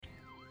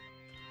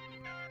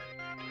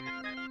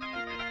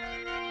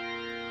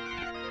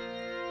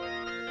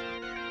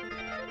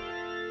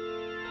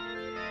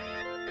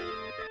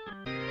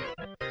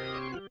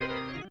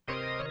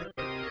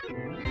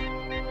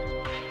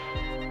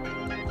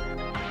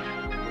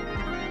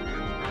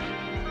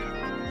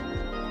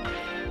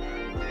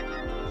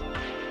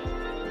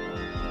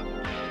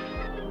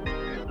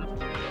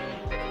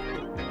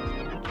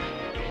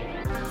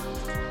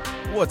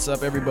What's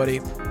up, everybody?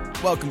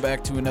 Welcome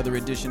back to another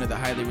edition of the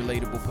HIghly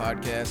Relatable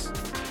podcast.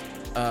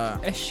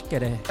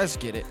 Let's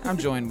get it. I'm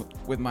joined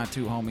with my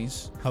two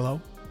homies. Hello.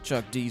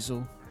 Chuck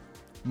Diesel,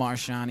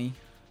 Marshani,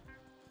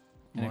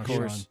 and of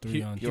course,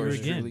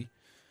 yours truly.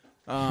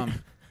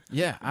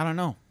 Yeah, I don't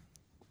know.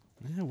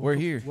 Yeah, We're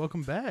here.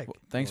 Welcome back.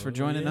 Thanks for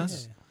joining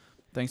us.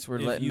 Thanks for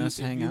letting us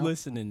hang out. If you're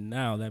listening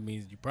now, that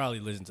means you probably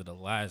listened to the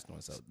last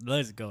one. So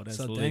let's go. That's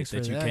lit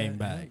that you came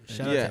back.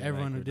 Shout out to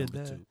everyone who did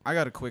that. I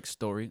got a quick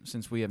story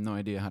since we have no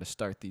idea how to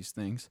start these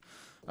things.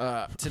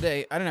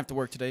 Today, I didn't have to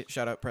work today.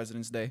 Shout out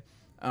President's Day.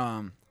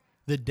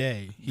 The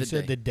day. He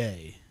said the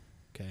day.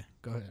 Okay,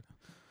 go ahead.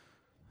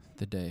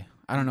 The day.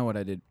 I don't know what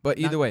I did. But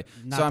either way.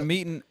 So I'm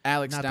meeting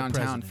Alex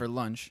downtown for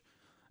lunch.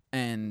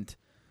 And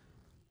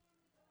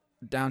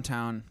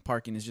downtown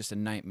parking is just a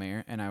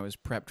nightmare, and I was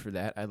prepped for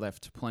that. I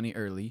left plenty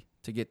early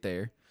to get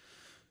there.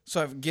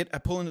 So I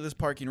pull into this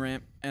parking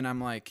ramp, and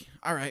I'm like,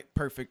 all right,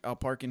 perfect. I'll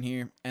park in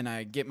here. And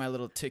I get my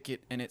little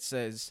ticket, and it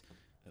says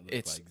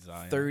it's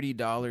like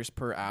 $30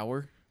 per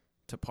hour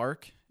to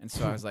park. And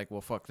so I was like,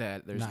 well, fuck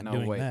that. There's no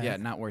way. That. Yeah,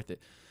 not worth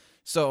it.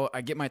 So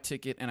I get my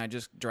ticket, and I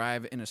just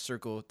drive in a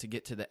circle to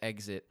get to the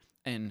exit.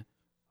 And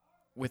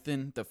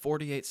within the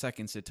 48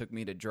 seconds it took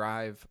me to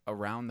drive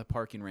around the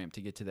parking ramp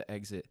to get to the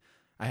exit,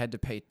 I had to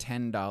pay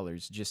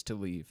 $10 just to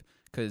leave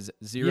because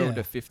 0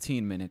 to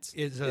 15 minutes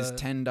is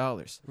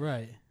 $10.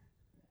 Right.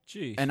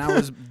 Gee. And I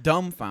was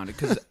dumbfounded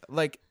because,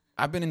 like,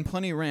 I've been in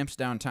plenty of ramps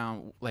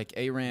downtown, like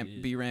A ramp,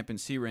 B ramp,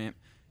 and C ramp.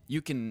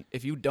 You can,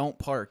 if you don't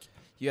park,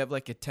 you have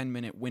like a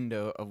 10-minute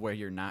window of where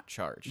you're not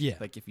charged. Yeah.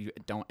 Like if you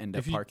don't end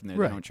up parking there,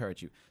 they don't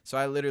charge you. So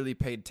I literally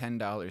paid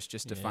 $10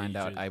 just to find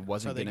out I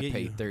wasn't going to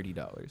pay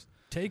 $30.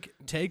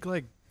 Take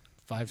like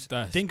 5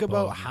 steps. Think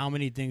about how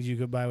many things you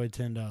could buy with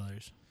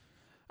 $10.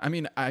 I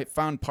mean, I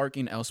found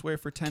parking elsewhere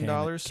for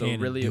 $10, so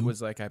really it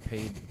was like I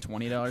paid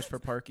 $20 for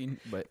parking.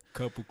 But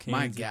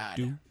my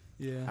God,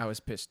 I was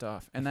pissed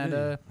off, and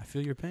I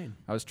feel your pain.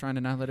 I was trying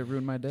to not let it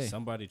ruin my day.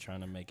 Somebody trying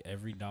to make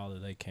every dollar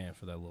they can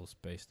for that little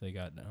space they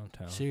got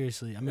downtown.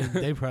 Seriously, I mean,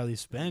 they probably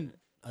spent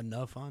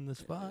enough on the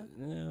spot.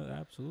 Yeah,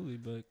 absolutely.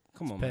 But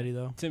come it's on, petty man.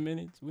 though. 10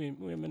 minutes. We're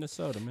in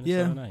Minnesota.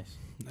 Minnesota, nice.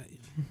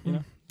 You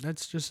know,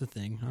 that's just a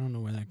thing. I don't know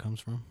where that comes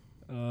from.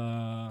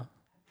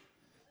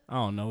 I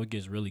don't know. It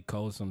gets really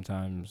cold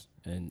sometimes,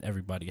 and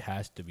everybody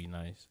has to be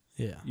nice.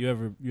 Yeah. You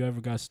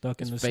ever got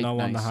stuck in the snow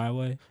on the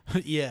highway?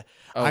 Yeah.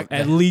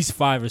 At least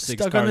 5 or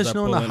 6 stuck cars on the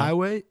snow on the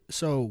highway.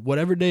 So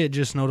whatever day it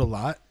just snowed a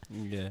lot.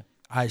 Yeah.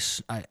 I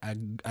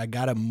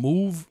gotta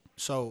move.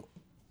 So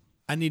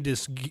I need to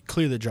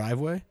clear the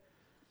driveway.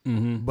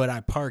 Mm-hmm. But I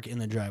park in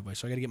the driveway,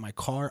 so I gotta get my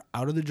car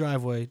out of the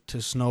driveway to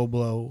snow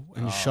blow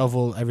and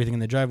shovel everything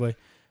in the driveway.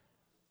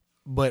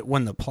 But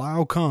when the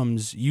plow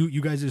comes,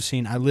 you guys have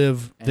seen, I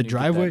live and the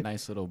driveway. That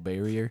nice little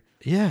barrier.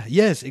 Yeah,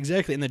 yes,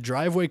 exactly. And the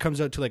driveway comes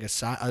out to like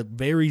a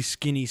very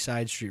skinny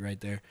side street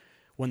right there.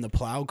 When the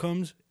plow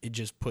comes, it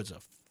just puts a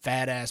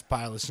fat ass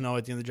pile of snow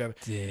at the end of the driveway.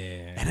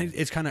 Yeah. And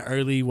it's kind of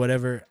early,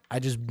 whatever. I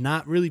just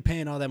not really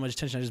paying all that much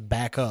attention. I just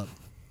back up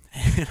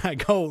and I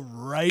go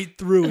right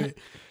through it.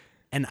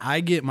 And I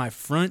get my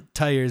front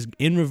tires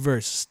in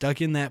reverse stuck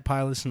in that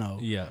pile of snow.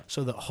 Yeah.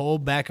 So the whole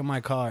back of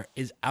my car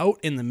is out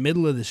in the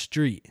middle of the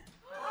street.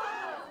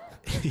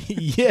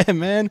 Yeah,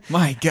 man.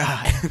 My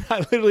God. I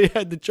literally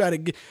had to try to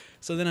get.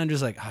 So then I'm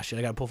just like, oh, shit,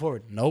 I got to pull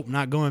forward. Nope,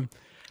 not going.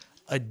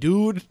 A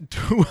dude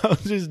 2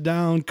 houses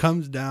down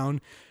comes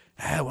down.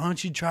 Hey, why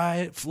don't you try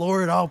it?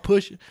 Floor it, I'll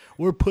push it.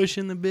 We're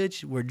pushing the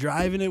bitch. We're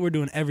driving it. We're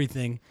doing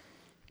everything.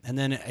 And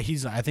then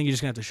he's like, I think you're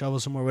just going to have to shovel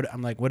some more.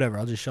 I'm like, whatever.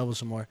 I'll just shovel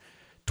some more.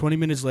 20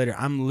 minutes later,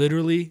 I'm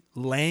literally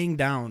laying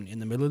down in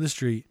the middle of the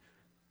street,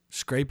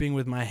 scraping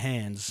with my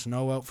hands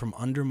snow out from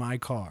under my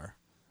car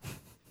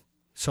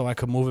so I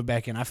could move it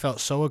back in. I felt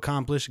so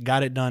accomplished,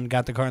 got it done,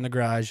 got the car in the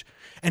garage,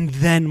 and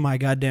then my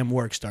goddamn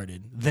work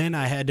started. Then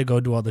I had to go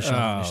do all the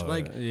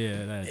shoveling.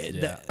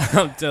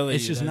 I'm telling you.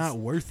 It's just not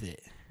worth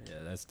it. Yeah,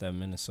 that's that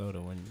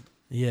Minnesota when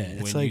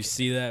it's when like, you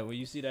see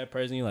that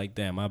person, you're like,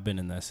 damn, I've been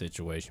in that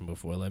situation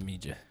before. Let me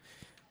just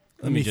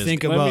Let me just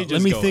go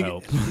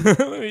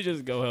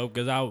help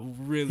because I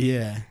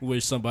really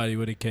wish somebody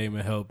would have came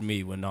and helped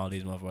me when all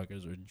these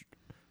motherfuckers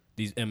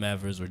these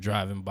MFers were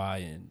driving by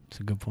and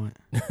it's a good point.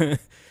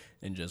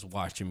 and just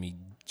watching me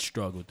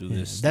struggle through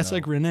this. That's snow.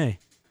 like Renee.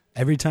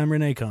 Every time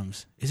Renee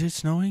comes, is it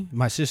snowing?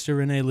 My sister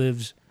Renee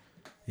lives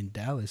in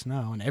Dallas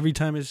now, and every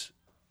time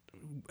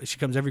she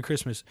comes every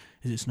Christmas.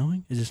 Is it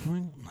snowing? Is it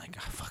snowing? I'm like,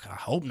 oh, fuck, I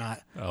hope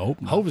not. I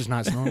hope not. Hope it's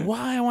not snowing.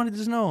 Why? I wanted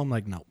to snow. I'm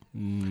like, no.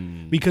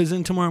 Because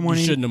then tomorrow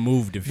morning. You shouldn't have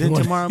moved if you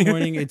Then tomorrow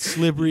morning it's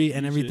slippery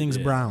and everything's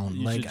brown.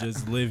 You should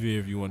just live here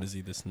if you want to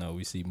see the snow.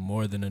 We see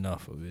more than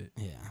enough of it.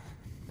 Yeah.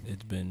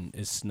 It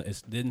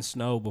didn't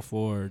snow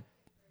before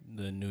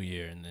the new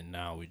year, and then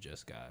now we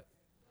just got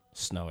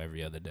snow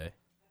every other day.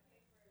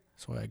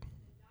 Swag.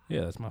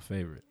 Yeah, that's my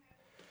favorite.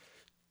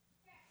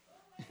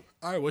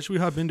 All right, what should we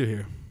hop into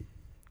here?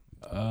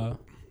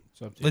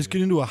 Let's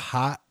get into a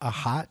hot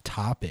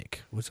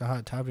topic. What's a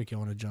hot topic you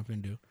want to jump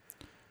into?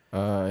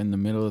 In the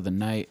middle of the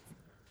night,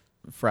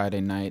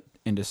 Friday night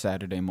into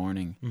Saturday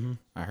morning, Mm-hmm.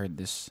 I heard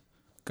this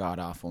god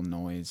awful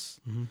noise,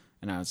 Mm-hmm.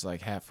 and I was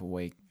like half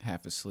awake,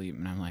 half asleep,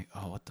 and I'm like,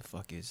 oh, what the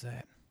fuck is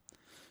that?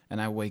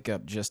 And I wake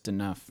up just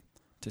enough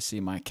to see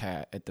my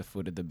cat at the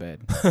foot of the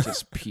bed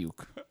just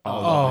puke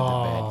all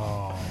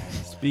over the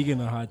bed. Speaking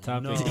of hot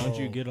topics, No. don't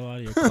you get a lot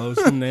of your clothes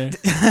from there?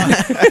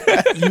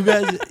 You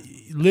guys,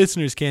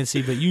 listeners can't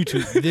see, but you two,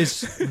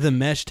 the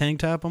mesh tank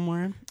top I'm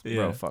wearing,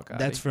 Bro, fuck out.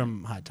 that's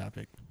from Hot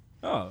Topic.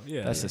 Oh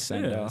yeah, That's yeah. the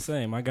send Yeah, off.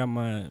 same. I got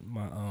my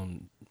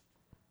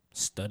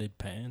studded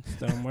pants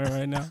that I'm wearing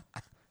right now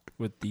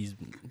with these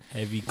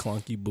heavy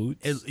clunky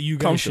boots. You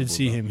guys should Comfortable,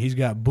 see though. him. He's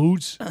got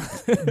boots,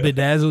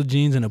 bedazzled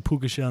jeans, and a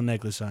puka shell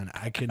necklace on.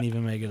 I couldn't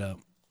even make it up.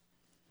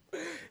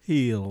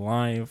 He a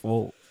lying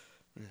fool.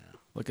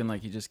 Looking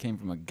like he just came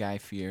from a Guy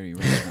Fieri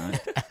restaurant.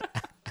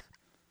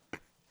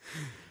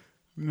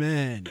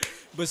 Man,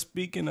 But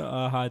speaking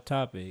of hot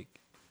topic,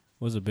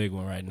 what's a big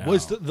one right now?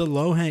 what's the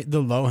low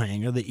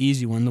hanger, the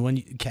easy one, the one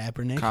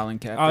Kaepernick? Colin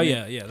Kaepernick. Oh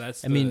yeah,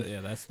 that's. I mean,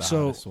 that's the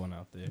so- hottest one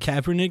out there.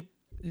 Kaepernick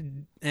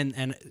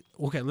and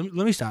okay, let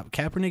me stop.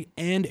 Kaepernick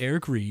and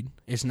Eric Reed.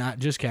 It's not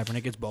just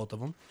Kaepernick; it's both of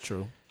them.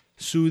 True.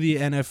 Sue the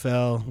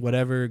NFL,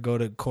 whatever, go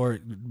to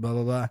court, blah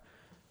blah blah.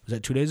 Was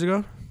that 2 days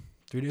ago?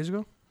 3 days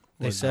ago?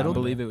 They Was I settled.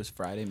 believe it was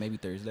Friday, maybe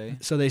Thursday.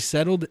 So they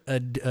settled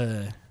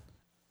an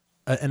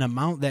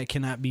amount that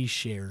cannot be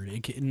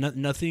shared.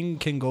 Nothing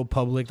can go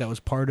public. That was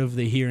part of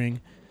the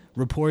hearing.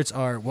 Reports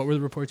are, what were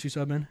the reports you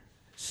saw, Ben?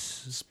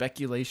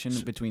 Speculation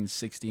between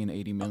 60 and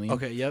 80 million.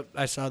 Okay, yep,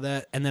 I saw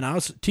that. And then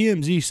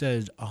TMZ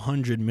says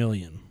 100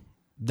 million.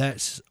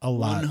 That's a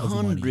lot of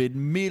money. $100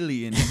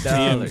 million.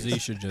 TMZ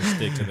should just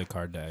stick to the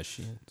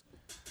Kardashians.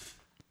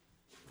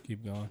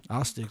 Keep going.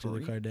 I'll stick to the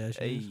Kardashians.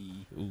 Hey,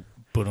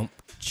 Ooh,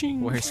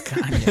 ching. where's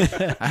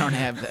Kanye? I don't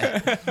have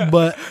that.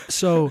 But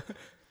so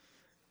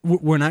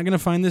we're not going to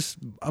find this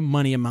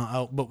money amount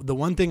out. But the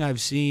one thing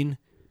I've seen,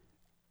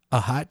 a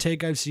hot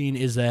take I've seen,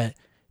 is that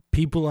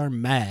people are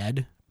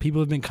mad. People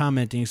have been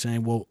commenting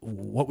saying, well,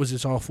 what was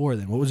this all for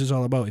then? What was this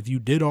all about? If you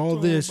did all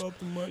this. About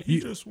the money. you-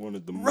 He just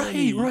wanted the Right,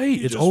 money. right.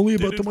 He It's just only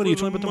did about the it money. for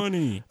It's only about the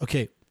money.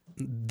 Okay,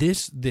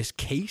 this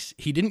case,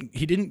 he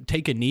didn't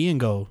take a knee and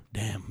go,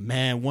 damn,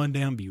 man, one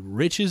day I'm be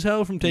rich as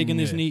hell from taking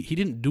this Yeah. knee. He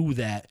didn't do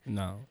that.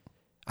 No.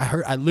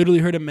 I literally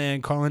heard a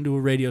man call into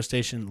a radio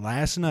station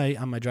last night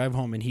on my drive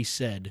home, and he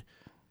said,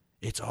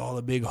 it's all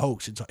a big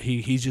hoax.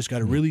 He's just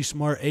got a really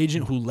smart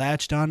agent who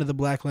latched onto the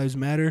Black Lives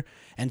Matter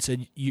and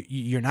said,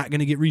 you're not going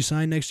to get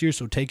re-signed next year,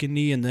 so take a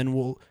knee, and then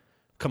we'll...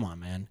 Come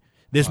on, man.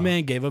 This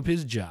man gave up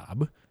his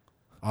job,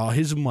 all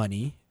his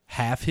money,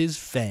 half his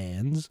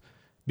fans,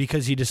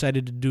 because he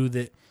decided to do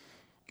that.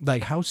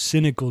 Like, how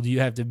cynical do you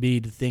have to be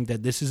to think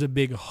that this is a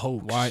big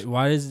hoax?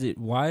 Why is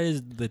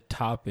the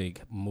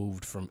topic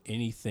moved from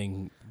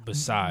anything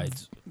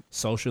besides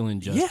social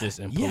injustice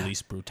and yeah.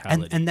 police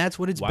brutality? And that's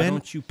what it's Why been.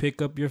 don't you pick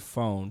up your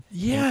phone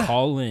Yeah. and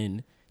call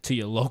in to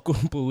your local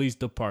police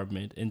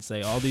department and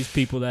say all these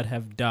people that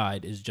have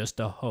died is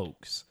just a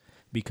hoax?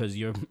 Because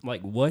you're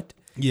like, what?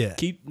 Yeah.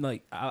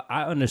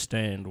 I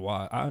understand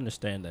why. I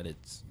understand that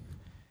it's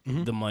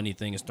the money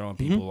thing is throwing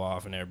people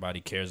off and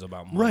everybody cares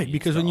about money. Right,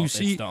 because when you it's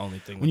see the only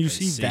thing when that you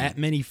they see that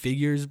many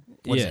figures,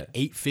 Yeah.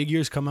 8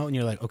 figures come out, and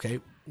you're like, okay,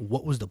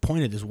 what was the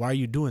point of this? Why are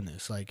you doing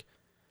this? Like,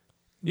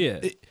 yeah.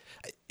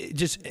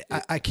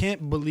 I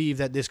can't believe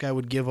that this guy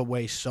would give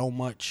away so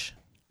much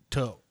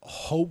to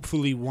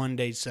hopefully one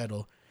day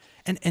settle.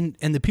 And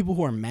the people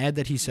who are mad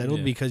that he settled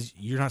Yeah. because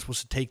you're not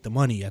supposed to take the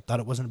money. I thought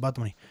it wasn't about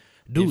the money.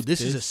 Dude, If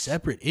this is a this-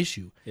 separate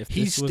issue. If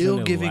He's this was still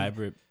an giving.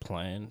 elaborate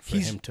plan for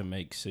he's- him to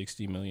make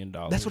 $60 million,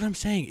 That's what I'm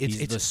saying. he's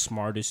the It's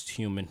smartest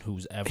human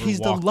who's ever he's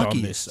the walked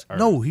on this luckiest. earth.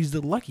 No, he's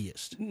the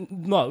luckiest.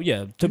 No,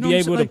 yeah, to You know be what I'm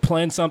able saying? to Like,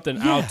 plan something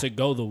yeah. out to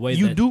go the way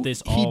You that do-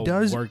 this he all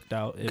does- worked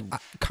out.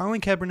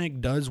 Colin Kaepernick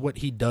does what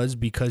he does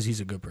because he's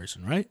a good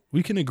person, right?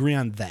 We can agree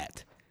on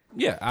that.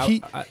 Yeah,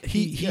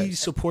 He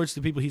supports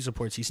the people he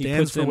supports. He he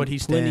stands puts for in what he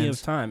plenty stands.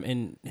 of time,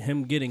 and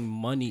him getting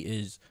money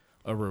is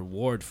a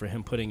reward for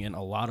him putting in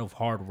a lot of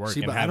hard work See,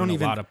 and but I having don't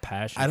even- a lot of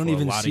passion I don't for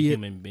even a lot see of it-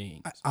 human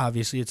beings.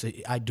 Obviously,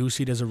 I do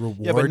see it as a reward.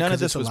 Yeah, but none 'cause of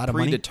this it's a was lot of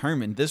money.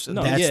 predetermined. This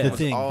No, That's yeah, the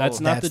thing. That's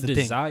not That's the the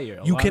thing. desire.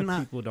 A You lot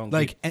cannot of people don't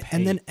like, get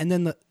and paid.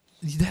 then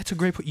that's a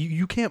great point.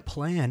 You can't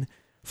plan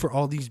for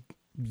all these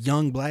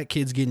young black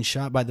kids getting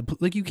shot by the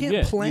like. You can't Yeah,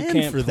 you plan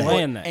can't for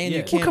plan that. that. And Yeah.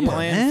 you can't come on,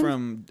 plan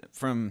man.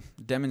 from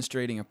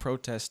demonstrating a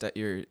protest at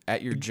your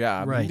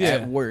job Right.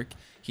 at Yeah. work.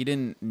 He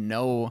didn't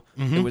know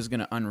Mm-hmm. it was going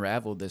to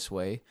unravel this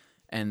way,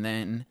 and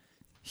then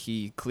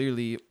he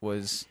clearly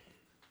was,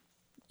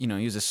 he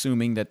was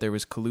assuming that there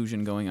was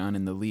collusion going on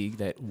in the league,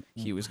 that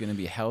he was going to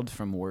be held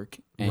from work,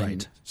 and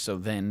Right. so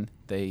then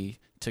they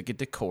took it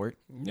to court,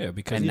 Yeah,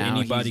 because and now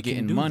anybody he's can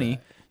getting do money.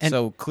 that. And-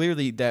 So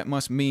clearly that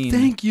must mean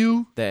Thank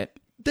you, that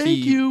thank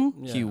he, you,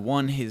 he Yeah.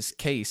 won his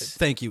case.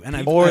 thank you.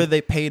 And Or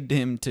they paid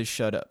him to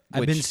shut up.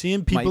 I've been which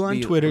seeing people might on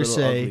be a Twitter little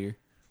say uglier.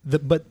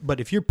 but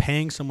if you're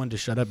paying someone to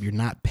shut up, you're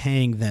not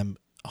paying them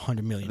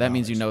 $100 million. That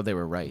means you know they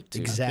were right.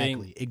 Too.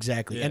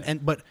 exactly. Yeah.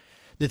 And but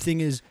the thing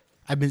is,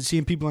 I've been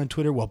seeing people on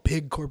Twitter, well,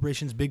 big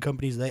corporations, big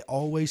companies, they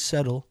always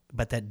settle,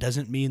 but that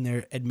doesn't mean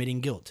they're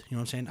admitting guilt. You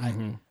know what I'm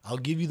saying? I'll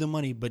give you the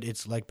money, but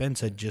it's like Ben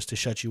said, just to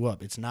shut you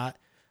up. It's not,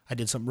 I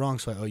did something wrong,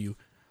 so I owe you.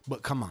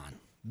 But come on,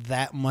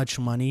 that much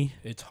money.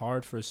 It's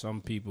hard for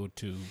some people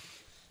to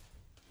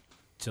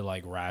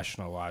like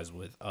rationalize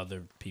with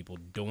other people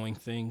doing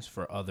things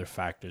for other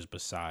factors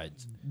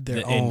besides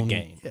the end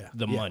game,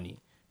 the money.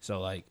 So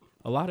like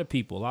a lot of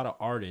people, a lot of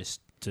artists,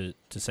 to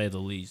say the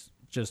least,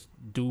 just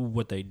do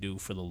what they do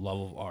for the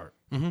love of art.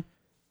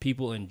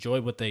 People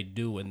enjoy what they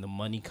do, and the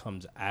money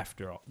comes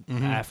after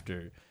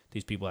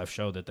these people have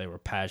showed that they were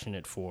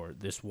passionate for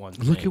this one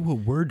thing. Look at what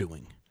we're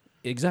doing.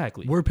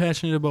 Exactly. We're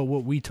passionate about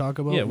what we talk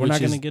about. Yeah, we're not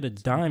going to get a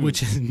dime.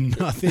 Which is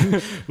nothing.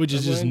 Which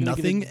is just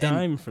nothing.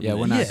 Dime from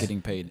we're not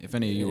getting paid, if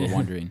any of you were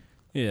wondering.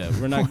 Yeah,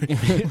 we're not.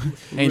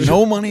 Ain't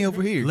no money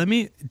over here. Let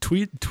me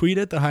tweet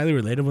at the Highly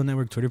Relatable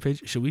Network Twitter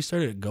page. Should we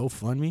start a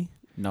GoFundMe?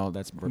 No,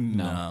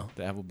 no.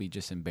 That will be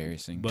just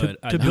embarrassing.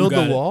 But to build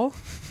the wall?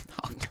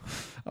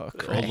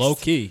 Low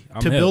key.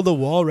 Build a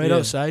wall right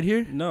outside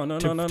here? No.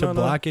 To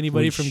block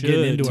anybody from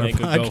getting into our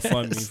podcast. Take a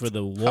GoFundMe for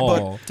the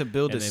wall. To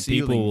build a and then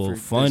ceiling people will for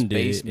fund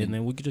this it, basement. and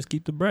then we could just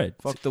keep the bread.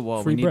 Fuck the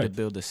wall. Free We need bread. to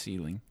build a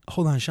ceiling.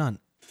 Hold on, Sean.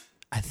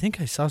 I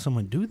think I saw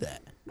someone do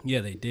that.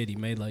 Yeah, they did. He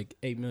made like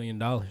 $8 million.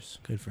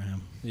 Good for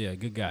him. Yeah,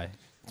 good guy.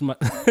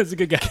 It's a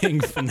good guy. King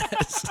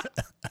Finesse.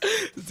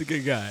 It's a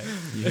good guy.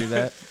 You hear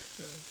that?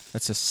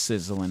 That's a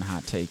sizzling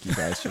hot take you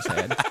guys just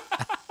had.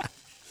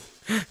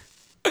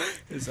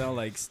 It sounds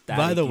like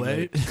static. By the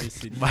way,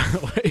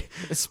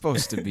 It's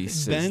supposed to be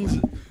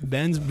sizzling.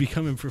 Ben's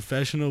becoming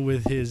professional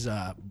with his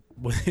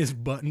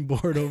button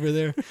board over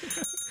there.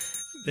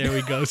 There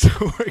we go. So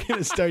we're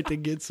gonna start to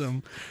get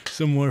some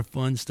more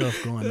fun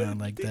stuff going on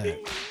like that.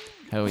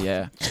 Hell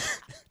yeah.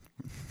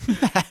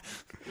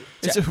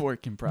 It's a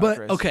work in progress.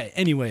 But okay,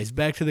 anyways,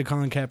 back to the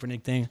Colin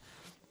Kaepernick thing.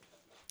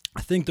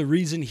 I think the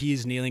reason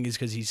he's kneeling is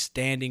because he's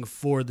standing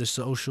for the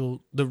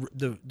social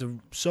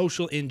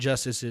social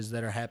injustices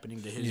that are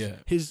happening to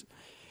his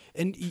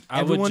and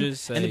everyone would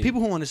just say, and the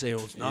people who want to say, oh,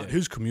 it's not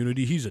his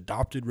community, he's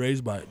adopted,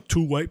 raised by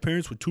two white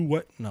parents with two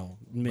white but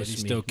he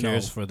still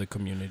cares for the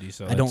community.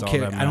 So I don't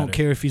care. I don't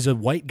care if he's a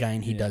white guy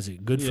and he does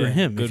it. Good for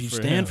him. Good if you for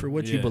stand him. for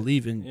what you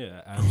believe in,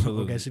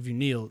 absolutely. I guess if you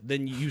kneel,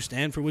 then you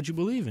stand for what you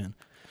believe in.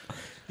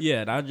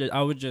 Yeah, and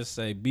I would just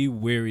say be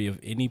wary of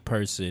any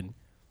person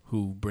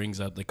who brings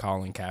up the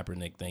Colin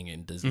Kaepernick thing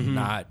and does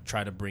not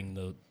try to bring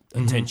the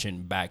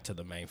attention back to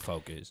the main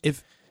focus.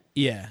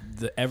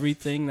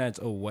 Everything that's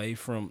away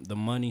from the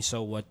money,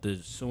 so what? The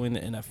suing the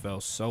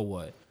NFL, so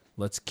what?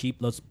 Let's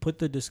put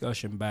the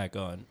discussion back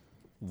on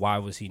why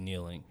was he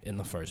kneeling in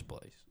the first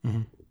place?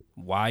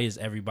 Why is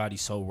everybody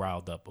so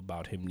riled up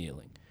about him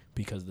kneeling?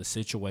 Because the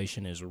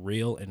situation is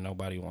real and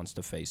nobody wants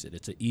to face it.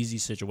 It's an easy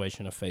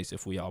situation to face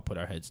if we all put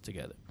our heads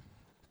together.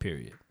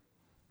 Period.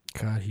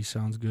 God, he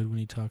sounds good when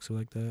he talks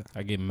like that.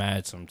 I get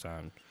mad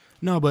sometimes.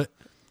 No, but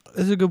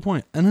that's a good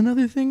point. And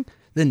another thing,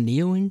 the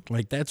kneeling,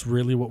 like that's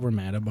really what we're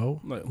mad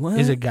about. Like, what?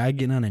 Is a guy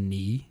getting on a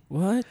knee.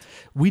 What?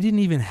 We didn't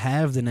even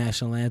have the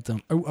national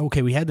anthem.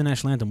 Okay, we had the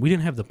national anthem. We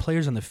didn't have the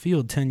players on the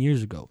field 10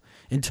 years ago.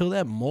 Until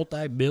that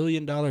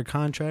multi-billion-dollar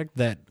contract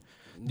that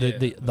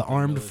the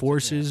armed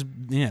forces,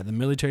 the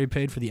military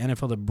paid for the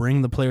NFL to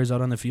bring the players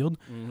out on the field.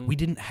 We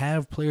didn't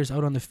have players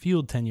out on the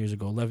field 10 years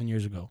ago, 11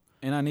 years ago.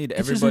 And I need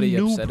everybody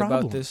upset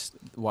about this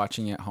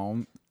watching at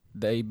home.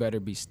 They better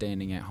be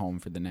standing at home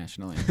for the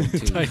national anthem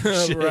too.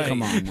 Right.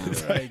 Come on now.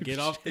 Right. Get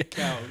off the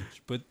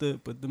couch. Put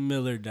the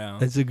Miller down.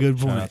 That's a good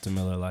point. Shout out to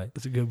Miller Lite.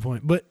 That's a good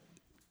point. But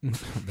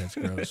that's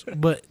gross.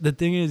 But the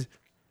thing is,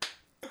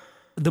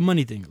 the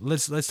money thing.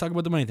 Let's talk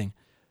about the money thing.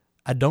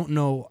 I don't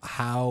know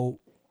how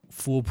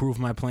foolproof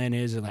my plan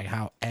is and like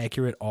how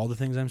accurate all the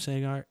things I'm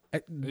saying are.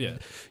 Yeah.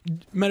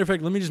 Matter of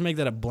fact, let me just make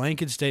that a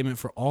blanket statement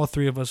for all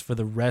three of us for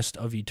the rest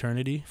of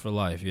eternity. For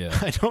life, yeah.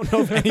 I don't know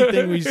if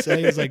anything we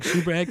say is like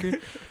super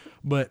accurate,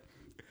 but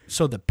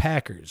so the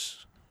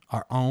Packers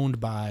are owned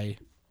by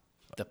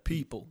the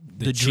people,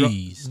 the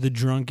cheese, the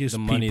drunkest, the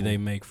money people. They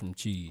make from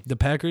cheese. The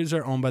Packers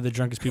are owned by the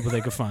drunkest people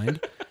they could find,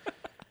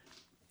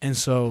 and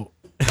so.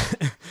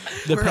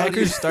 The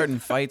Packers starting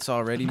fights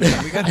already,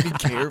 man. We got to be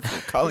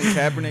careful. Colin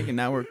Kaepernick, and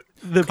now we're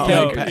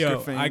Packer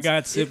fans. I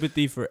got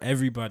sympathy for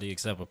everybody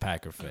except a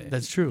Packer fan.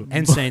 That's true,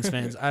 and Saints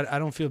fans. I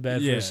don't feel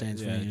bad for a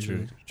Saints fan.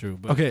 True.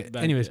 But okay.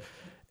 Anyways,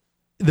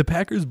 the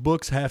Packers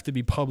books have to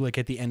be public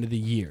at the end of the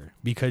year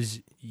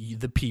because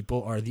the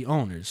people are the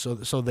owners.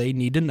 So they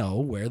need to know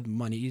where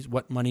the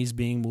what money's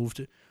being moved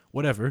to,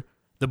 whatever.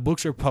 The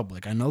books are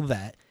public. I know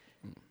that.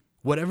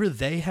 Whatever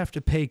they have to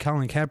pay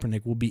Colin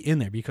Kaepernick will be in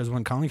there because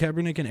when Colin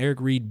Kaepernick and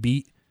Eric Reid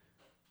beat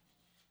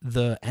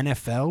the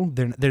NFL,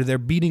 they're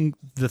beating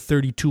the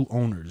 32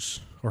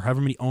 owners or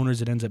however many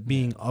owners it ends up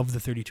being of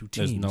the 32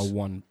 teams. There's no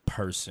one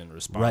person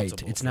responsible.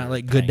 Right. It's not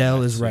like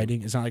Goodell is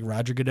writing. It's not like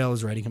Roger Goodell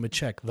is writing him a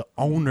check. The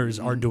owners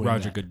are doing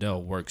Roger that.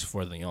 Goodell works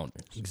for the owners.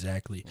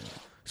 Exactly.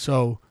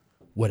 So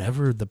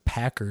whatever the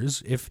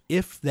Packers, if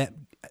that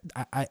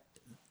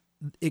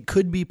it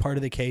could be part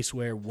of the case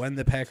where when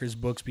the Packers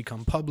books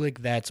become public,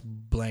 that's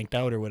blanked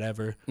out or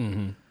whatever.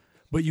 Mm-hmm.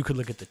 But you could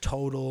look at the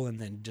total and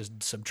then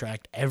just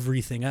subtract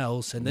everything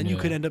else, and then you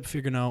could end up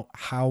figuring out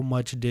how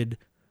much did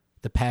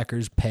the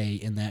Packers pay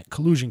in that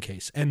collusion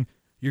case. And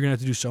you're gonna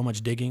have to do so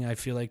much digging, I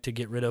feel like, to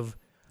get rid of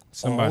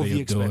all the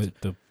expenses.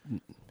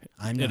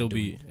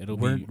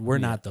 We're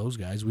not those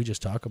guys. We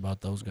just talk about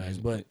those guys.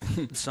 But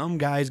some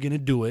guy's gonna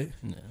do it.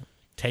 Yeah.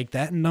 Take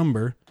that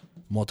number,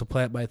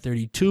 multiply it by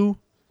 32,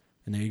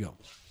 and there you go.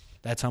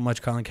 That's how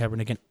much Colin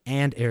Kaepernick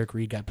and Eric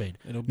Reid got paid.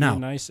 It'll be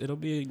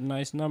a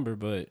nice number,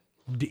 but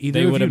either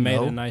they would have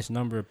know, made a nice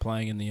number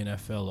playing in the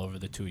NFL over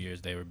the 2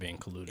 years they were being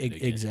colluded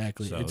against.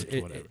 Exactly. So it's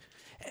whatever.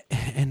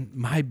 And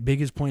my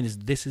biggest point is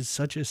this is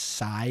such a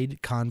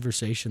side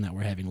conversation that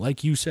we're having.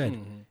 Like you said,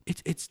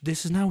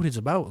 this is not what it's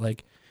about.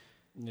 Like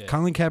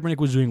Colin Kaepernick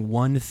was doing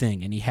one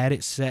thing, and he had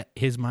it set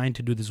his mind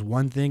to do this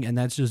one thing, and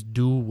that's just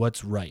do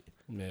what's right.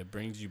 Yeah, it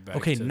brings you back.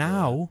 Okay,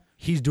 now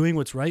he's doing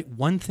what's right.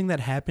 One thing that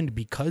happened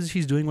because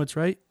he's doing what's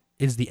right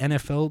is the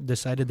NFL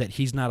decided that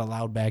he's not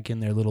allowed back in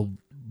their little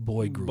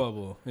boy group.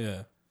 Bubble,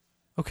 yeah.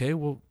 Okay,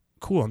 well,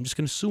 cool. I'm just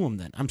going to sue him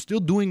then. I'm still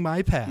doing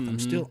my path. I'm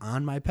still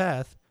on my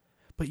path.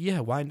 But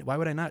yeah, why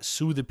would I not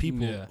sue the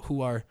people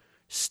who are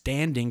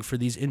standing for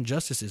these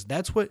injustices?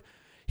 That's what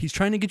he's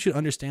trying to get you to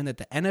understand, that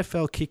the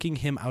NFL kicking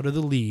him out of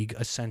the league,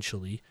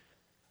 essentially,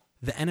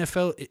 the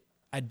NFL,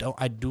 I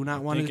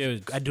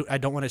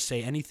don't want to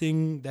say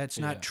anything that's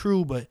not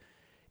true, but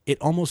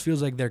it almost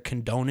feels like they're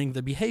condoning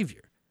the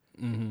behavior.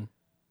 Mm-hmm.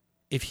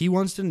 If he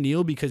wants to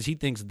kneel because he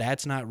thinks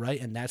that's not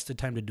right and that's the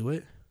time to do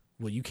it,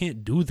 well, you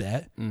can't do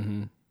that.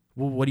 Mm-hmm.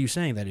 Well, what are you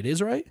saying? That it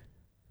is right?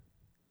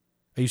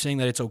 Are you saying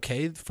that it's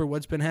okay for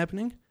what's been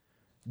happening?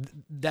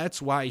 That's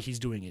why he's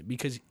doing it,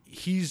 because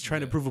he's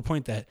trying to prove a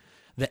point that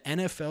the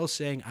NFL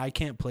saying I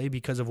can't play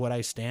because of what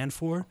I stand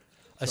for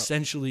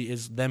essentially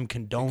is them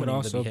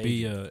condoning the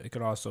behavior. It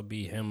could also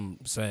be him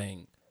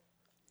saying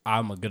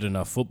I'm a good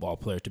enough football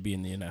player to be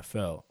in the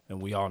NFL,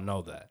 and we all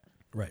know that.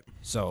 Right.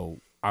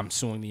 So I'm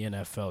suing the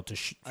NFL to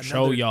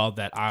show y'all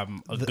that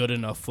I'm a good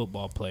enough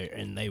football player,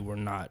 and they were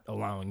not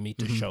allowing me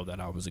to show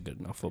that I was a good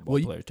enough football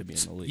player to be in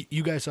the league.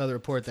 You guys saw the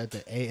report that the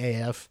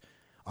AAF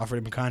offered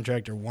him a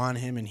contract or want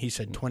him, and he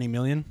said $20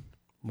 million.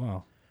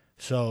 Wow.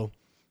 So,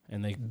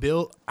 and they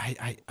Bill,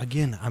 I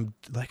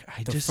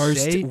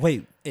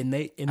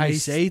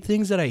say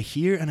things that I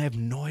hear, and I have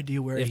no idea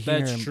where I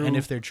hear them and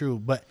if they're true.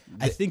 But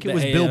I think it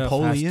was Bill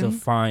Polian has to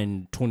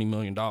find $20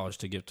 million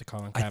to give to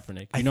Colin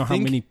Kaepernick. You know how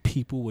many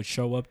people would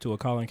show up to a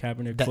Colin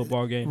Kaepernick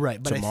football game?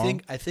 Right, but tomorrow?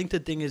 I think the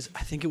thing is,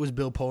 I think it was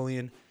Bill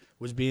Polian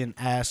was being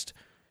asked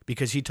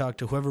because he talked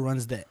to whoever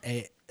runs the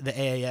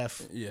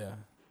AAF. Yeah.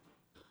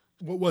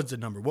 What was the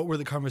number? What were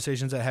the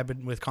conversations that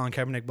happened with Colin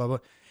Kaepernick? Blah blah.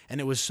 And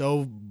it was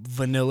so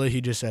vanilla.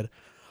 He just said,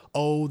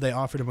 "Oh, they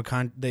offered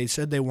him they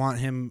said they want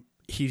him.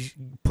 He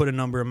put a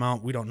number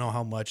amount. We don't know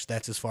how much.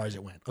 That's as far as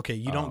it went. Okay,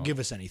 you don't give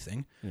us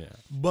anything. Yeah.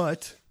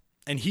 But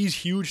and he's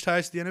huge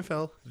ties to the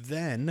NFL.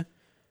 Then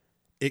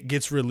it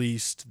gets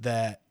released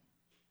that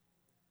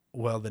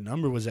the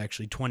number was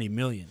actually $20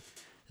 million.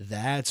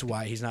 That's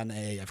why he's not in the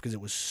AAF, because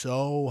it was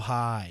so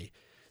high.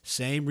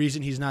 Same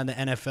reason he's not in the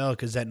NFL,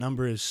 because that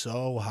number is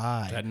so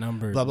high. That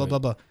number. Blah blah blah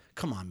blah.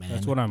 Come on, man.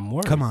 That's what I'm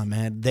worried. Come on,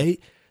 man. The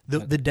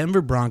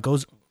Denver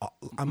Broncos.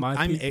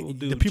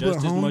 The people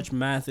just at home, as much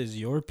math as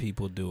your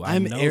people do.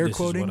 I'm air this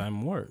quoting is what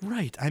I'm worth.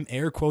 Right. I'm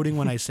air quoting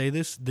when I say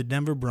this. The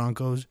Denver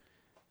Broncos,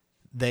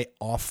 they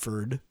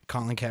offered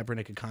Colin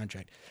Kaepernick a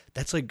contract.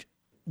 That's like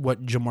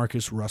what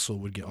Jamarcus Russell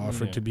would get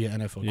offered to be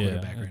an NFL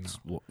quarterback right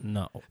now.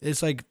 No.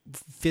 It's like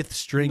fifth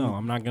string. No,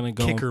 I'm not going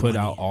to go and put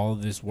out all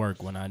of this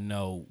work when I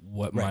know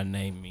what my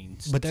name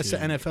means. But that's the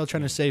NFL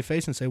trying to save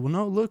face and say, well,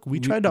 no, look,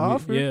 we tried to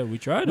offer. Yeah, we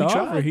tried to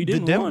offer. He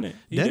didn't want it.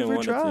 Denver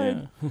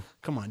tried.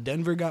 Come on,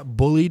 Denver got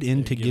bullied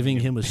into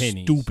giving him a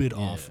stupid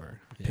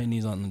offer.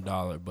 Pennies on the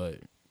dollar, but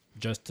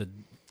just to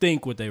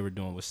think what they were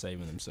doing was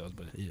saving themselves,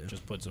 but it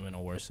just puts them in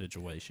a worse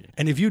situation.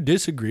 And if you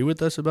disagree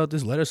with us about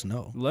this, let us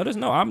know. Let us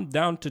know. I'm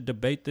down to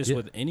debate this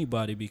with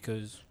anybody,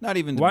 because not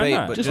even why debate,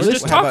 not? but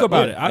just talk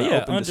about it.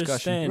 Open understand.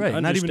 discussion. Right,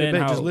 not even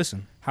debate, just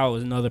listen. How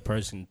another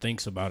person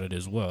thinks about it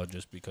as well,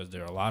 just because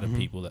there are a lot of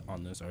people that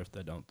on this earth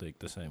that don't think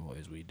the same way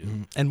as we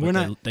do.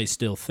 And they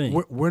still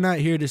think. We're not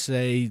here to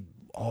say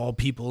all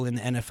people in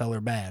the NFL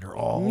are bad or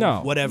all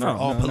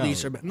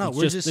police are bad. No,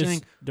 we're just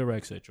saying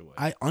direct situation.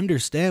 I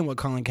understand what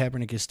Colin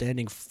Kaepernick is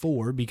standing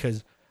for,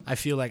 because I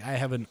feel like I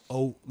have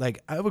I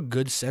have a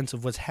good sense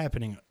of what's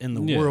happening in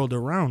the world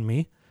around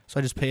me,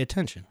 so I just pay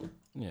attention.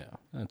 Yeah,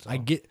 that's all. I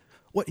get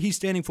what he's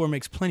standing for.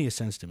 Makes plenty of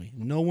sense to me.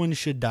 No one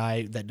should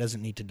die that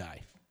doesn't need to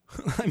die.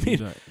 I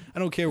mean, I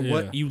don't care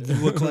what you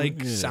look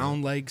like,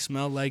 sound like,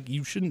 smell like.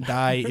 You shouldn't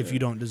die if you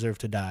don't deserve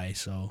to die.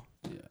 So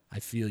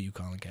I feel you,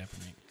 Colin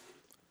Kaepernick.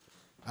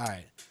 All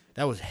right,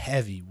 that was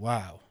heavy.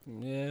 Wow.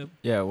 Yeah,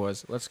 it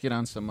was. Let's get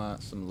on some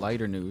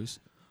lighter news.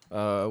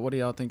 What do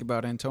y'all think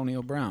about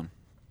Antonio Brown?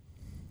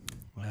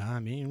 Well, I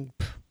mean,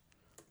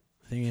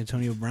 think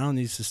Antonio Brown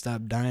needs to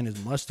stop dyeing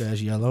his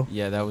mustache yellow.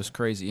 Yeah, that was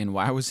crazy. And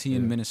why was he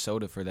in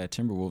Minnesota for that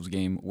Timberwolves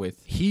game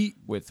with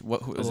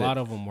what? Who was a lot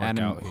of them work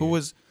Adam, out who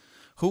here.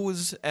 who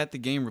was at the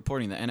game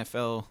reporting? The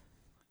NFL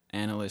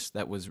analyst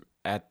that was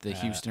at the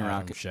Houston Adam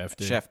Rockets. Schefter.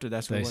 Schefter,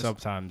 that's what They it was.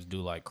 sometimes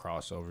do like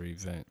crossover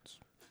events.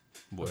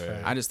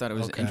 Where I just thought it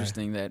was Okay.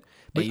 interesting that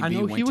But AB I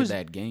know went to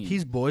that game.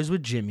 He's boys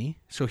with Jimmy,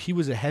 so he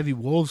was a heavy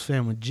Wolves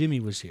fan when Jimmy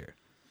was here.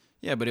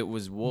 Yeah, but it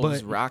was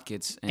Wolves, But-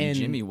 Rockets, and and-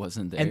 Jimmy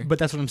wasn't there. But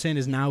that's what I'm saying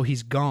is now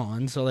he's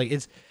gone. So like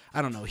it's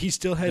I don't know. He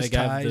still has they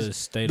got ties. the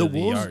state The of the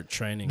Wolves- art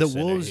training the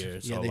center Wolves- here,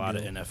 so yeah, a they lot do.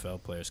 of NFL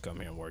players come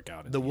here and work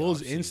out. In The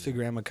Wolves off-season.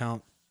 Instagram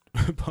account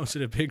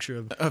posted a picture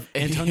of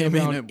Antonio Antonio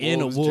Brown Brown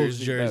in a Wolves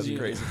jersey.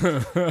 That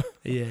was crazy.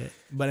 Yeah,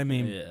 but I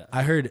mean, Yeah.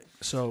 I heard.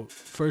 So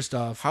first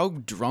off, How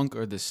drunk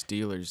are the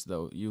Steelers,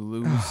 though? You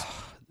lose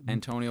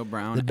Antonio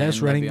Brown, the best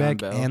and running Le'Veon back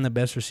Bell. and the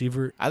best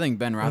receiver. I think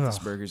Ben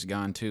Roethlisberger's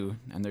gone too,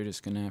 and they're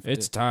just gonna have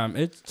It's to. time.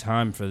 It's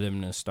time for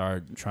them to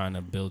start trying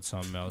to build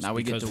something else. Now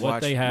we get because to what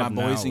watch they my have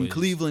boys now in is-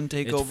 Cleveland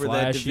take it's over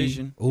that flashy.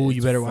 division. Oh, you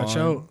It's better watch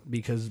fun. out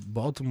because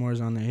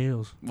Baltimore's on their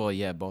heels. Well,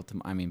 yeah,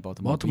 Baltimore. I mean,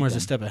 Baltimore. Baltimore's beat a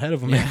them. step ahead of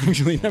them.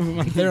 Actually, never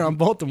mind. They're on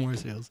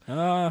Baltimore's heels.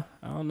 I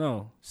don't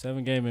know.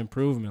 7-game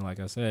improvement,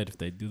 like I said. If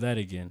they do that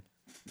again,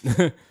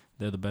 they're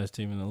the best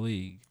team in the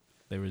league.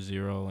 They were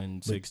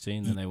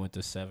 0-16, then they went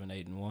to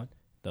 7-8-1.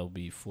 They'll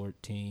be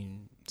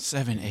 14.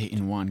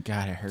 7-8-1.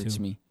 God, it hurts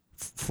Two. me.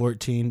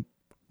 14,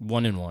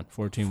 1-1.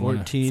 14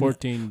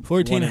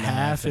 14 and a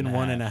half and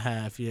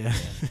 1.5. Yeah.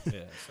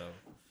 Yeah, so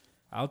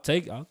I'll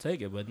take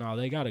it. But no,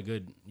 they got a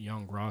good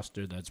young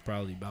roster that's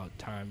probably about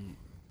time.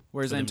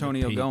 Where's for them to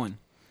Antonio peak. going?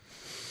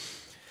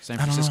 San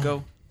I don't know.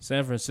 Francisco.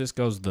 San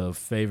Francisco's the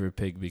favorite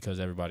pick because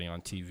everybody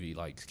on TV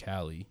likes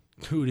Cali.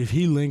 Dude, if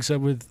he links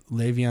up with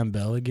Le'Veon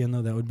Bell again,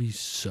 though, that would be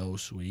so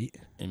sweet.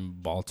 In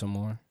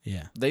Baltimore,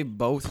 Yeah. They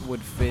both would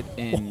fit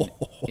in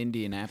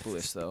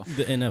Indianapolis, though.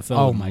 the NFL.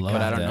 Oh would my love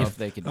But I don't that. know if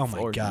they could Oh my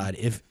afford God!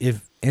 him.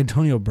 If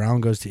Antonio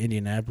Brown goes to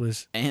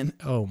Indianapolis, And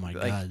oh my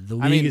like, God, the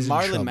league I mean, is in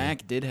Marlon trouble.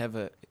 Mack did have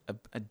a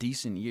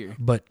decent year.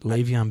 But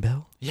Le'Veon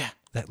Bell, Yeah,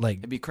 that like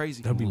it'd be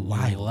crazy. that'd be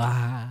wild.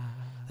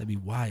 That'd be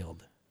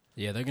wild.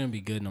 Yeah, they're gonna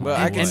be good. No Well,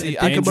 matter I can what. see.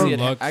 think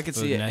about- I could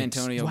see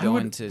Antonio Why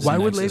going would, to. why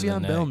would next is the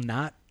Le'Veon Bell neck.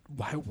 not?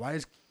 Why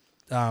is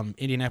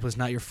Indianapolis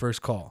not your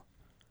first call?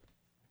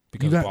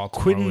 because you got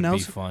Baltimore Quentin would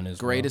Nelson- be fun as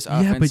greatest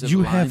well. Yeah, offensive but you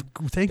line. have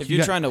thank If you.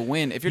 you're got- trying to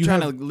win, if you're you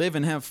trying have- to live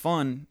and have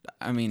fun,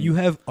 I mean, you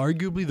have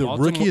arguably the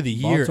Baltimore- rookie of the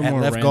year Baltimore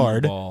at left ran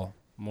guard. the ball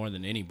more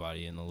than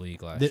anybody in the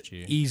league last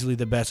year. Easily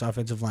the best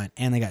offensive line,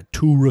 and they got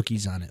two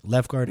rookies on it,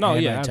 left guard No,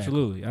 and yeah, right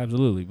tackle.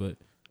 absolutely. But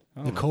I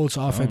The don't know. Colts'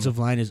 offensive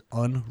line is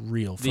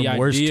unreal. From The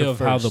worst idea to of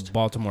first. how the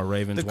Baltimore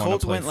Ravens the want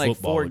Colts to play went like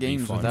football 4 would be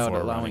games fun without for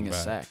a allowing running a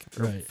back. sack.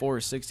 Or Right. 4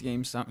 or 6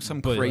 games,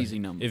 some But, crazy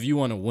like, number. If you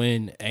want to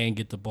win and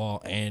get the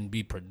ball and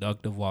be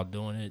productive while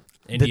doing it,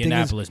 thing is-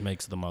 Indianapolis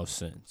makes the most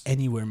sense.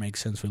 Anywhere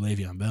makes sense for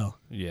Le'Veon Bell.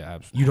 Yeah,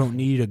 absolutely. You don't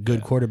need a good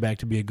Yeah. quarterback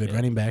to be a good Yeah.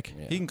 running back.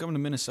 Yeah. He can come to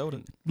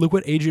Minnesota. Look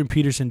what Adrian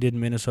Peterson did in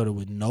Minnesota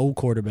with no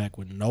quarterback,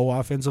 with no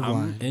offensive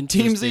line. Teams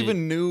Interested-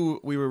 even knew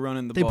we were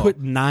running the They ball.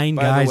 put 9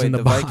 By guys the way, in the,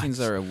 the box. Vikings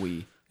are a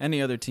we. Any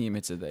other team,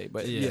 it's a they.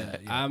 But Yeah,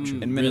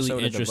 I'm In Minnesota,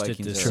 really the interested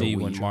to Vikings are see a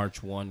when we.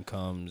 March 1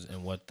 comes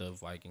and what the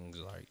Vikings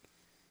like.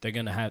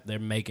 They're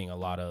making a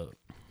lot of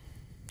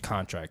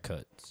contract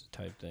cuts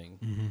type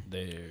thing.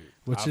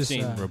 What's I've this,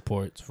 seen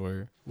reports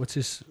for. What's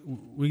this?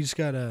 We just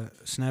got a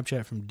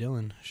Snapchat from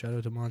Dylan. Shout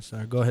out to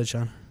Monstar. Go ahead,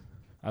 Sean.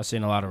 I've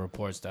seen a lot of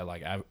reports that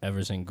like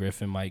Everson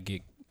Griffin might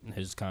get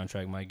his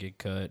contract might get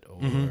cut,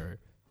 or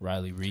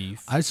Riley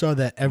Reef. I saw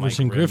that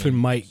Everson Mike Griffin Rimmons.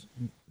 might.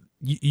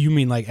 You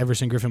mean like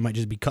Everson Griffin might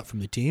just be cut from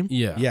the team?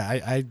 Yeah. Yeah,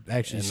 I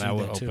actually and see that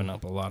would that too. open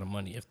up a lot of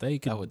money if they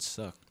could. that would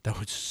suck. That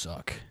would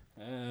suck.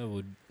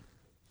 Would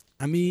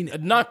I mean,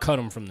 not cut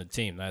them from the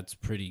team. That's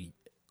pretty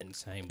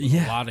insane. But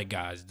Yeah. a lot of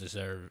guys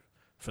deserve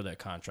for their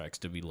contracts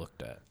to be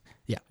looked at.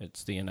 Yeah.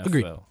 It's the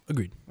NFL.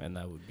 agreed. And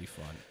that would be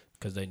fun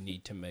because they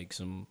need to make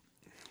some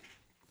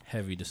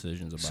heavy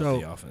decisions about So-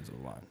 the offensive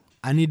line.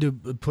 I need to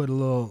put a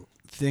little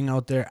thing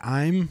out there.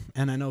 And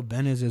I know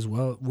Ben is as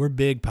well. We're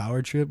big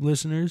Power Trip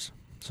listeners,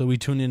 so we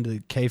tune into the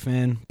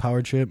K-Fan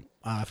Power Trip.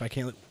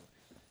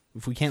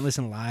 If we can't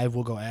listen live,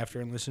 we'll go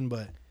after and listen.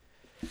 But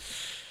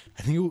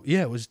I think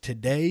it was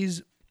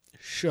today's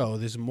show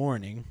this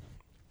morning.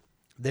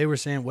 They were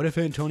saying, what if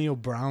Antonio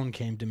Brown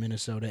came to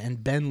Minnesota?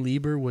 And Ben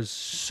Lieber was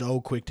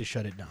so quick to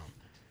shut it down.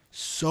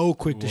 So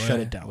quick to shut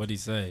it down. What'd he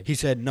say? He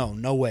said,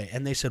 no way.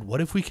 And they said,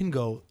 what if we can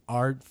go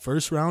our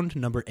first round,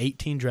 number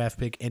 18 draft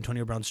pick,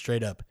 Antonio Brown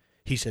straight up?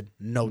 He said,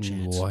 no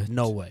chance. What?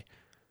 No way.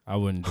 I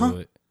wouldn't Huh? do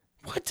it.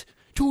 What?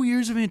 2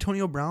 years of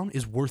Antonio Brown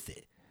is worth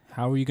it.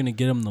 How are you going to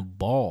get him the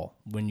ball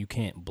when you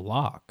can't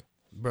block?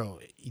 Bro,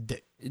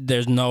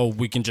 There's no,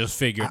 we can just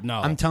figure it. No.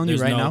 I'm telling you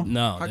There's right now.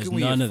 No, How there's can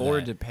we none afford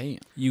of to that. pay him?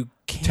 You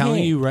can't.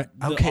 telling you right.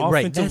 The Okay,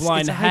 right. offensive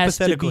line it's a has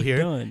to hypothetical be here.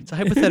 done. It's a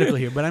hypothetical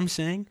here, but I'm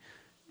saying,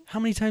 how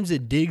many times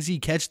did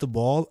Diggsy catch the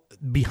ball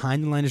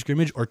behind the line of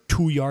scrimmage or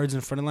 2 yards in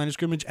front of the line of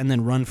scrimmage and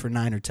then run for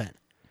 9 or 10?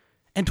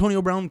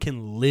 Antonio Brown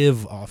can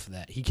live off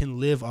that. He can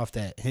live off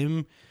that.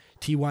 Him,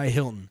 T.Y.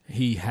 Hilton.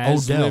 He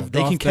has Odell. lived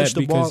They off can catch that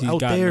the because ball he's out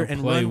gotten there to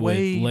and play run with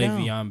way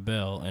down. Le'Veon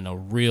Bell and a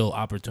real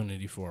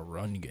opportunity for a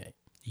run game.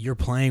 You're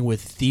playing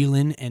with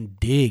Thielen and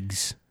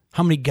Diggs.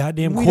 How many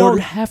goddamn We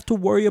don't have to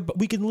worry about.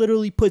 We can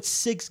literally put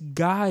 6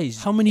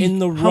 guys. How many in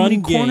the how run many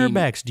game.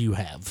 cornerbacks do you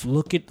have?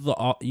 Look at the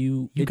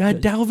You got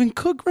Dalvin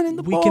Cook running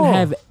the We ball. can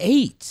have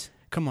 8.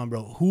 Come on,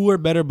 bro. Who are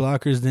better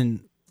blockers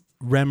than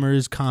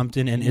Remmers,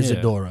 Compton, and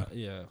Isadora?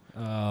 Yeah,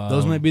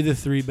 Those might be the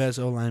 3 best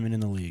O linemen in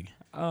the league.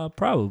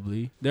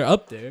 probably. They're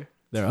up there.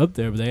 But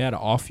they had an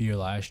off year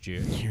last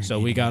year, so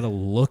we got to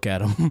look at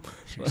them.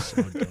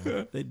 So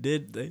dumb. They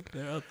did.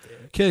 They're up there.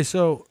 Okay,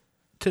 so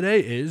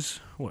today is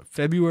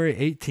February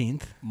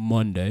 18th,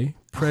 Monday.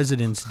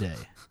 President's Day.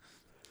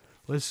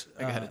 Let's.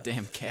 I got a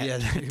damn cat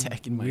Yeah,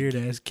 attacking my weird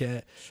kid. ass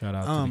cat. Shout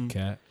out to the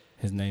cat.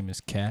 His name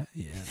is Cat.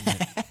 Yeah,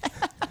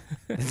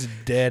 it's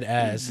dead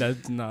ass.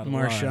 That's not a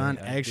Marshawn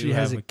lie. I actually do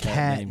has have a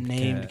cat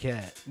named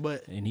Cat.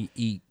 But and he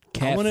eat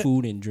cat wanna-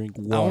 food and drink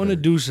water. I want to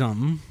do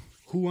something.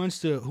 Who wants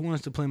to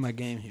play my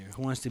game here?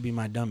 Who wants to be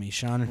my dummy?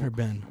 Sean or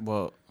Ben?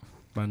 Well,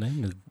 My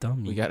name is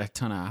Dummy. we got a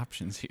ton of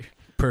options here.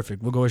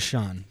 Perfect. We'll go with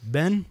Sean.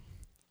 Ben,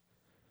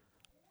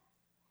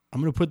 I'm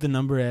going to put the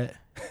number at...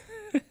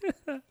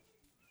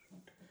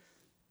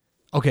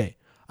 Okay.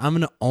 I'm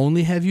going to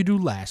only have you do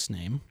last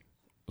name.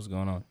 What's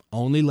going on?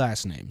 Only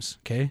last names,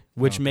 okay?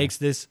 Which Okay. makes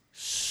this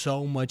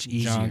so much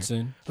easier.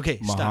 Johnson. Okay,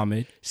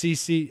 Muhammad. stop.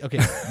 See, okay.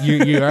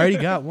 you already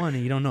got one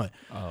and you don't know it.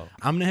 Oh.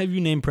 I'm going to have you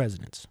name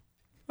presidents.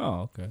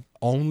 Oh, okay.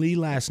 Only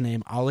last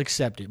name. I'll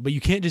accept it. But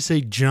you can't just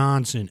say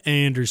Johnson,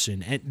 Anderson.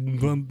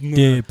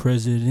 Dead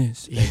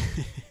presidents.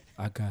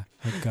 I got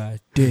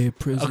dead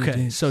presidents.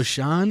 Okay, so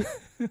Sean,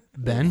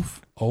 Ben,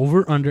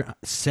 over, under.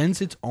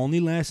 Since it's only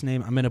last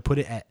name, I'm going to put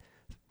it at...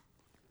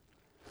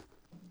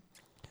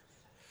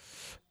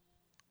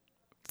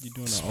 You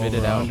doing an Spit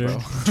it out,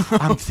 over-under? bro.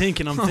 I'm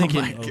thinking. my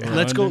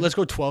Let's God.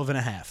 go 12 and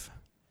a half.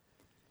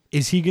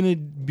 Is he going to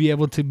be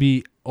able to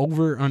be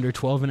over, under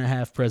 12 and a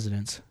half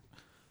presidents?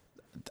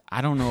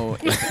 I don't know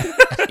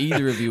if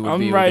either of you would I'm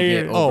be able right to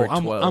here. get over 12.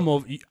 I'm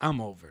over.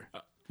 I'm over.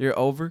 You're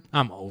over?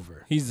 I'm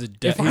over. He's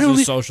If I he's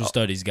only- a social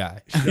studies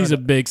guy. He's a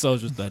big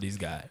social studies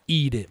guy.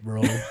 Eat it,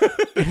 bro.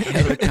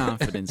 Have the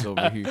confidence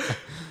over here.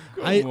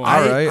 I All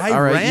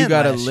right. ran You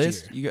got a last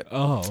list? year. You got.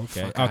 Oh,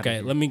 okay. Fuck outta Okay,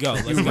 here. let me go.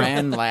 Let's You go.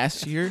 ran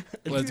last year?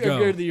 Let's You're go.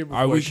 good the year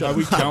Are before,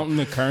 we counting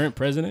the current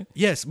president?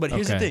 Yes, but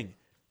here's the Okay. thing.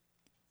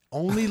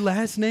 Only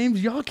last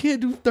names? Y'all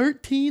can't do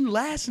 13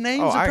 last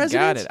names Oh, of I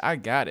presidents?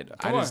 got it.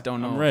 I just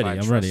don't know. I'm if ready. I I'm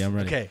trust ready. I'm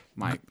ready. Okay,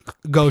 My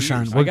go,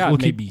 Sean. I got We'll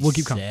maybe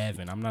keep coming.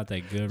 7. I'm not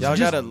that good. Y'all with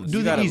got a this. do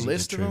you the got a easy.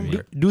 list of them?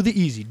 Trivia. Do the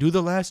easy. Do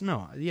the last.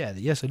 No, yeah,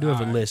 yes, I do have a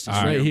Alright. list. It's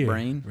Alright. right Your here.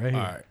 brain? Right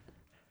here. All right.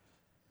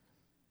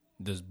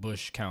 Does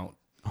Bush count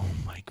Oh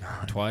my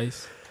god.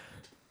 twice?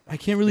 I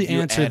can't really If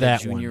you answer added that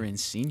junior one. and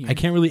senior. I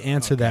can't really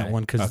answer that Okay.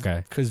 one because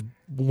Okay.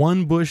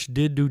 one Bush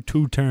did do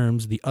 2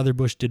 terms, the other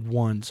Bush did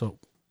 1. So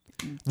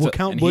we'll So-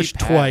 count and he Bush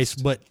twice,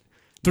 passed. but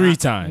 3 not-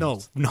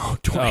 times. No,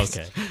 twice.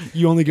 Okay.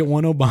 You only get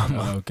 1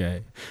 Obama.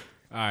 Okay.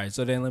 All right.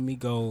 So then let me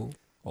go.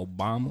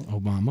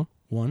 Obama,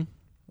 1.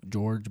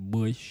 George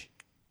Bush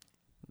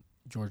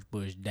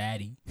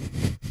daddy.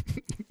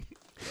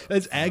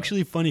 That's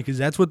actually funny because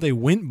that's what they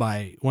went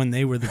by when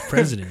they were the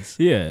presidents.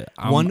 Yeah.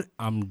 One-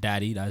 I'm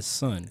daddy. That's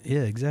son.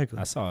 Yeah, exactly.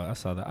 I saw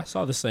that. I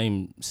saw the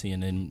same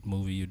CNN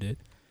movie you did.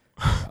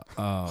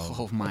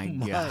 Oh my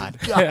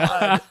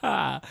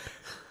god.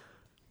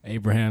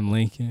 Abraham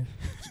Lincoln.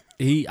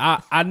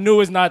 I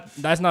knew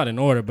that's not in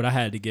order, but I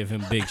had to give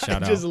him big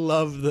shout I out. just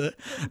love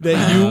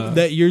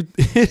that you're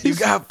You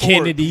got 4.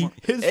 Kennedy.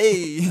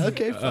 Hey.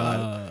 Okay,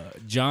 fine.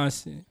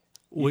 Johnson.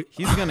 Wait,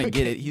 He's gonna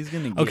get it. He's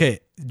gonna get it. okay.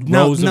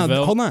 No,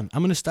 Roosevelt. hold on.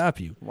 I'm gonna stop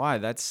you. Why?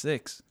 That's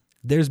 6.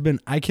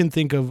 I can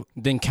think of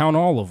Then count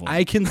all of them.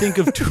 I can think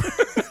of 2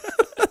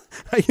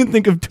 I can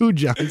think of 2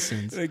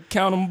 Johnsons.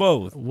 Count them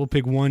both. We'll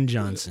pick 1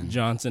 Johnson.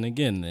 Johnson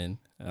again. Then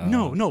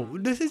No.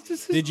 This is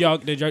Did we're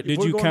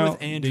you going count?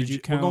 with Andrew, Did you We're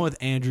count going with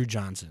Andrew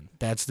Johnson.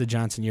 That's the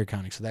Johnson you're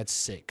counting. So that's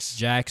 6.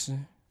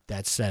 Jackson?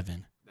 That's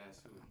 7.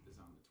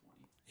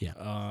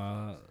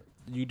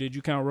 Did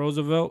you count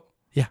Roosevelt?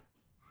 Yeah.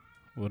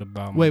 What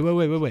about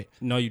Wait.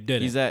 No, you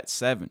didn't. He's at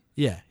 7,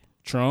 Yeah.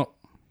 Trump.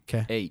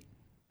 8.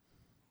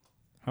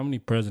 How many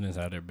presidents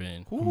have there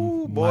been?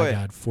 Ooh, My boy.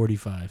 God,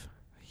 45.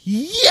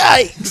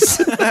 Yikes!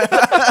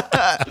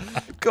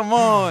 Come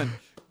on.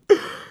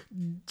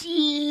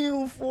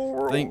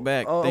 Think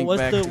back. Think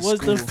back to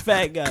school.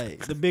 fat guy,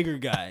 the bigger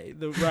guy,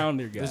 the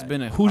rounder guy? There's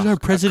been a Who's our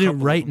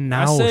president right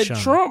now? I said Sean?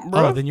 Trump,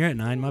 bro. Oh, then you're at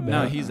 9. My bad.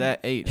 No, he's at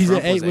 8. He's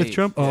Trump at 8 was with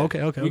Trump. Oh,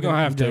 Yeah. okay. We're gonna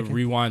have to Okay.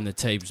 rewind the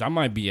tapes. I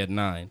might be at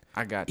 9.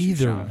 I got you.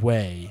 Either Sean.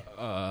 way,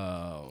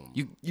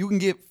 You can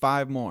get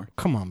 5 more.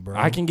 come on, bro.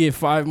 I can get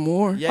 5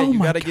 more. Yeah, Oh you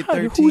my gotta get God,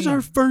 13. Who's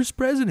our first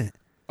president?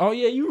 Oh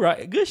yeah, you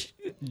right. Good.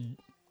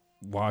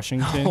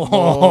 Washington,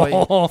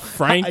 Boy.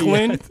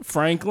 Franklin,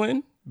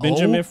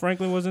 Benjamin Oh,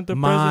 Franklin wasn't the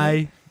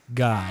My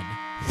God.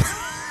 president.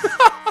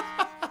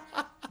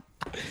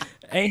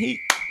 Ain't he?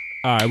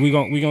 All right, we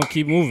gonna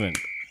keep moving.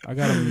 I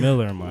got a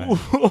Miller in my.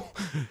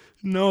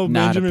 No,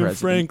 Not a Benjamin president.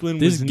 Franklin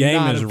This was game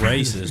not is a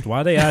president. racist.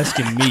 Why are they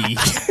asking me?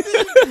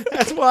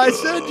 That's why I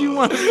said you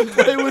wanted to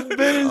play with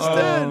Ben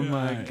instead. Oh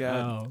my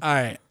god. All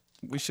right.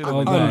 We should have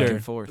been Hold on. back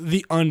and forth.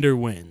 The under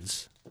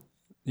wins.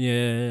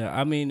 Yeah,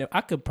 I mean,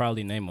 I could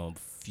probably name a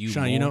few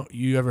Sean, more.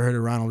 you ever heard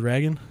of Ronald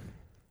Reagan?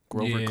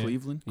 Grover Yeah.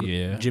 Cleveland.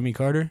 Yeah, Jimmy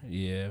Carter?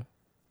 yeah.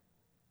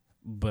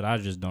 But I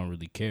just don't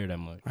really care that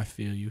much. I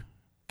feel you.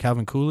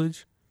 Calvin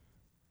Coolidge?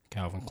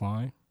 Calvin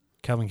Klein.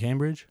 Calvin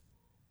Cambridge?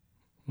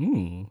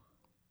 I'm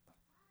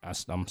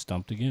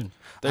stumped again.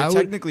 There I would-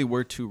 technically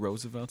were 2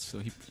 Roosevelts, so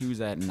he was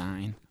at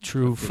 9.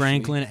 True. Officially.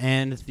 Franklin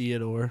and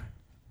Theodore.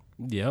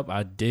 Yep,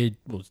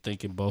 was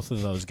thinking both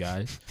of those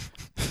guys.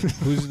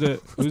 Who's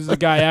the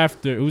guy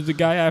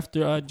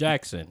after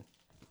Jackson?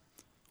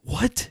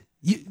 What?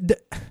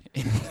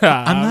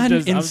 I'm not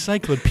an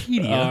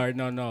encyclopedia.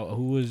 No.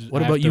 Who was?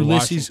 What about after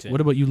Ulysses? Washington?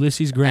 What about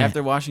Ulysses Grant?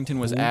 After Washington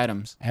was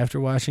Adams. After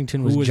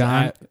Washington Who was was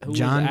John. who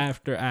John. was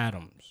after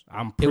Adams?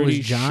 I'm It pretty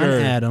was John sure.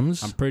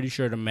 Adams. I'm pretty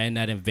sure the man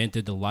that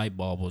invented the light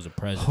bulb was a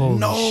president. Holy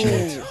No.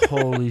 shit!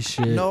 Holy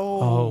shit! No.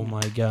 Oh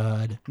my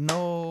god!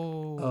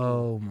 No.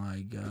 Oh my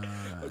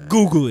god!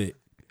 Google it.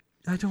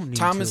 I don't need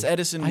Thomas to.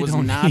 Edison I was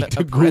don't not need a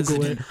to Google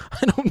president. it.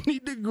 I don't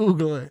need to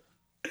Google it.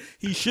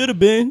 He should have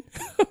been.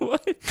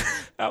 What?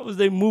 How was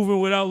they moving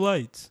without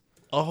lights?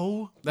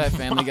 Oh, That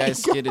Family Guy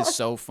skit is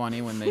so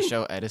funny when they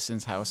show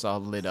Edison's house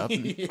all lit up.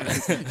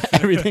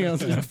 everything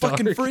else is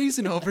Fucking dark.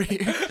 freezing over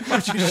here. Why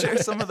don't you share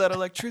some of that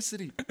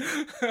electricity?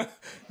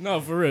 No,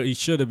 for real. He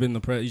should have been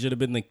he should have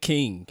been the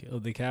king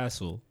of the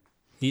castle.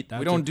 We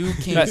don't do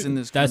kings in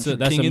this That's country.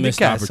 that's King a in the missed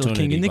castle,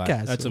 opportunity. king in the That's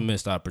a castle.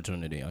 missed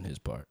opportunity on his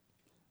part.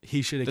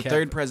 He should have. The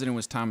third president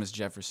was Thomas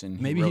Jefferson.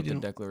 He Maybe he wrote the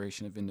didn't-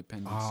 Declaration of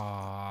Independence.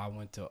 I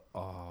went to.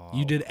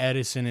 You did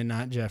Edison and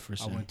not I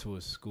Jefferson. went to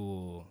a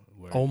school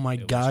where. Oh my it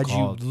was God! You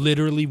called-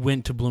 literally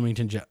went to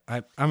Bloomington.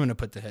 I'm gonna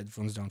put the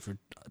headphones down for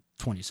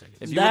 20 seconds.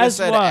 If you would have That's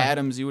said why.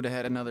 Adams, you would have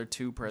had another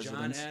 2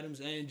 presidents. Adams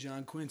and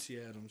John Quincy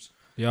Adams.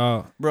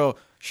 Y'all. Bro,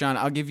 Sean,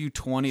 I'll give you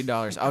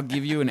 $20. I'll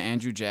give you an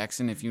Andrew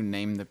Jackson if you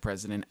name the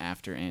president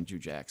after Andrew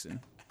Jackson.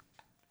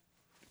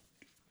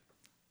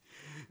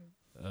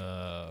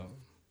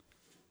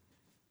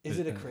 Is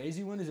it a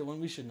crazy one? Is it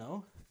one we should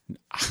know?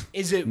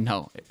 Is it?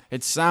 No,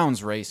 it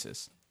sounds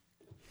racist.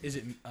 Is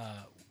it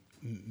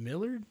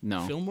Millard?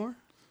 No. Fillmore?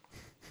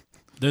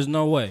 There's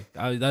no way.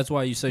 That's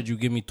why you said you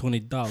give me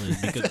 $20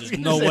 because there's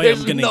no way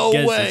There's I'm gonna no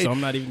guess way. it. So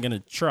I'm not even gonna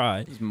try.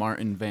 It's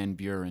Martin Van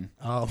Buren.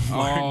 Oh,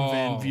 Martin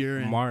Van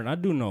Buren. Martin, I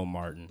do know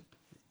Martin.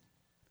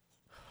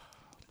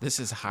 This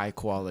is high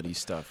quality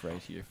stuff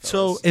right here.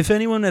 So, fellas. if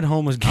anyone at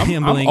home was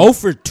gambling, I'm 0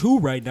 for 2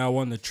 right now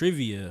on the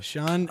trivia.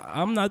 Sean,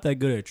 I'm not that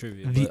good at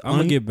trivia. the But I'm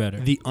gonna get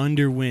better. The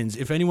under wins.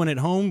 If anyone at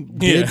home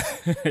did,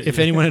 Yeah. if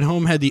anyone at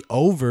home had the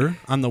over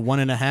on the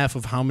 1.5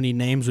 of how many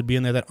names would be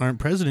in there that aren't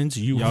presidents,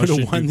 you Y'all would have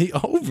should won do- the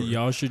over.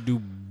 Y'all should do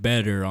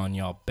better on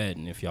y'all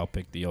betting if y'all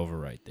picked the over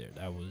right there.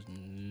 That was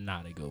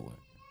not a good one.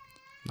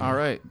 All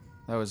right,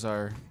 that was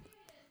our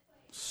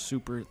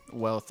super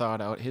well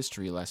thought out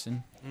history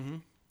lesson.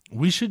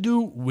 We should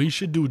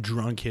do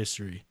drunk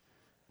history.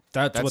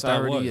 That's That's what that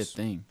already was. a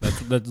thing.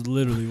 That's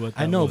literally what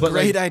that I know, was. but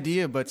Great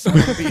idea, but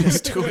someone beat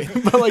us to it.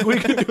 but like we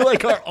could do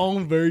like our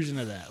own version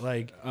of that.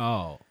 Like,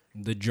 Oh,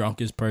 the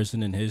drunkest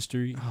person in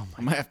history. oh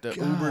I'm gonna have to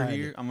Uber God.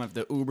 here. I'm gonna have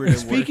to Uber to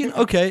Speaking, work.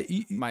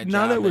 okay, My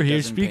now job that we're that here,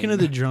 doesn't speaking pay of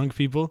the me. drunk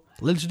people,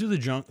 let's do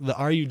the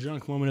Are You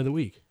Drunk moment of the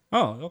week.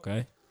 Oh,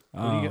 okay. What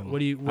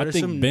I are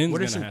think some Ben's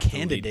what are gonna some have to lead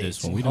candidates?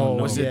 this one. We don't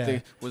know. Was yeah.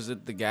 was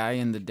it the guy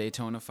in the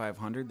Daytona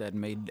 500 that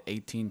made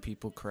 18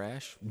 people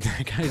crash?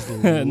 That guy's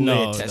lit.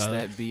 No, Test no.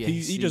 that BAC.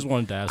 He just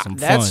wanted to have some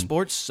That fun.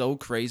 sport's so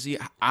crazy. He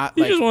Like,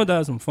 just wanted to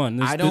have some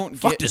fun. I don't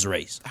fuck get this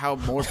race. how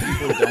more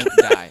people don't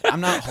die.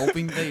 I'm not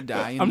hoping they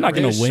die. In I'm the not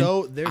gonna race.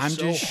 win. They're I'm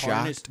so just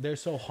harnessed. shocked. They're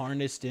so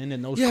harnessed in,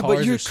 and those Yeah, cars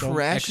but you're are so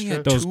crashing extra.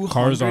 at Those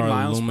cars 200 are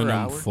miles per aluminum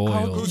hour.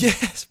 foil.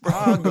 Yes, bro.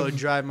 I'll go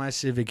drive my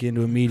Civic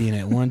into a median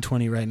at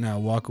 120 right now.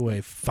 Walk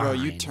away. Fine. Bro,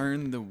 you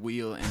turn the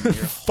wheel and your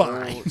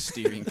whole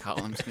steering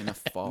column's gonna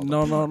fall.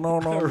 No.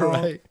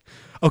 right.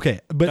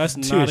 Okay, but That's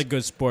not serious, a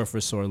good sport for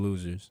sore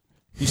losers.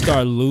 You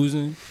start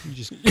losing. you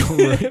just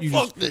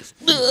fuck this.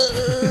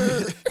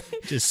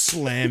 Just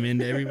slam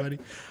into everybody.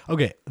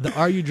 Okay, the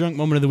Are You Drunk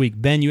moment of the week.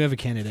 Ben, you have a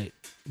candidate.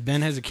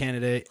 Ben has a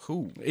candidate.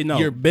 Who?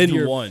 No, Ben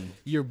your, won.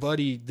 Your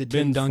buddy, the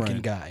Tim Ben's Duncan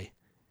friend. guy.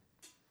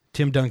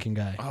 Tim Duncan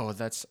guy. Oh,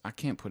 I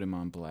can't put him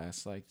on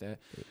blast like that.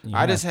 You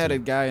I just have had to. a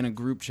guy in a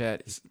group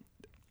chat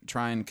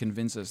try and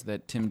convince us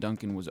that Tim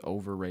Duncan was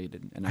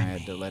overrated, and I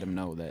had to let him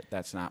know that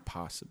that's not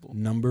possible.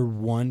 Number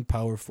 1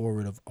 power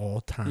forward of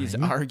all time. He's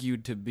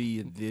argued to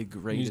be the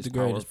greatest, He's the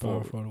greatest power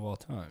power forward. forward of all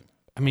time.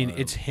 I mean,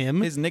 it's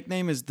him. His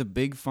nickname is the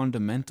Big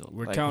Fundamental.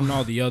 We're Like, counting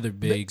all the other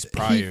bigs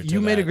prior to You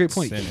made a that great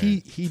point. center.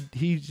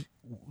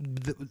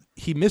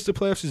 He missed the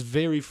playoffs his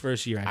very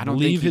first year. I I don't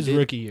believe think he his did.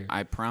 rookie year.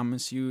 I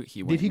promise you,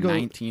 he went he go-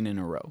 19 in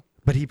a row.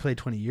 But he played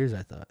 20 years,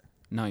 I thought.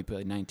 No, he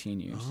played 19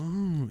 years.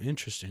 Oh,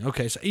 interesting.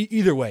 Okay, so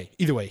either way,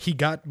 he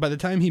got, by the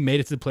time he made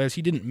it to the playoffs,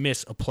 he didn't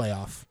miss a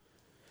playoff.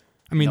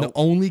 I mean, Nope. the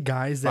only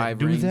guys that 5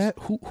 do rings. that,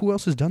 who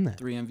else has done that?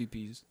 3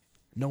 MVPs.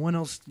 No one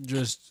else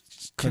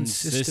just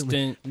consistently.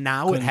 consistent.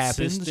 Now it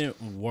happens.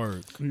 Consistent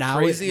work. Now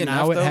Crazy it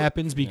enough, though,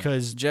 happens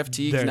because Jeff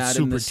Teague's they're not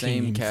in the super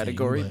same team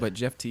category, thing, but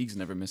Jeff Teague's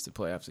never missed the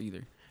playoffs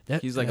either.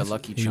 He's like a that's-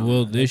 lucky He charm.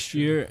 will this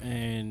year,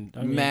 and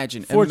I mean,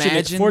 Imagine-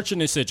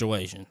 fortunate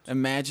situation.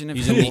 Imagine if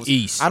He's the in the Wolves,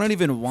 East. I don't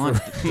even want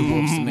the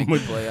Wolves to make the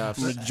playoffs.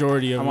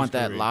 Majority of I his want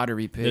that career.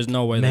 lottery pick. There's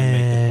no way Man, they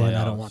make the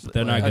playoffs. I don't want the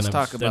they're not playoffs. Let's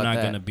gonna. talk They're about not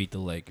that. gonna beat the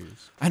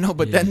Lakers. I know,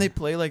 but Yeah. then they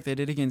play like they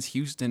did against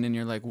Houston, and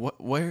you're like, what?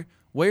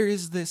 Where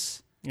is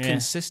this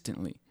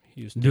consistently?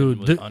 Houston Dude,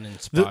 was the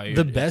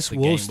uninspired. best It's the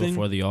Wolves game thing-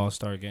 before the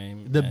All-Star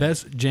game. The and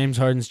best James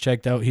Harden's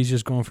checked out. He's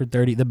just going for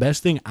 30. The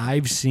best thing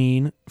I've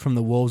seen from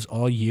the Wolves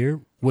all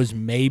year was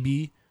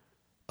maybe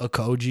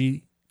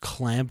Okogie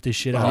clamped the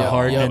shit out of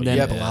Harden and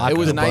then blocked It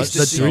was the nice to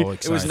the see. three.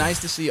 So It was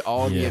nice to see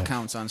all the Yeah.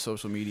 accounts on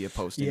social media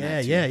posting. Yeah,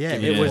 that too. yeah.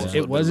 Giving It the was. Wolves It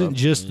what they wasn't love.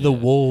 just the Yeah.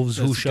 Wolves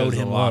who That's showed because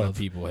him a lot love. of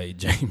people hate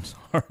James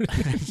Harden.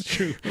 That's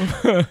true.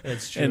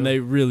 That's true. And they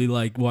really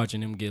like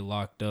watching him get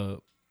locked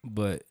up.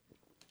 But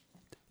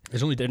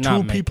There's only they're two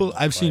not making people.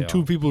 the I've seen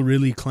two playoffs. people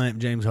really clamp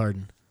James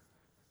Harden.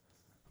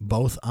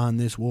 Both on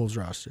this Wolves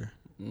roster.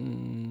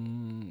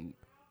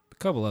 a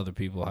couple other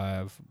people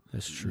have.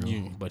 That's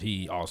true. But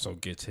he also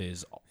gets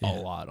his Yeah.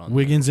 a lot on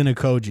Wiggins and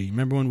Okogie.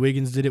 Remember when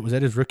Wiggins did it? Was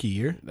that his rookie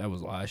year? That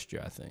was last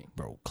year, I think.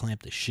 Bro,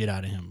 clamped the shit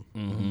out of him.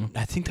 Mm-hmm.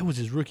 I think that was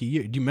his rookie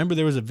year. Do you remember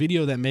there was a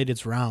video that made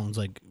its rounds?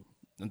 Like,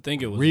 I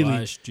think it was Really?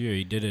 last year.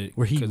 He did it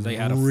Where he because they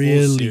had a full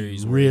really,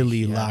 series where really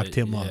he had locked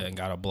him up. and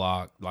got a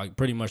block, like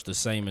pretty much the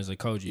same as a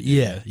Koji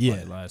did. Yeah.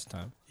 like last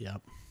time.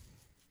 yep.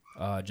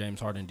 James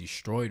Harden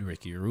destroyed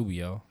Ricky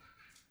Rubio.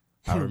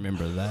 I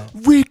remember that.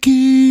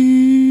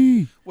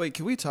 Ricky! Wait,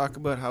 can we talk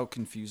about how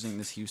confusing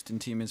this Houston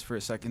team is for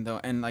a second, though?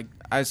 And like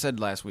I said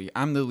last week,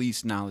 I'm the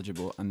least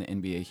knowledgeable on the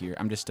NBA here.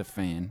 I'm just a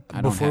fan.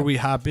 Before we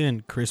hop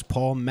in, Chris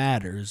Paul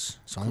matters.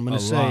 So all I'm going A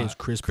to say lot. is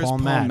Chris Chris Paul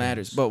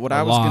matters. But what A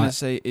I was going to lot.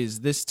 say is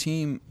this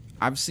team,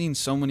 I've seen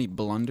so many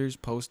blunders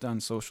post on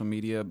social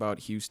media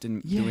about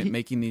Houston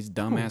making these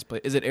dumbass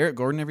plays. Is it Eric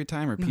Gordon every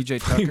time or PJ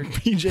Tucker?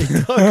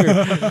 PJ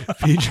Tucker.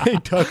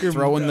 PJ Tucker.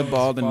 Throwing the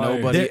ball to fire.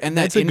 nobody. And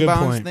that That's a good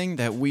inbounds point. thing,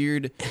 that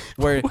weird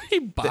where He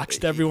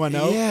boxed everyone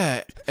out.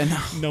 Yeah. And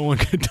No one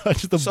could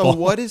touch the so ball.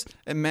 what is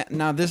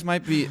now this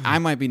might be I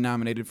might be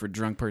nominated for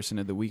drunk person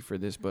of the week for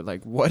this, but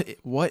like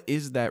what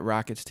is that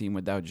Rockets team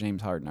without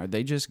James Harden? Are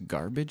they just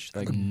garbage?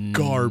 Like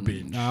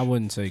Garbage. No, I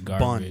wouldn't say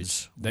garbage.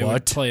 Buns. They What?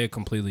 would play a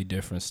completely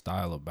different style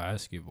of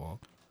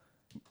basketball.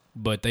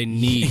 But they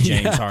need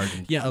James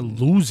Harden. Yeah, a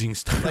losing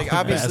style. like of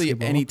obviously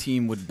basketball. any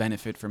team would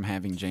benefit from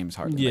having James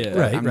Harden. Yeah, Like,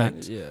 Right, I'm right.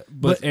 not- Yeah,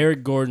 but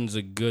Eric Gordon's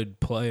a good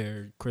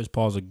player. Chris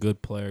Paul's a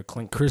good player.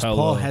 Clint Chris Capella,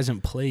 Paul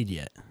hasn't played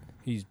yet.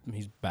 He's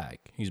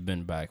back. He's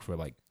been back for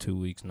like 2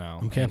 weeks now.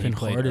 I'm and capping he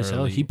played hard as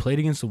hell. early. He played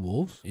against the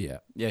Wolves? Yeah,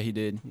 Yeah, he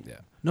did. yeah,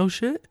 No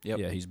shit? Yep.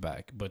 yeah. He's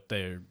back, but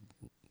they're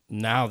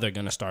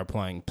gonna start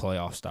playing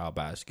playoff style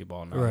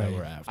basketball now. Right. That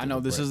we're after I know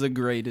the this break. is the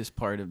greatest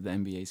part of the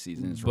NBA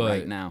season is But-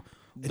 right now.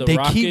 The They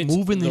keep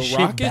moving this the shit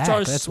Rockets back,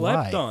 are that's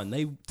slept why. on.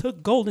 They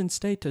took Golden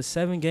State to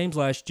 7 games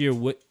last year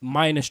with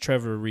minus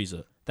Trevor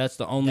Ariza. That's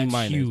the only That's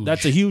minus. huge.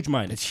 That's a huge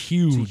minus. It's It's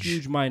huge. a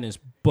huge minus.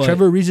 But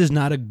Trevor Ariza is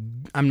not a.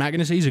 I'm not going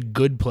to say he's a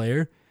good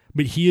player,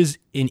 but he is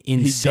an does a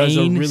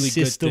insane really good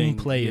system thing.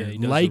 player, Yeah, he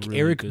does a like really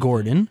Eric good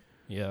Gordon.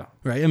 yeah,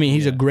 Right? I mean,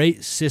 he's a Yeah.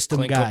 great system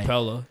Clint guy.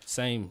 Capella,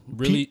 same.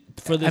 Really,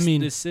 for this, I mean-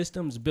 this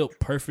system's built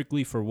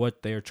perfectly for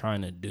what they're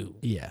trying to do,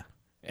 Yeah.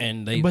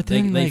 and they But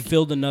they, then, they like-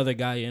 filled another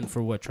guy in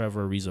for what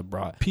Trevor Ariza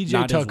brought. PJ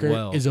Not Tucker as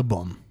well, is a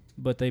bum.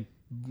 but they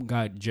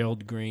got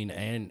Gerald Green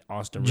and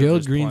Austin Gerald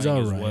Rivers Green's playing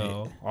all as right.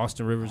 well.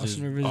 Austin Rivers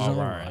is all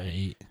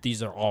right.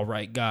 These are all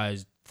right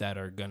guys that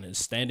are gonna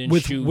stand and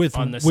shoot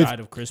on the side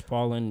of Chris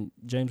Paul and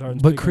James Harden.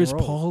 But Chris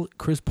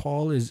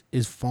Paul is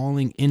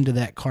falling into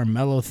that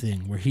Carmelo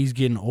thing where he's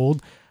getting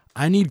old.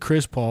 I need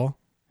Chris Paul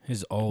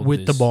his old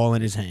with the ball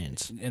in his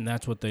hands. and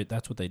that's what they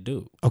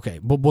do Okay,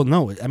 but well,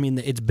 no, I mean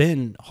it's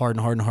been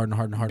Harden,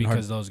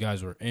 because those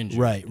guys were injured.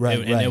 Right, and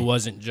right. it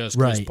wasn't just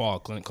Chris Right. Paul.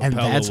 Clint and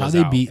Capella that's how was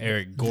they out. beat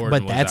Eric Gordon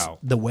But was that's out.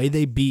 the way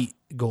they beat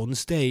Golden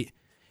State.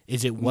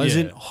 Is it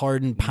wasn't Yeah.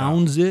 Harden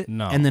pounds it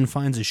No. and then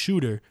finds a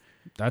shooter.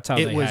 That's how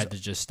It they was had to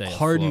just stay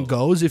Harden afloat.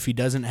 goes if he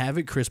doesn't have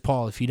it. Chris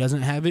Paul if he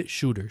doesn't have it.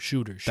 Shooter.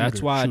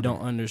 That's why I shooter.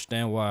 don't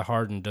understand why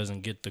Harden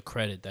doesn't get the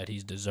credit that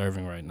he's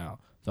deserving right now.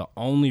 The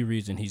only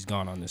reason he's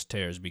gone on this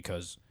tear is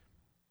because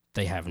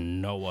they have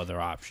no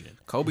other option.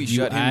 Kobe You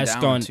shut him ask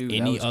down on too. That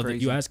any was other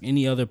crazy. you ask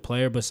any other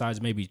player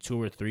besides maybe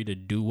 2 or 3 to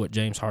do what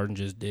James Harden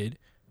just did,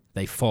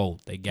 they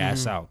fold, they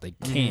gas out, they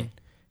can't.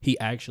 He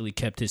actually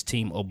kept his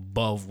team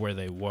above where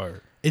they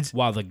were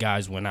while the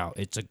guys went out.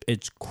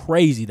 It's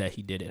crazy that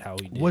he did it how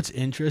he did. What's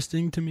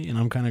interesting to me, and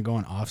I'm kind of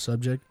going off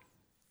subject,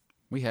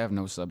 We have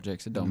no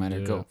subjects. It don't matter.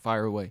 Yeah. Go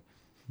fire away.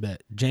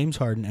 but James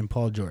Harden and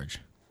Paul George,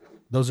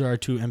 those are our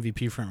 2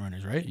 MVP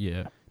frontrunners, right?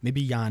 Yeah.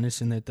 Maybe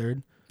Giannis in their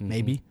third,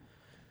 maybe.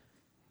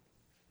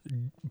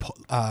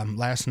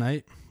 Last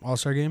night,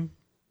 All-Star game,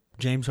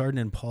 James Harden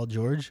and Paul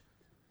George,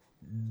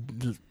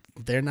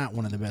 they're not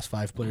one of the best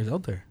 5 players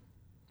out there.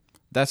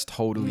 That's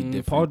totally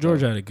different. Paul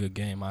George though. had a good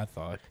game, I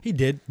thought. He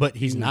did, but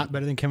he's not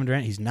better than Kevin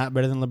Durant. He's not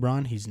better than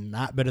LeBron. He's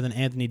not better than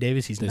Anthony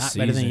Davis. He's not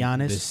better than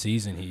Giannis. This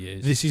season he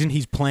is. This season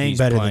he's playing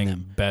better than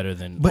them. Better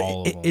than But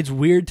all of them. it's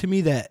weird to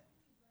me that,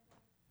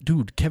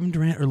 dude, Kevin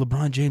Durant or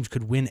LeBron James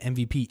could win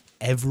MVP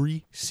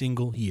every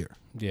single year.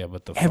 Yeah,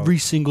 but every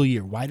single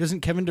year. Why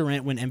doesn't Kevin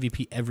Durant win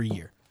MVP every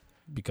year?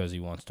 Because he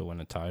wants to win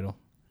a title.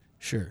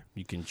 Sure.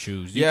 You can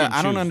choose.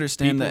 I don't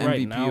understand the People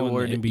right MVP now in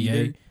award the NBA.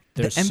 either.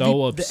 They're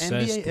so obsessed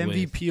The NBA with.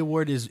 MVP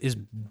award is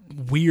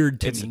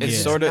weird to me.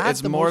 It's sort of not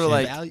it's the more most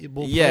like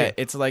valuable yeah, player.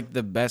 it's like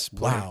the best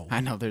player. Wow.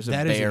 I know there's a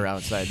That is bear a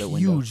outside the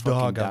window. huge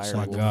dog Fucking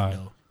outside the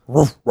God.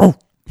 window.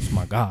 It's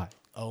my God.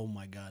 Oh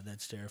my God,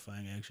 that's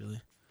terrifying.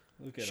 Actually,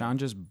 Look at Sean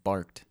just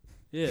barked.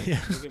 Yeah.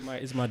 Look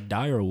at it's my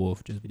dire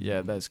wolf just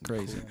Yeah, that's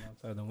crazy. going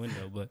outside the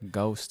window. But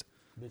Ghost.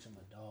 bitch, I'm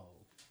a dog.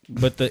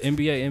 But the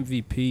NBA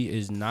MVP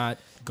is not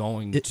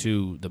going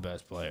to the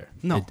best player.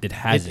 No, it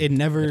hasn't. It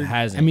never. It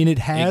hasn't. I mean, it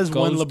has It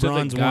when goes to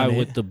LeBron's the guy won it.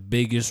 with the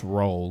biggest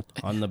role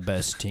on the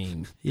best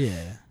team,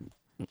 Yeah.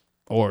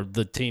 or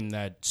the team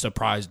that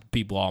surprised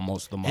people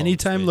almost the most.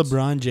 Anytime It's-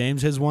 LeBron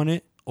James has won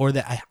it, or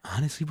that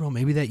honestly, bro,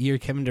 maybe that year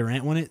Kevin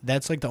Durant won it.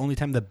 That's like the only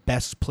time the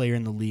best player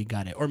in the league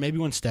got it, or maybe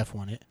when Steph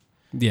won it.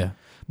 yeah,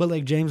 But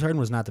like James Harden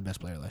was not the best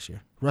player last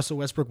year. Russell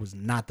Westbrook was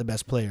not the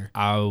best player.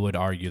 I would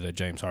argue that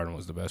James Harden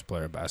was the best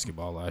player of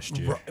basketball last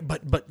year.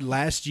 But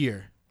last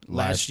year,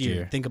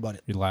 think about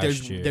it.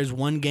 There's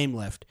one game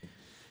left.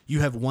 You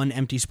have one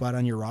empty spot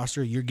on your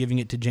roster. You're giving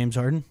it to James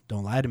Harden.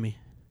 Don't lie to me.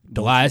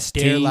 Don't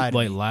dare lie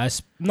to me.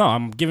 No,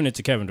 I'm giving it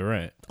to Kevin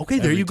Durant. Okay,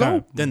 there every you go.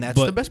 time. Then that's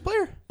But- the best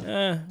player.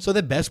 So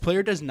the best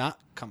player does not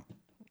come.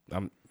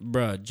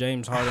 Bruh,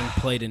 James Harden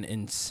played an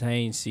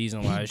insane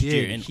season last did.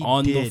 year, and He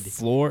on did. the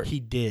floor,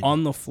 He did.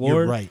 on the floor.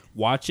 You're right.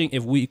 Watching,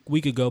 if we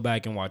could go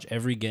back and watch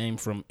every game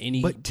from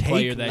any But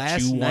player take that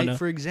last you night wanna.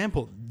 for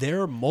example.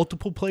 There are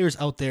multiple players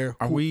out there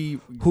We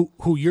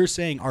who you're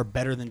saying are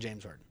better than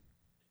James Harden.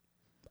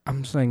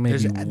 I'm saying maybe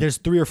There's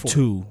 3 or 4.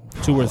 two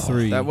or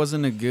three. that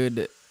wasn't a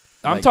good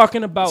I'm like,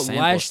 talking about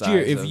sample last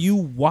year. size If of you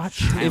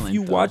watched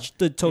talent, though.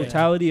 the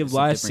totality of It's a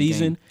last different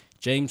season, game.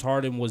 James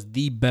Harden was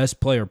the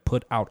best player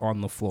put out on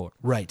the floor.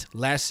 Right.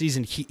 Last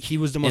season he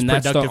was the most And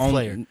that's productive the only,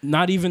 player.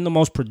 not even the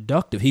most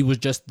productive. He was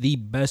just the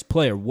best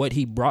player. What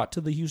he brought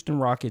to the Houston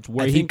Rockets,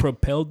 where he think-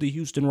 propelled the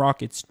Houston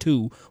Rockets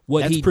to,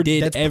 what he That's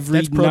did every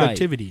that's night.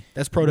 productivity.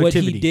 That's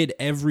productivity. What he did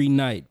every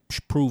night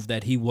proved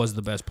that he was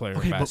the best player in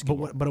Okay,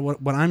 basketball. but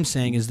what I'm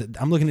saying is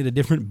that I'm looking at a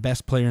different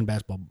best player in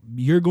basketball.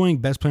 You're going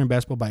best player in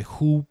basketball by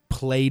who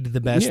played the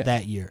best Yeah.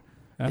 that year.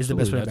 Is the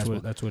Absolutely. best player in That's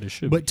basketball. that's what it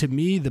should But to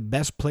me, the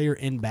best player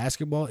in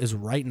basketball is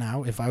right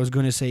now, if I was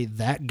going to say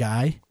that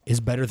guy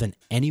is better than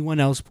anyone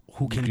else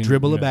who can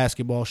dribble a yeah.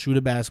 basketball, shoot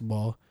a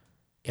basketball,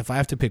 if I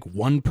have to pick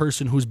one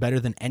person who's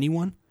better than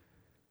anyone,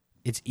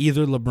 it's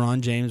either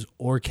LeBron James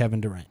or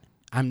Kevin Durant.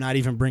 I'm not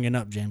even bringing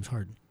up James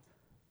Harden.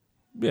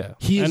 be.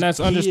 Yeah. And that's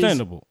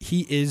understandable.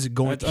 He is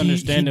going. That's he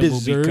understandable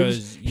deserves.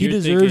 because He you're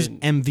deserves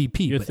thinking- MVP.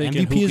 You're But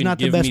thinking MVP who is can not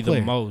the give best me player.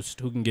 the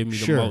most? Who can give me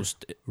Sure. the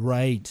most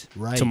Right.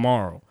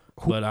 tomorrow?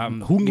 Who But can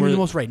give me the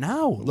most right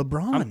now?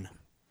 LeBron.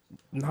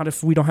 Not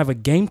if we don't have a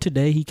game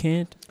today. He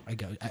can't.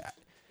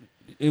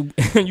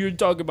 You're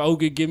talking about who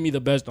could give me the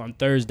best on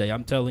Thursday.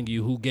 I'm telling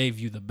you who gave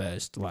you the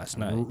best last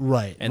night.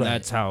 Right. And right.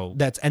 that's how.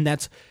 That's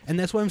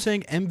why I'm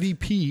saying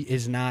MVP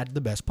is not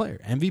the best player.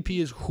 MVP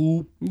is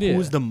who Yeah.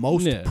 is the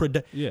most Yeah.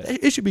 productive. Yeah.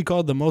 It should be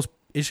called the most.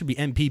 It should be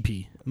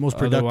MPP, most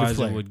productive Otherwise,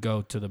 player. it would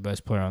go to the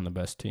best player on the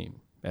best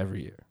team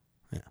every year.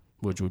 Yeah.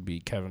 Which would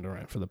be Kevin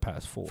Durant for the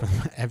past 4.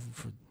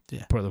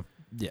 Yeah.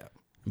 Yeah.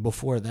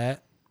 Before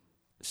that,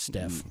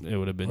 Steph. It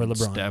would have been Or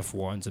LeBron. Steph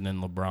once and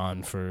then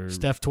LeBron for.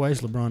 Steph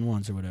twice, LeBron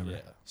once, or whatever. Yeah.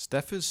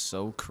 Steph is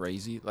so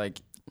crazy.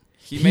 Like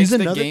he He's makes the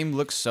another- game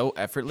look so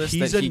effortless.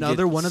 he's that he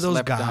another gets one of those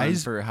slept on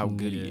guys- for how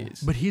good he Yeah.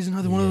 is. But he's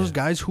another one of those Yeah.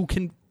 guys who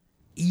can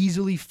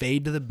easily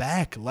fade to the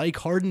back, like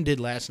Harden did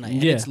last night.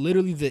 And Yeah. it's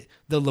literally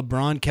the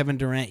LeBron, Kevin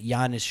Durant,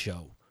 Giannis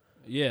show.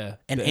 Yeah.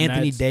 And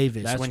Anthony that's-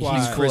 Davis that's when why-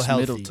 he's full Chris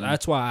healthy. Middleton.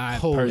 That's why I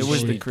Holy personally It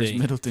was the Chris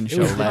think Middleton It show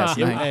was last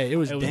night. Hey, it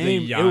was It was the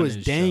Dame. It was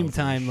Giannis Dame show for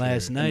time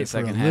last sure. night the for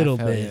a second half, little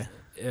hell bit.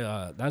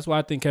 yeah. that's why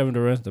I think Kevin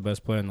Durant's the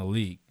best player in the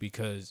league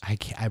because I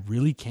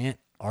really can't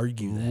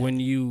argue that. when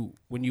you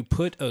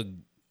put a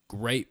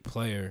great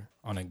player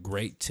on a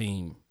great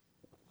team,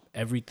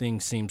 everything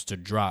seems to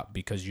drop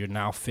because you're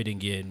now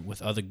fitting in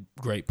with other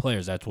great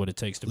players. That's what it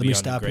takes to Let be me on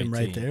stop a great him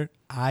right team. there.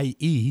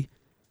 I.e.,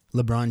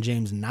 LeBron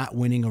James not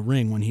winning a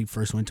ring when he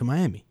first went to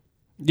Miami.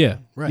 Yeah,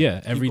 Right. yeah.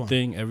 Keep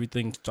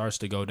Everything starts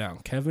to go down.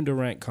 Kevin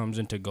Durant comes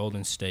into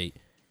Golden State.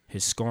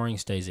 His scoring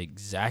stays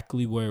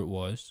exactly where it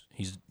was.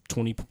 He's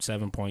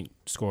 27-point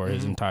scorer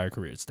his entire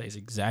career. It stays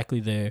exactly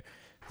there.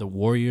 The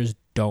Warriors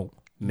don't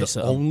miss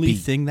The a only beat.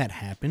 thing that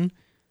happened,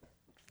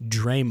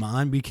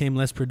 Draymond became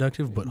less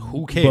productive, but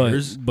who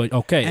cares? But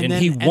okay, and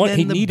then- he and won. then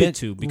He the needed ben-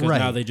 to because right.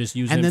 now they just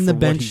use and him then for the what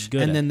bench, he's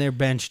good and at. then their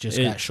bench just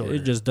got shorter.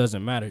 It just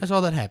doesn't matter. That's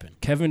all that happened.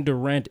 Kevin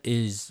Durant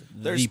is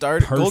Their the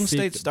Golden State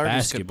perfect starters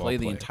could basketball play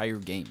the player. entire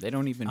game. They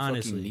don't even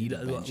Honestly, fucking need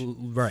a bench.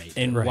 right?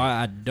 And right.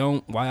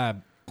 why I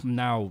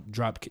now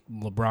drop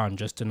LeBron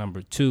just to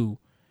number 2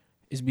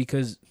 is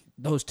because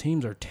those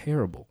teams are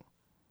terrible.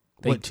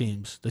 What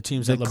teams? The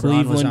teams the that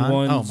LeBron was Cleveland on?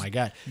 ones, Oh, my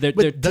God. They're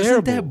But doesn't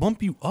terrible. that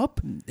bump you up?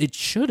 It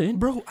shouldn't.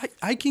 Bro,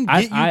 I can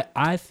get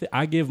you.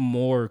 I give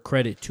more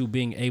credit to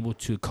being able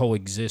to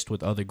coexist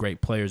with other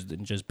great players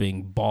than just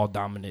being ball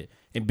dominant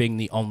and being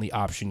the only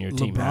option your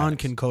team has. LeBron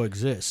can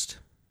coexist.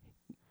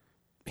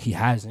 He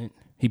hasn't.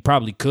 He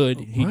probably could.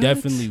 He What?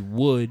 definitely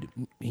would.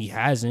 He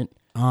hasn't.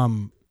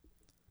 I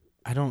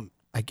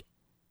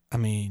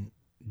mean,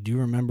 do you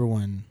remember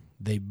when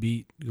they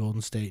beat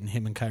Golden State and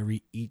him and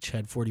Kyrie each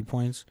had 40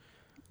 points?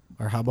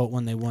 Or how about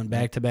when they won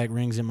back-to-back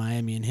rings in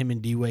Miami and him and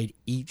D-Wade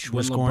each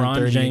were scoring LeBron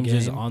 30 James a game?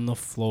 is on the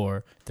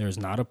floor, there's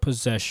not a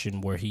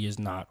possession where he is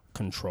not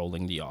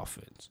controlling the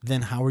offense.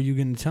 Then how are you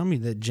going to tell me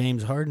that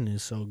James Harden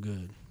is so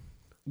good?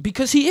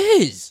 Because he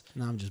is.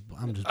 No, I'm just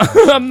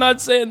I'm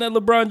not saying that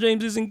LeBron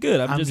James isn't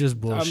good. I'm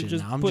just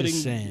bullshitting. I'm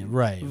just saying,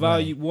 right.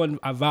 Value one.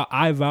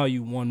 I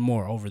value one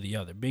more over the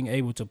other. Being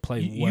able to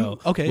play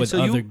with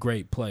other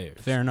great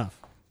players. Fair enough.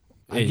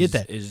 I get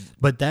that.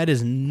 But that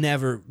is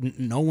never.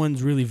 No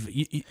one's really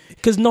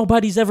because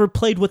nobody's ever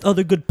played with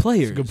other good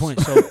players. Good point.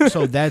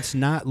 So that's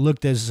not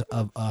looked as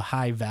a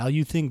high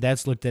value thing.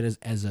 That's looked at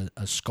as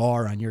a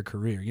scar on your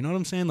career. You know what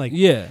I'm saying? Like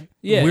yeah.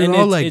 We're and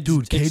all like,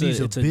 dude, KD's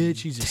a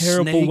bitch. He's He's a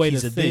terrible snake. way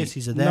He's to a think. this.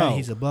 He's a that.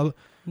 He's a blah blah.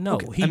 No,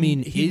 okay. I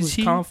mean, he was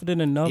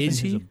confident enough in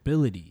his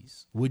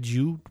abilities. Would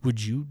you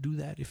do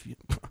that if you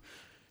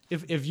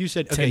if you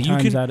said okay, 10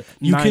 times out of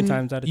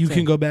 10. You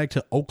can go back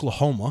to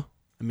Oklahoma.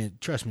 I mean,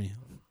 trust me,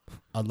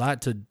 a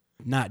lot to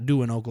not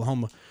do in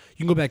Oklahoma. You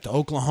can go back to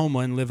Oklahoma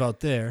and live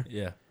out there.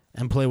 Yeah.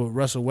 And play with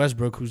Russell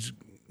Westbrook, who's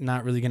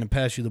not really going to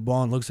pass you the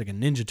ball and looks like a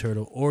Ninja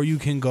Turtle. Or you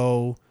can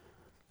go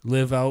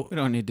live out. We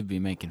don't need to be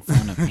making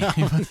fun of me.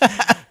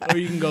 Or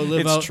you can go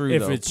live out. It's true,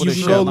 if though. it's Put You a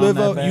can shirt go on live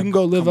that out. bad. You can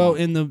go live Come out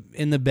on.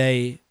 in the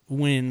Bay.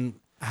 Win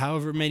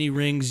however many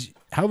rings,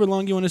 however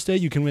long you want to stay.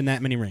 You can win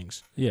that many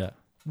rings. Yeah.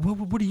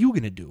 What are you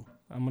gonna do?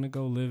 I'm gonna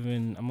go live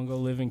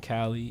in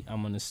Cali.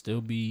 I'm gonna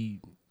still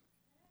be.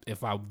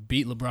 If I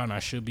beat LeBron, I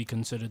should be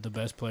considered the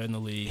best player in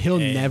the league. He'll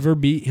never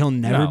be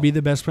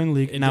the best player in the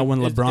league. Now when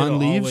LeBron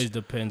leaves, always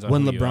depends on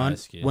when who you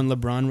ask, when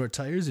LeBron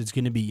retires, it's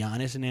going to be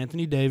Giannis and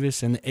Anthony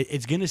Davis, and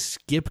it's going to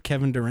skip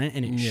Kevin Durant,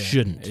 and it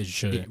shouldn't. It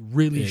shouldn't. It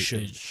really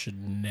should. It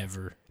should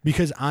never.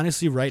 Because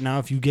honestly, right now,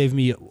 if you gave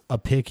me a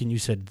pick and you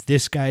said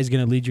this guy is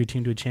going to lead your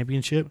team to a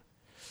championship,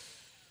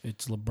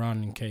 it's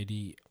LeBron and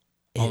KD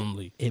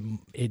only.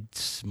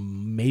 It's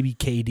maybe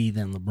KD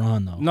than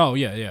LeBron though. No,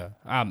 yeah.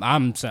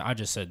 I'm saying I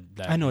just said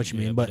that. I know what you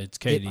mean, but it's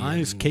KD.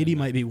 KD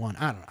might be one.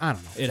 I don't know.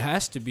 It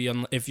has to be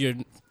if you're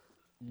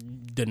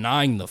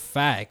denying the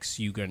facts,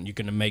 you're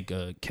gonna make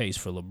a case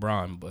for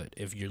LeBron. But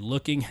if you're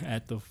looking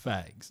at the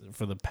facts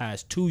for the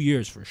past 2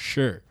 years, for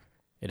sure,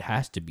 it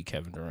has to be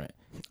Kevin Durant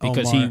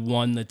because he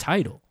won the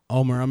title.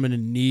 Omar, I'm gonna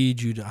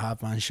need you to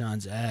hop on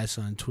Sean's ass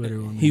on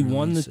Twitter when he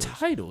won the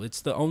title.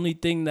 It's the only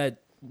thing that.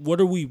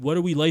 What are we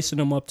lacing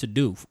him up to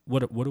do?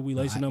 What are we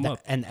lacing him up?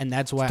 And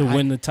that's why to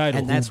win the title.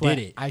 And that's why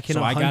did it? I can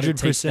so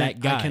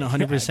 100%. I can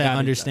 100%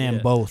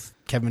 understand both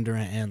Kevin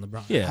Durant and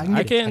LeBron. Yeah,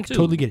 I can too.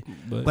 Totally get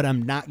it. But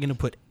I'm not gonna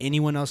put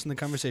anyone else in the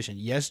conversation.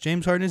 Yes,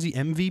 James Harden is the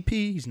MVP.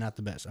 He's not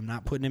the best. I'm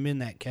not putting him in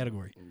that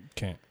category.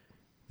 Can't.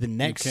 The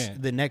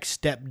next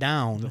step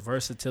down. The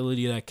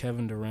versatility that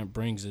Kevin Durant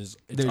brings is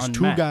there's unmatched.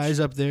 two guys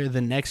up there. The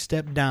next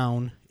step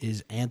down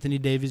is Anthony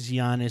Davis,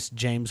 Giannis,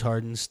 James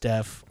Harden,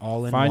 Steph,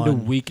 all in Find one. a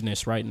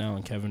weakness right now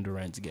in Kevin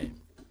Durant's game.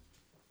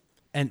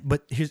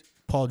 But here's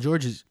Paul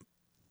George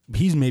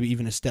he's maybe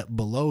even a step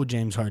below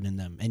James Harden and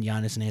them, and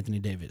Giannis and Anthony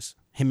Davis.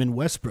 Him and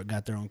Westbrook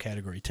got their own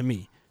category to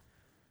me.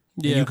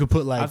 Yeah, and you could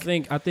put like I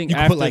think you after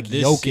could put like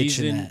this Jokic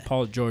season, in that.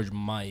 Paul George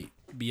might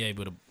be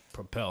able to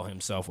propel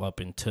himself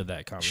up into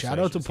that conversation. Shout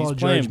out to Paul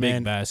George,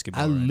 man.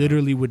 Basketball I right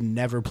literally would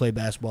never play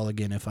basketball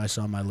again if I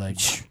saw my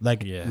legs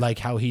like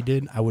how he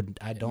did.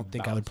 I don't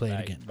think I would play it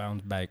again.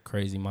 Bounce back,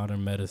 crazy.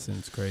 Modern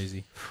medicine's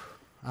crazy.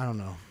 I don't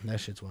know. That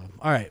shit's wild.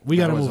 All right, we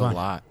gotta move on. A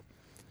lot.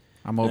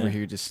 I'm over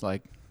here just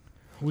like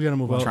we gotta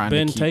move on. trying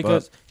Ben, to keep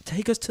up.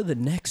 take us to the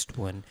next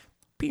one.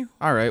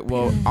 All right.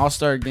 Well,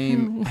 All-Star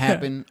game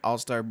happened.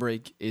 All-Star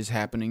break is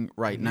happening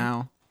right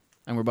now,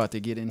 and we're about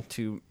to get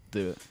into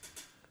the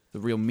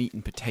real meat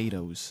and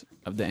potatoes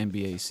of the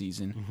NBA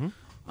season.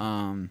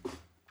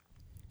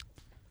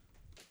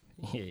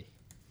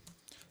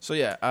 So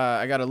yeah,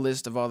 I got a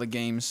list of all the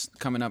games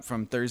coming up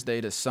from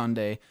Thursday to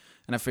Sunday,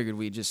 and I figured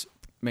we'd just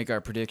make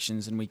our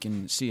predictions and we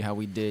can see how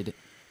we did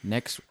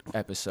next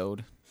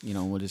episode. You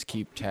know, we'll just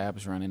keep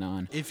tabs running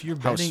on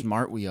how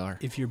smart we are.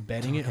 If you're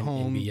betting at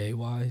home, NBA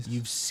wise,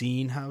 you've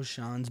seen how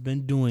Sean's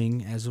been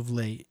doing as of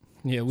late.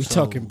 Yeah, we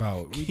talking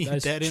about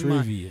that's that in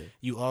trivia. mind.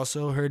 You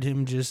also heard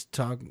him just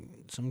talk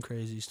some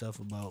crazy stuff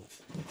about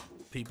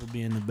people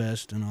being the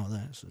best and all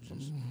that. So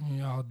just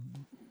y'all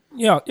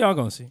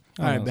gonna see.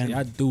 All right, Ben.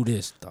 I do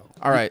this though.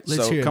 All right,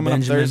 Let's so hear it, coming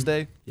Benjamin. up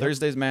Thursday, Yep.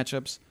 Thursday's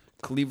matchups: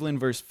 Cleveland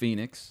versus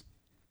Phoenix,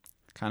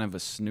 Kind of a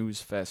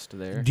snooze fest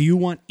there. Do you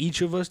want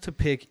each of us to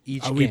pick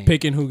each Are game? we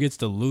picking who gets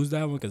to lose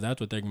that one? Because that's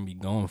what they're going to be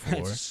going for.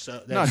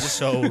 That's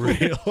so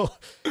real.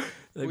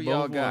 They Who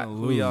y'all both got? wanna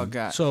Who y'all lose.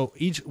 got? So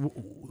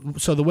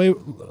the way,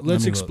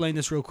 let's me explain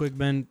this real quick,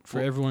 Ben, for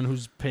everyone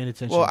who's paying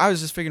attention. Well, I was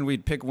just figuring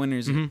we'd pick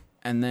winners, Mhm.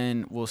 and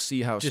then we'll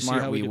see how Just see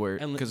smart how we we do. were.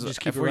 And Because just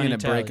keep if a we're running going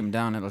to break tally. them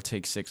down, it'll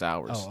take 6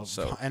 hours.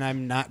 So, and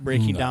I'm not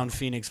breaking No. down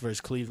Phoenix versus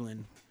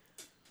Cleveland.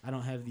 I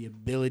don't have the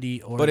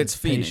ability or but the it's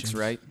Phoenix, patience.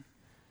 right?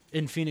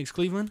 In Phoenix,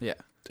 Cleveland? Yeah.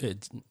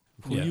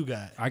 Who you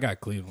got? I got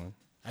Cleveland.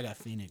 I got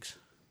Phoenix.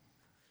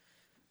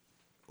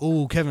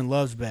 Ooh, Kevin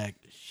Love's back.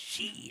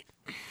 Shit.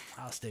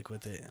 I'll stick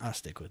with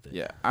it.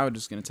 Yeah, I was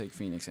just going to take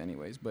Phoenix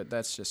anyways, but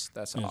that's It's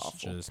awful.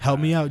 just Help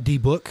me out,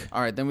 D-Book.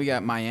 All right, then we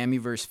got Miami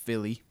versus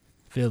Philly.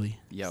 Philly.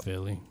 Yep.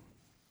 Philly.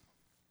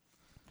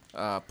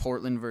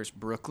 Portland versus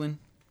Brooklyn.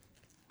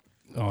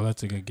 Oh,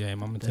 that's a good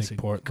game. I'm going to That's take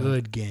a Portland.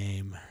 good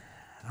game.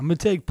 I'm going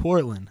to take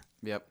Portland.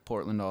 Yep,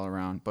 Portland all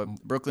around.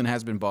 But Brooklyn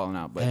has been balling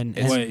out. But And-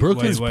 it's and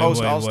Brooklyn's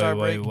post All-Star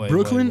break.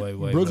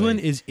 Brooklyn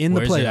is in the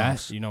Where's it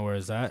playoffs. at? You know where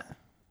it's at?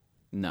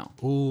 No.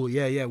 Oh,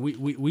 yeah.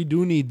 We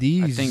do need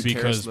these. I think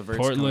Because Karis LeVert's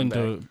Portland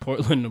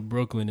coming to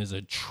Brooklyn is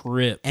a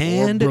trip.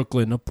 And- or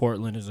Brooklyn to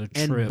Portland is a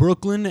and trip.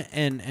 Brooklyn,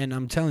 and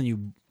I'm telling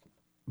you,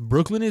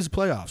 Brooklyn is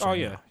playoffs. Oh right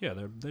yeah,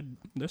 now.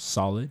 they're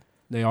solid.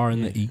 They are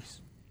in the Yeah.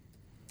 East.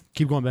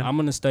 Keep going, Ben. I'm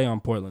gonna stay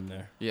on Portland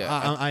there. Yeah.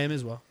 I am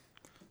as well.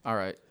 All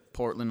right.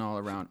 Portland all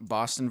around.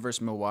 Boston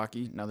versus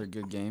Milwaukee. Another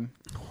good game.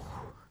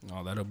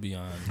 Oh, that'll be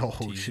on Oh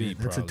TV. shit,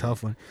 that's a probably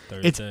tough one.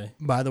 Thursday.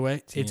 By the way,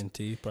 it's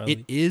TNT probably.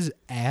 it is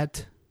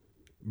at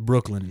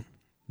Brooklyn.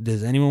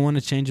 Does anyone want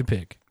to change a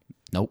pick?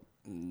 Nope.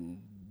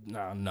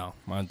 No.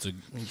 It's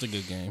a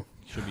good game.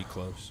 Should be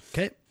close.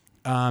 Okay.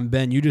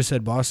 Ben, you just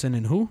said Boston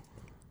and who?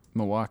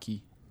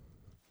 Milwaukee.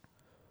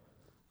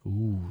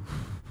 Ooh.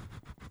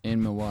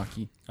 In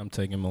Milwaukee. I'm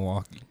taking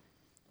Milwaukee.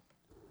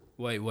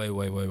 Wait.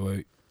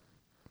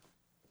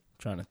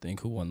 Trying to think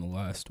who won the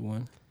last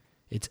one.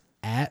 It's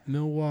at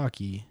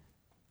Milwaukee.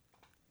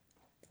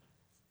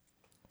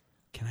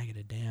 Can I get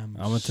a damn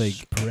I'm gonna take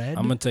spread?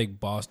 I'm gonna take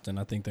Boston.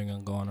 I think they're gonna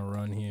go on a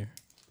run here,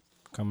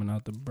 coming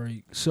out the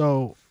break.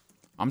 So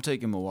I'm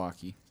taking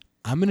Milwaukee.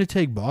 I'm gonna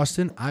take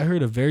Boston. I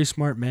heard a very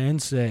smart man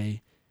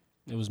say,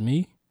 It was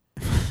me.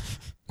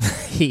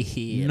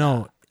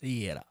 "No,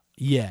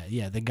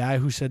 yeah, the guy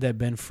who said that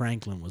Ben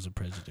Franklin was a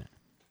president."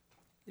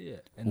 Yeah,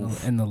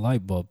 and the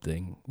light bulb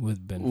thing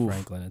with Ben Oof.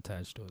 Franklin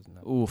attached to it.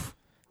 Oof.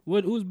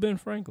 Who's Ben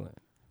Franklin?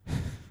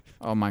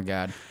 Oh, my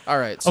God. All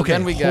right. So Okay,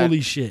 then we got.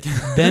 holy shit.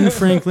 Ben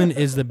Franklin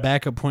is the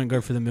backup point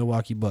guard for the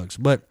Milwaukee Bucks.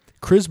 But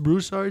Chris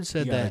Broussard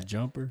said You got a that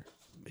jumper.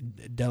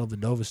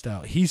 Dellavedova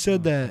style. He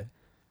said that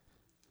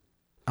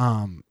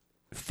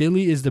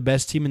Philly is the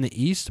best team in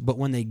the East, but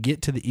when they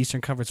get to the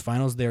Eastern Conference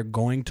Finals, they're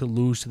going to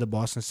lose to the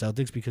Boston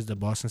Celtics because the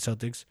Boston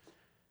Celtics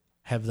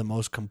have the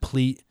most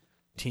complete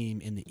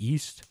team in the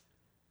East.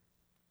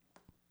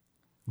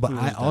 But Who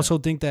I is that? also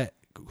think that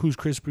who's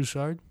Chris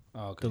Broussard?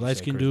 Oh, okay. The You said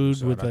light-skinned Chris dude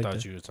Broussard. with, I like,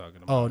 thought the- you were talking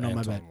about. Oh, no, my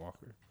Anton bad.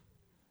 Walker.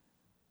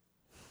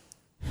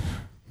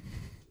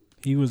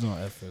 He was on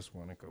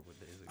FS1 a couple of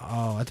days ago.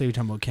 Oh, I thought you were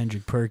talking about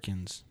Kendrick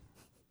Perkins.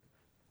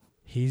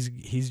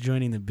 He's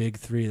joining the big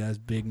three. That's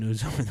big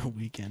news over the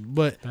weekend.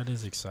 But That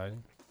is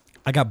exciting.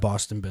 I got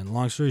Boston, Ben.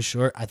 Long story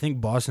short, I think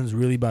Boston's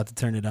really about to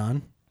turn it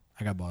on.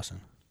 I got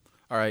Boston.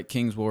 All right.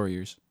 Kings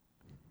Warriors.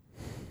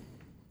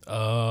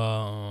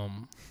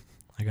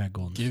 I got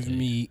Golden Give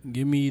State.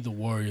 me the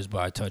Warriors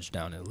by a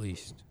touchdown at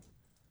least.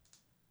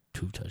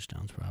 2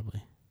 touchdowns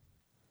probably.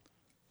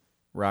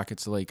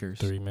 Rockets Lakers.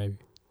 3 maybe.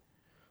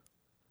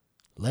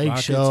 Lake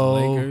Rockets, Show.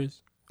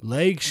 Lakers,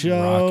 Lake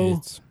Show.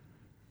 Rockets.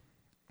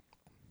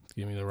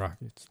 Give me the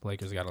Rockets.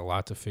 Lakers got a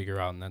lot to figure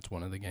out, and that's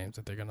one of the games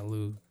that they're gonna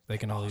lose. They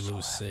can only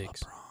lose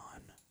 6.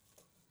 LeBron.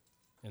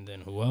 And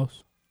then who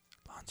else?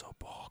 Lonzo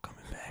Ball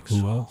coming back. Who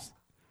so- else?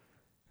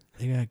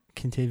 They got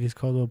Kentavious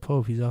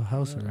Caldwell-Pope. He's off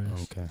house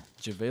arrest. Okay.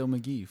 JaVale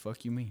McGee.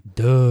 Fuck you, me.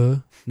 Duh.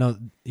 No,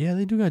 yeah,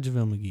 they do got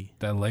JaVale McGee.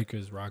 That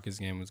Lakers Rockets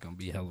game was gonna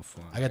be hella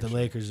fun. I got the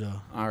actually. Lakers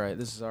though. All right.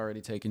 This is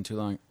already taking too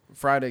long.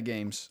 Friday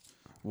games.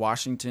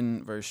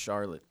 Washington versus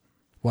Charlotte.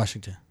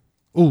 Washington.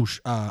 Ooh,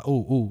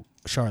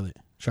 Charlotte.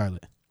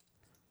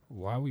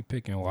 Why are we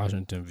picking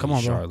Washington? Come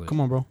on, bro. Charlotte?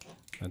 Come on, bro.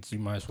 You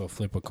might as well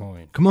flip a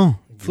coin. Come on.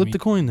 Give Flip me- the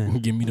coin then.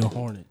 Give me the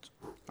Hornets.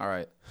 All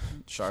right.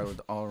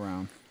 Charlotte all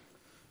around.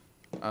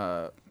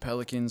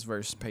 Pelicans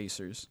versus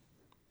Pacers.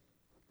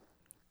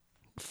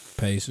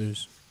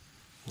 Pacers,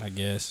 I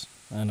guess.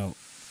 I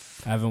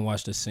haven't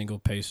watched a single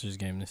Pacers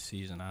game this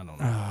season. I don't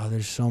know. Oh,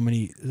 there's so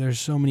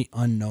many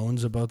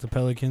unknowns about the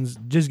Pelicans.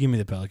 Just give me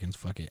the Pelicans.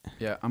 Fuck it.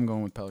 Yeah, I'm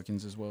going with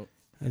Pelicans as well.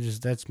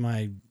 That's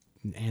my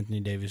Anthony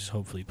Davis.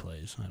 Hopefully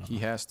plays. I don't He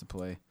know. has to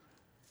play.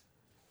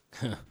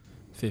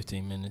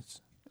 15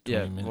 minutes. 20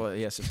 Yeah, minutes. well,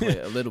 he has to play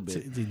a little It's,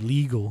 bit. it's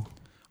illegal.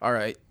 All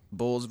right.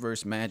 Bulls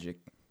versus Magic.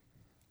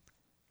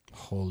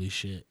 Holy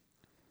shit.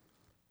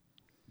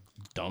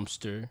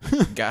 Dumpster.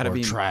 Gotta or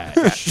be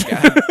trash.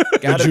 Gotta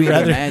Would you be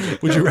rather- the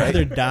Magic. Would you though, right?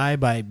 rather die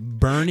by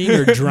burning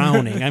or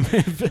drowning? I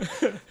mean,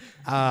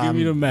 Give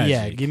me the Magic.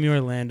 Yeah, give me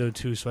Orlando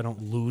too, so I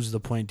don't lose the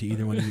point to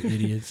either one of you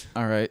idiots.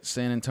 All right,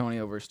 San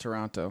Antonio versus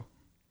Toronto.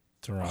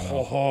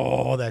 Toronto.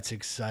 Oh, that's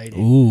exciting.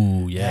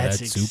 Ooh, yeah, that's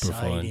super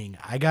exciting.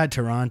 I got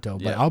Toronto,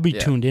 but Yeah, I'll be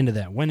yeah. tuned into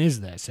that. When is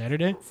that?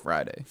 Saturday?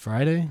 Friday.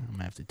 Friday? I'm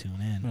gonna have to tune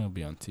in. It'll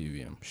be on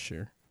TV, I'm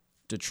sure.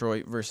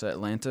 Detroit versus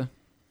Atlanta.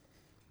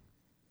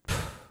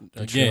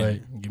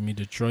 Again, give me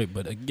Detroit,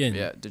 but again,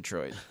 Yeah,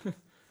 Detroit.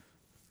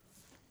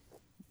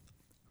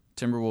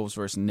 Timberwolves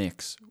versus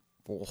Knicks.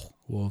 Oh,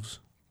 Wolves.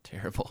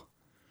 terrible.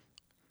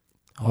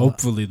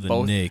 hopefully the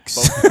Both- Knicks.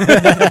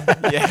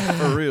 Yeah,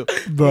 for real.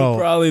 Bro,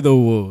 Probably the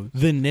Wolves.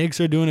 the Knicks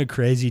are doing a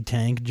crazy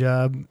tank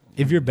job.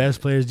 If your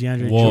best player is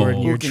DeAndre Whoa.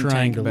 Jordan, you're Who can trying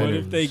tank to better? What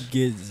lose. if they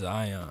get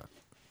Zion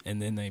and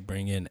then they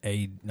bring in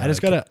I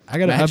gotta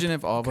Imagine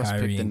if all of us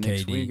Kyrie picked the and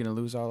Knicks. KD. We're going to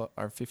lose all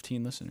our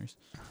 15 listeners.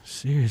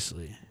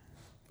 seriously.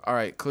 All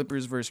right,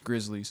 Clippers versus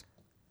Grizzlies.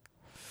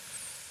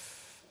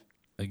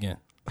 again.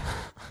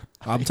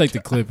 I'll take the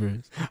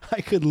Clippers.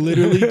 I could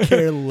literally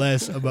care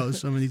less about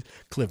some of these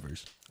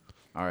Clippers.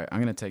 All right,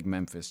 I'm going to take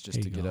Memphis just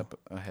There to you get go. up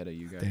ahead of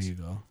you guys. There you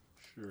go.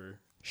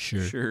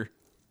 Sure. Sure.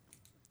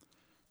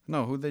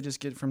 No, who'd they just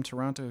get from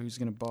Toronto who's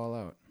going to ball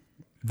out?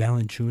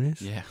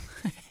 Valanciunas? Yeah.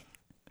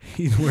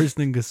 He's worse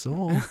than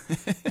Gasol.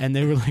 And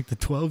they were like the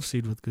 12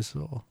 seed with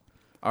Gasol.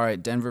 All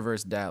right, Denver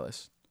versus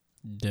Dallas.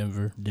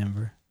 Denver.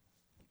 Denver.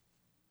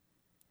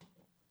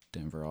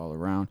 Denver all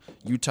around.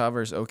 Utah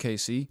versus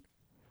OKC.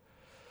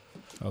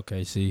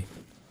 Okay, see.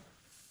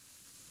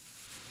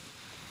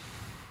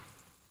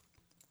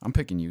 I'm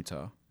picking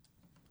Utah.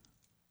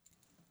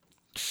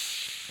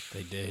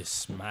 They did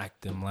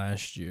smack them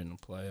last year in the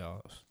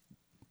playoffs.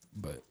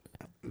 But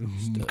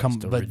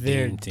But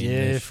they're redeem team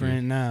this different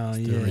year. now. It's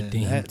the Yeah,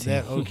 redeem that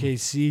team.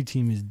 OKC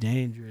team is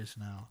dangerous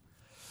now.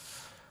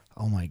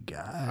 Oh my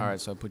god. All right,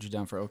 so I put you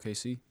down for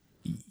OKC.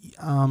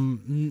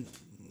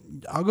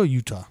 I'll go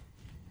Utah.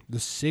 The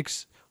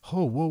 6.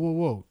 Oh,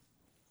 whoa.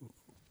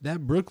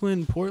 That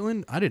Brooklyn,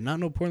 Portland. I did not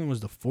know Portland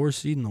was the 4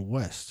 seed in the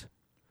West.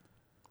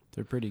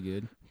 They're pretty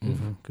good.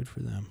 Good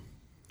for them.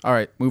 All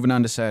right, moving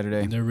on to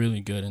Saturday. They're really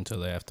good until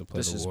they have to play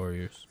This the is-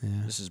 Warriors. Yeah.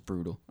 This is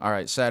brutal. All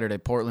right, Saturday,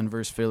 Portland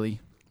versus Philly.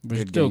 We're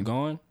Good still game.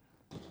 going.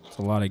 It's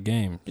a lot of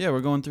games. Yeah,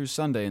 we're going through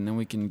Sunday, and then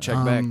we can check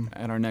back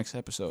at our next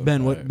episode.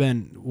 Ben,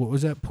 Alright. what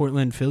was that?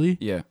 Portland, Philly?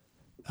 Yeah,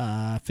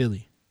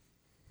 Philly.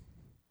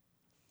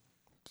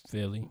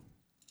 Philly.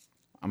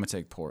 I'm going to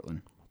take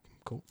Portland.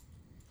 Cool.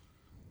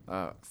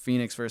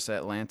 Phoenix versus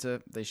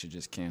Atlanta. They should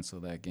just cancel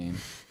that game.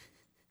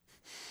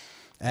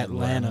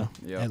 Atlanta.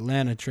 Yep.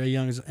 Atlanta. Trey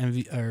Young's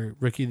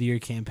Rookie of the Year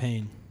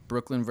campaign.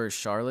 Brooklyn versus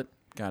Charlotte.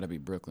 Got to be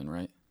Brooklyn,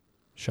 right?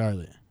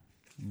 Charlotte.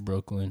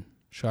 Brooklyn.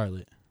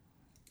 Charlotte.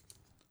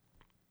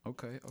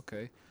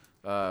 Okay.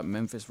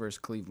 Memphis versus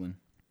Cleveland.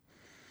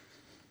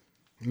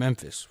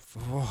 Memphis.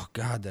 Oh,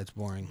 God, that's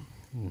boring.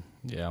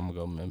 Yeah, I'm going to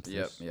go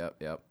Memphis.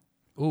 Yep.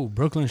 Ooh,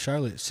 Brooklyn,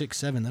 Charlotte,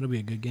 6-7. That'll be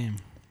a good game.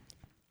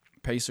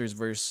 Pacers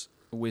versus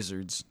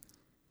Wizards.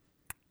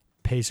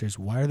 Pacers.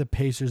 Why are the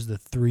Pacers the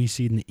 3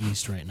 seed in the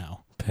East right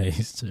now?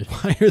 Pacers.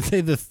 Why are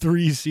they the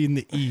 3 seed in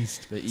the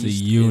East? The It's a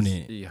East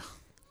unit. Yeah.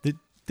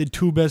 The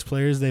 2 best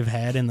players they've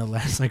had in the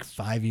last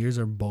 5 years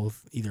are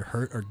both either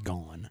hurt or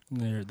gone.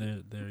 They're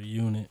a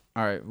unit.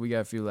 All right, we got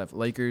a few left.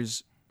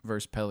 Lakers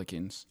versus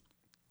Pelicans.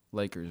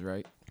 Lakers,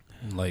 right?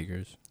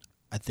 Lakers.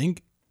 I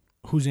think,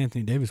 who's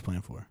Anthony Davis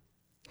playing for?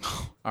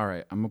 All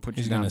right, I'm going to put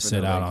you He's down going for to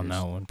sit the out Lakers. on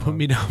that one. Put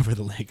me down for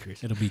the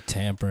Lakers. It'll be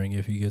tampering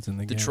if he gets in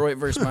the game. Detroit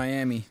versus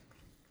Miami.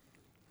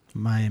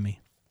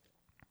 Miami.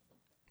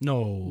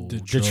 No,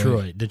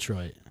 Detroit.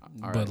 Detroit.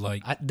 All But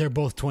right. They're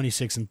both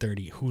 26 and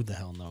 30. Who the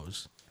hell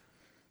knows?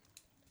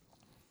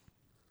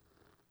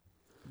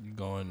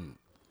 going.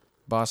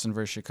 Boston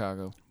versus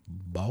Chicago.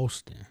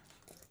 Boston.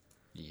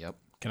 Yep.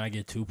 Can I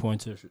get 2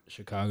 points if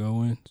Chicago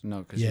wins? No,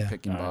 because Yeah. you're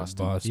picking All right,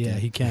 Boston. Boston. Yeah,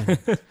 he can.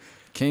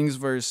 Kings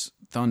versus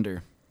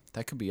Thunder.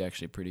 That could be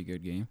actually a pretty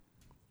good game.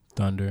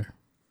 Thunder.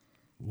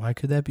 Why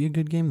could that be a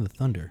good game? The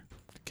Thunder.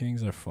 The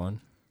Kings are fun.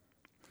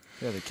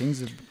 Yeah, the Kings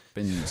have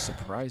been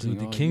surprising.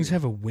 Dude, the all Kings year.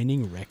 have a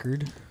winning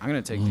record. I'm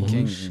going to take Mhm. the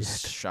Kings and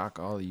Shit. shock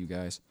all of you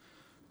guys.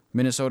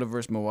 Minnesota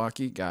versus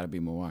Milwaukee. Got to be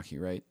Milwaukee,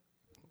 right?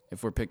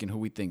 If we're picking who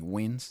we think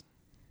wins.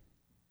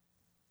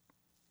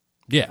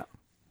 Yeah.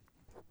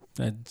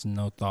 That's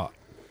no thought.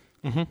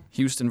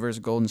 Houston versus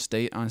Golden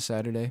State on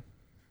Saturday.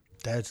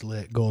 That's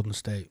lit. Golden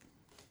State.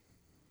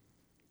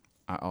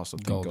 I also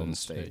think Golden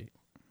State.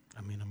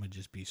 I mean, I'm going to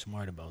just be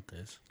smart about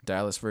this.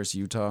 Dallas versus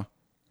Utah.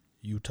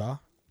 Utah.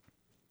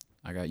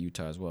 I got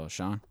Utah as well.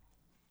 Sean?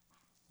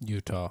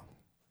 Utah.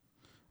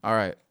 All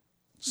right.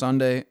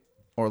 Sunday,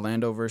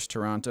 Orlando versus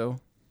Toronto.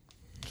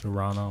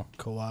 Toronto.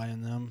 Kawhi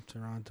and them.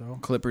 Toronto.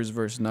 Clippers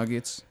versus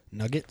Nuggets.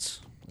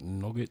 Nuggets.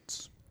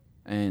 Nuggets.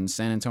 And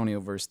San Antonio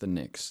versus the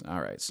Knicks.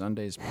 All right.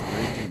 Sunday's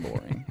pretty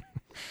boring.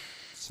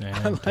 San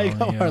I like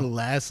how our Antonio.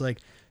 last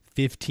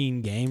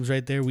 15 games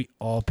right there, we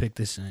all picked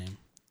the same.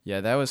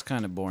 Yeah, that was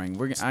kind of boring.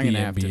 It's I'm going to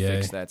the have to NBA.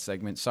 fix that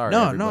segment. Sorry,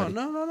 No.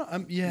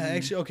 everybody. Yeah,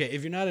 actually, okay.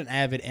 If you're not an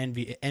avid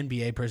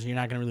NBA person, you're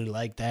not going to really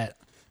like that.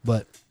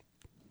 But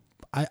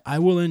I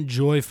will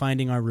enjoy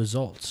finding our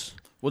results.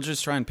 We'll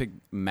just try and pick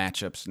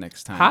matchups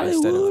next time Hollywood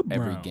instead of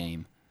every Brown.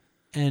 game.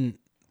 And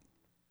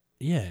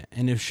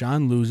and if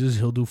Sean loses,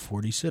 he'll do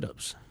 40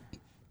 sit-ups.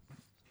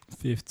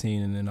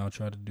 15, and then I'll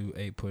try to do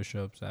 8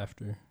 push-ups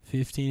after.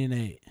 15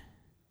 and 8.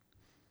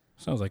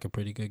 Sounds like a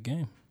pretty good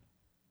game.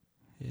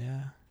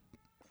 Yeah.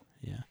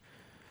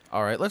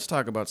 All right, let's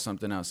talk about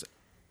something else.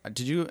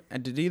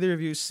 Did either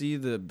of you see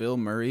the Bill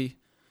Murray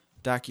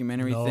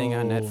documentary thing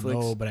on Netflix?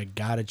 No, but I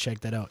gotta check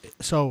that out.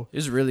 So It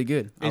was really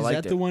good. I is liked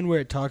that it. the one where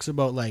it talks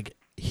about like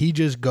he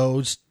just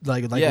goes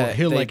Yeah,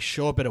 he'll they- like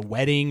show up at a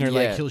wedding or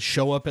like Yeah. he'll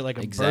show up at like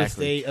a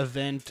Exactly. birthday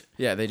event?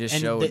 Yeah, they just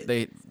And show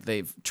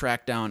they've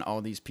tracked down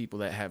all these people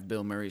that have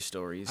Bill Murray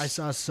stories. I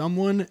saw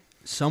someone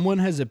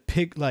has a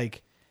pic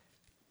like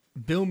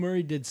Bill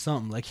Murray did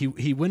something like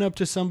he went up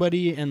to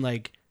somebody and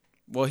like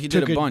Well, he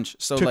did a bunch.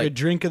 So took like a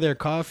drink of their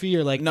coffee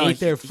or like no, ate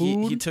their he-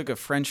 food. He took a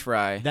French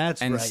fry.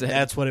 That's and right. Said,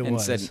 That's what it and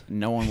was. said,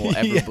 "No one will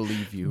ever Yeah.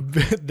 believe you."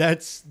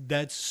 That's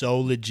so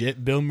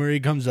legit. Bill Murray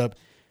comes up,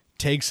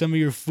 takes some of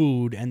your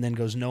food, and then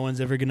goes, "No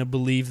one's ever gonna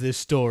believe this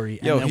story."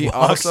 And Yo, then he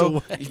walks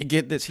also away.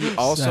 get this. He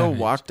also Savage.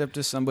 walked up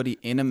to somebody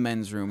in a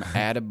men's room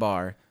at a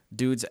bar.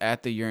 Dude's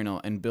at the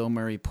urinal, and Bill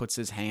Murray puts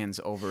his hands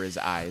over his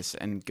eyes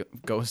and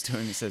goes to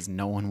him and says,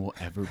 "No one will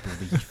ever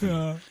believe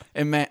you."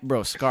 And man,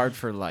 bro, scarred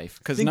for life.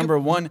 Because Think number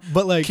of- one,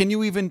 but, like- can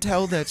you even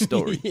tell that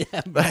story?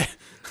 Yeah, but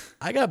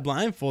I got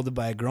blindfolded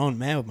by a grown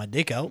man with my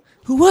dick out.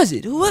 Who was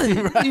it? You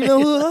know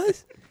who it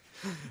was?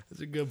 That's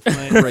a good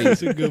point.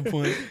 That's a good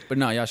point. But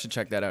no, y'all should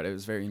check that out. It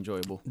was very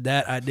enjoyable.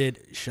 That I did.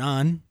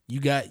 Sean,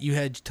 you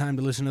had time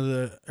to listen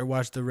to or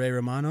watch the Ray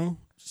Romano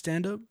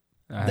stand up?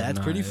 That's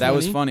pretty That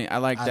was funny. funny. I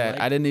like I that.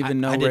 like- I didn't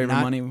even know I did Ray not-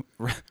 Romani.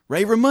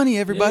 Ray Romani,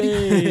 everybody.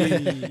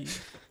 Yay.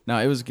 No,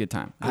 it was a good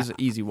time. It was an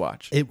easy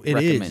watch. It is.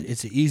 Recommend.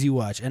 It's an easy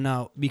watch. And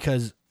now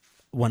because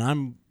when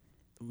I'm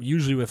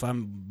usually if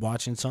I'm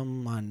watching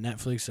something on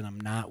Netflix and I'm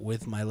not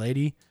with my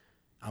lady,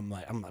 I'm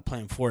like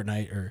playing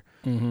Fortnite or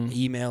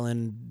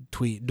emailing,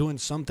 doing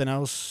something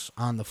else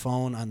on the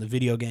phone, on the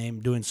video game,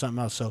 doing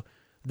something else. So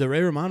the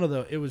Ray Romano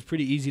though, it was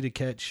pretty easy to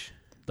catch.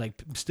 Like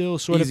still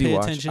sort Easy of pay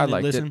watch. attention I and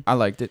liked listen. it. I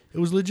liked it. It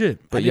was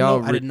legit. But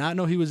I did not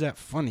know he was that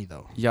funny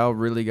though. Y'all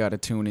really got to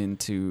tune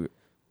into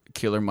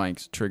Killer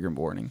Mike's Trigger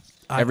Warning.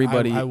 I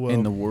Everybody will.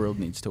 in the world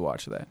needs to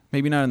watch that.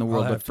 Maybe not in the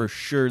world, have but for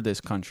sure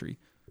this country.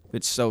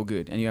 It's so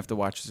good, and you have to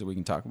watch it so we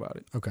can talk about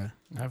it. Okay.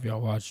 Have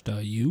y'all watched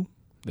You,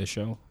 the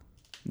show?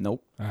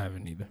 Nope. I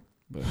haven't either.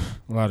 But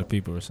a lot of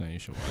people are saying you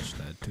should watch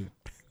that too.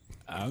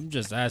 I'm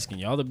just asking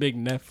y'all, the big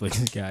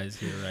Netflix guys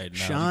here right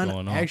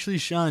now.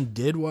 Sean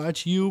did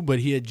watch You, but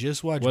he had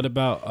just watched. What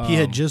about he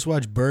had just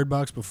watched Bird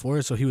Box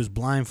before, so he was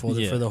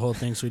blindfolded Yeah. for the whole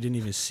thing, so he didn't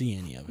even see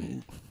any of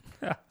it.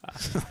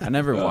 I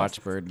never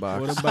watched Bird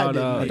Box. What about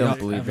I don't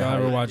believe have that.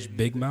 y'all ever watched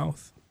Big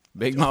Mouth?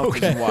 Big Mouth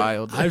is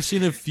wild. I've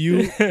seen a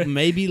few,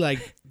 maybe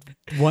like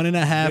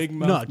 1.5, Big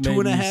no, Mouth made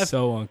me 2.5.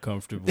 so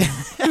uncomfortable.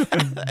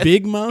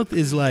 Big Mouth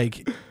is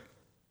like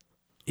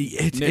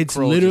Nick it's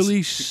Kroll literally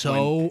just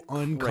so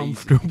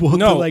uncomfortable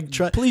No, to like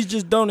try. please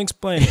just don't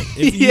explain it.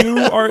 If you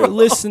are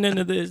listening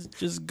to this,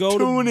 just go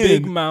Tune to in.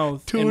 Big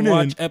Mouth Tune and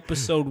watch in.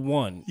 episode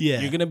 1.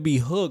 Yeah. You're gonna be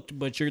hooked,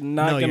 but you're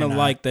not No, gonna you're not.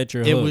 like that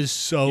you're It hooked. was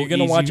so You're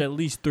gonna easy. watch at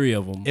least 3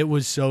 of them. It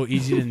was so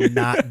easy to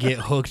not get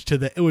hooked to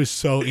the. It was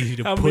so easy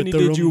to How put many the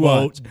did you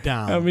remote watch?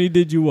 down. How many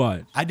did you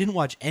watch? I didn't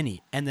watch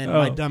any, and then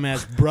my Oh.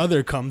 dumbass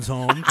brother comes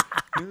home.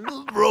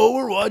 Bro,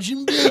 we're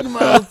watching Big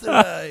Mouth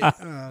tonight.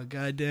 Oh,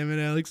 god damn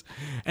it, Alex!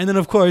 And then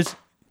of course.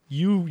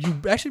 You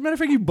actually, matter of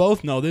fact, you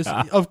both know this.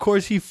 Of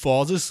course, he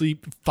falls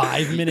asleep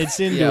 5 minutes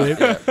into Yeah,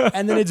 it,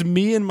 and then it's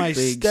me and my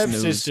Big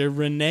stepsister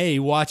Renee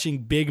watching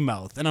Big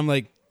Mouth, and I'm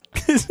like,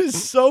 this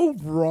is so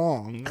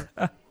wrong.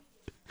 That's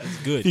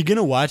If good. you're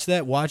gonna watch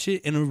that, watch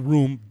it in a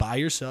room by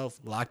yourself,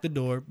 lock the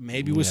door,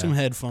 maybe with Yeah. some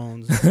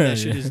headphones. That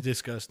shit is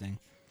disgusting.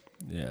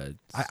 Yeah,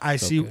 I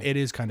it's see. okay. It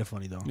is kind of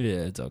funny though.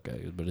 Yeah, it's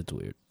okay, but it's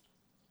weird.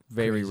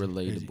 Very Crazy,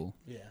 relatable.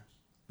 Yeah,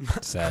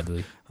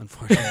 Sadly,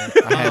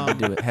 unfortunately. I had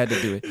to do it. Had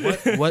to do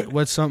it.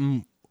 What's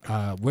something?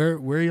 Where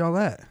are y'all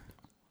at?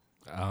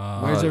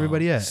 Where's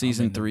everybody at?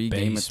 Season I'm in the 3, Game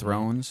of basement.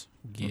 Thrones.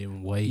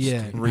 getting wasted.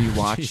 Yeah,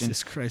 Rewatching.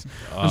 Jesus Christ.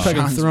 Oh. I'm talking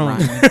Sean's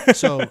Thrones. rhyming.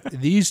 So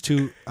these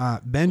two,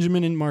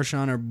 Benjamin and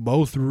Marshawn, are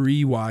both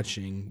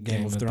rewatching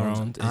Game of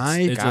Thrones.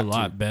 It's a got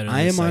lot to. better.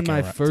 I the am on second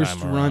my first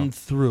time run around.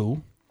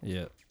 through.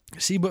 Yeah,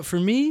 See, but for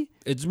me,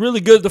 it's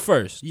really good. The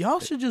first. y'all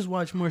should just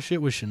watch more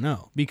shit with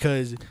Chanel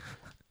because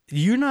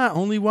you're not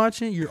only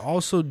watching, you're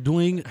also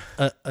doing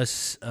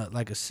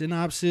like a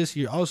synopsis.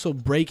 You're also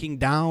breaking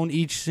down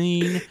each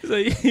scene, So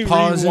you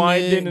pausing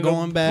rewinding it, and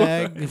going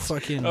back.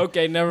 Fucking.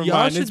 Okay, never Y'all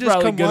mind. should It's just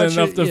probably come good watch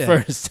enough it, the yeah.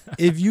 first.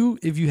 If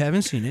you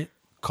haven't seen it,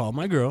 call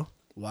my girl.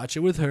 Watch it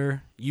with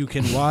her. You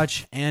can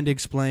watch and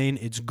explain.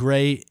 It's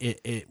great.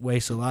 It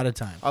wastes a lot of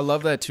time. I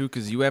love that too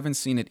because you haven't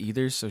seen it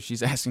either. So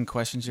she's asking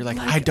questions. You're like,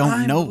 Like, I don't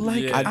I'm- know.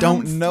 like, I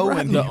don't I'm know.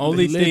 threatening. The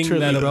only thing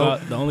Literally, bro.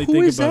 the only Who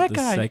thing is about that the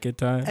guy? second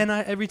time, And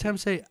I every time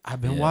say, I've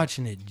been Yeah.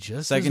 watching it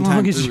just Second as long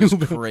time as through you.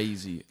 is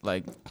crazy.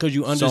 Like, because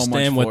you so much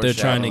understand what they're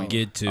trying to foreshadowing.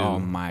 get to. Oh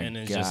my and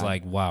it's God. just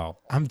like wow.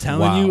 I'm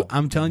telling you.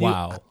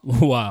 Wow.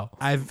 Wow.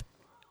 I've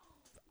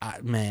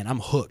I'm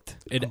hooked.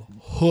 I'm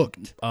hooked.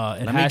 It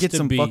Let me has get to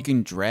some be,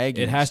 fucking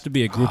dragons. It has to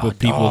be a group of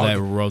people dog. that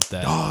wrote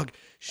that. Dog,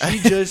 she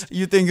just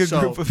You think a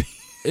So-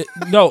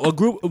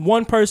 group of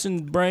One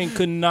person's brain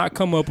could not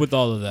come up with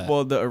all of that.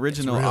 Well, the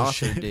original real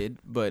author shit. did,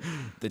 but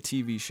the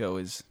TV show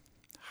is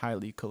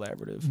highly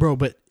collaborative. bro.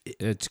 But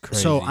it's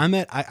crazy. so I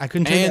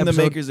couldn't tell you And the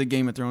episode. makers of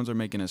Game of Thrones are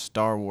making a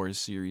Star Wars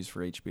series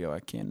for HBO. I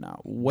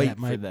cannot wait That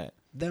for might- that.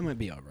 That might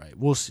be all right.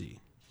 We'll see.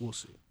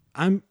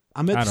 I'm at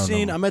I the don't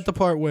scene. know. I'm at the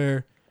part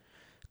where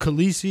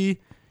Khaleesi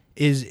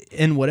is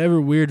in whatever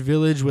weird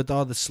village with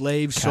all the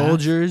slave Cash?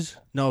 soldiers.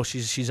 No,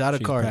 she's out of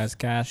She's Cardiff. past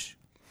Cash,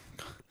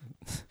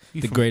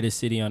 You the from- greatest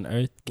city on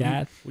earth.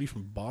 Cat. What are you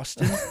from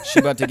Boston? She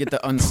about to get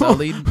the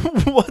Unsullied.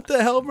 What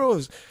the hell, bro?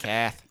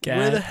 Kath.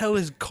 Where the hell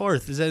is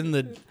Karth? Is that in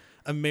the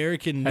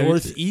American Have you-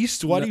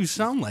 Northeast? Why do you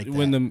sound like that?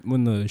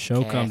 When the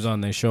show Cat. comes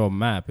on, they show a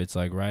map. It's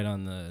like right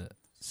on the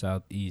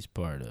southeast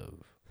part of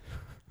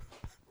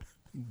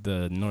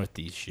the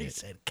northeast he shit.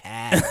 said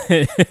cat.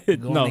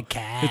 No, to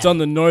Cat. it's on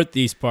the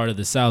northeast part of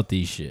the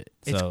southeast shit.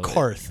 It's So,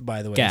 Karth,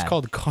 by the way. Cat. It's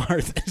called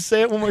Karth.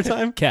 Say it one more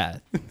time.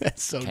 Cat,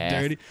 That's so Cat.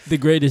 dirty. the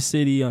greatest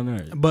city on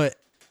earth. But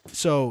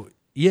so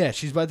yeah,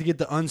 she's about to get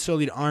the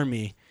Unsullied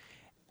army.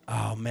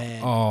 Oh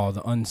man. Oh,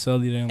 the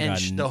Unsullied. They don't And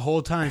got the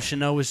whole time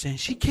Chanel was saying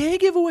she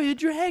can't give away a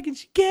dragon.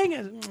 She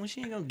can't.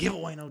 She ain't gonna give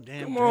away no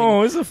damn Come dragon.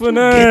 on, it's a Get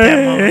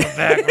finesse. that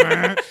mother back,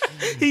 man.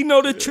 He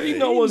know the tree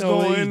know what's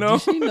going on.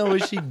 She know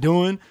what she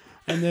doing.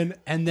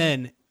 And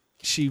then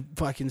she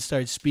fucking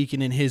starts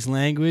speaking in his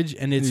language,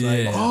 and it's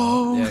like, Yeah.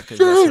 oh, Yeah, because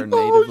that's her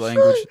native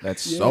language.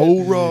 That's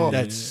so raw.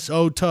 that's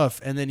so tough.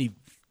 And then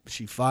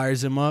she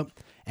fires him up,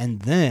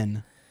 and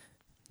then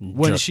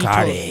when she told,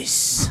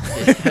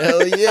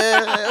 Hell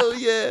yeah, hell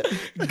yeah.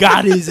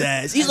 got his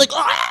ass, he's like,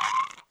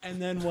 ah!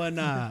 And then when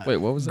Wait,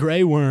 what was that?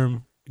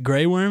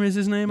 Grey Worm is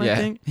his name, I Yeah,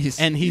 think. he's-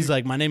 And he's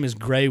like, my name is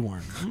Grey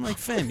Worm. I'm like,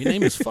 fam, your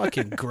name is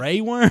fucking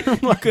Grey Worm?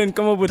 You couldn't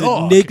come up with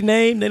Dog. a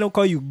nickname. They don't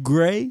call you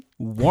Gray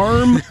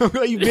Worm.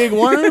 You big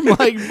worm?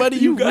 Like, buddy,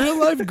 you real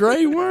life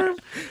Grey Worm?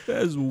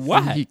 That's He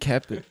why.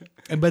 kept it.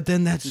 But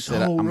then that's He so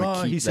said, "I'ma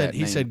raw. keep He said that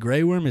he name." said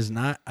Grey Worm is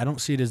not. I don't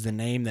see it as the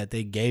name that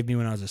they gave me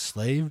when I was a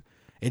slave.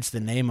 It's the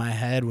name I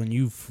had when when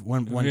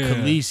Yeah,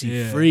 Khaleesi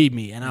yeah. freed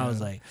me, and I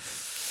was like,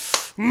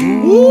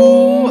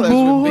 Ooh, that's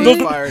what me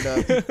fired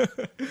up.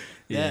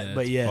 yeah,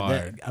 but it's yeah,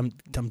 fire.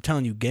 I'm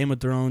telling you, Game of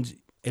Thrones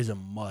is a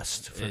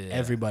must for Yeah.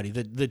 everybody.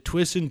 The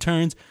twists and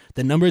turns,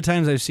 the number of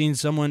times I've seen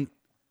someone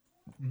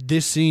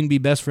this scene be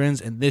best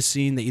friends, and this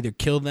scene they either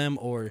kill them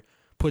or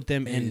put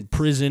them in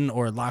prison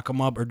or lock them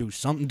up or do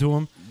something to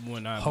them.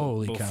 When I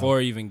Holy cow.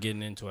 before even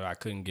getting into it, I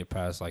couldn't get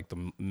past like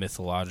the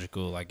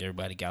mythological. Like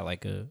everybody got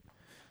like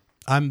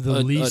I'm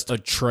the least. a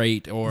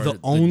trait or the the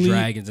only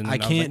dragons. And I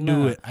then can't was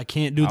do like, it. I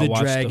can't do nah. the I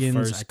watched dragons. The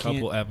I first can't.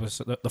 couple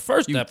episodes. The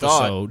first You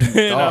episode. thought-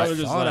 you and I thought- was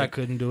just thought I like,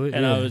 couldn't do it.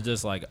 and yeah. I was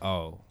just like,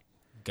 oh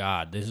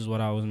God, this is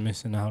what I was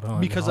missing out on.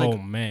 Because, oh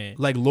like- man,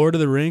 Like Lord of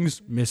the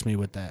Rings, miss me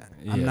with that.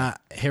 I'm Yeah.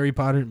 not Harry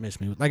Potter,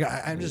 miss me with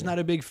I'm just not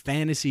a big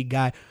fantasy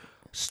guy.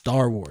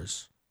 Star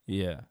Wars,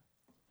 yeah.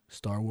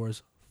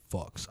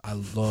 fucks. I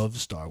love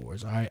Star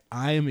Wars. All right,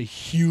 I am a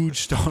huge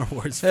Star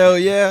Wars fan. Hell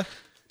yeah.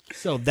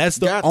 So that's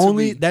the Got to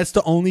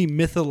only be.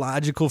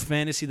 mythological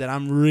fantasy that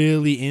I'm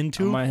really I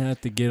into. might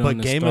have to get But on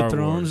the Game Star of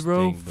Thrones, Wars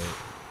bro, thing, but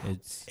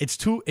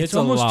it's a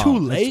almost lot. too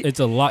late. It's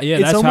a lot. Yeah,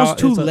 it's that's almost how,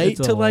 too it's a- late it's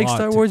a to like lot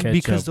Star to Wars catch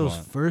because up those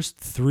on. first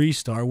 3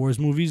 Star Wars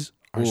movies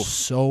are Oof.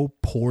 so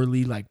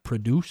poorly like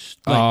produced.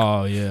 Like,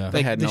 Oh yeah,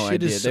 They had the no shit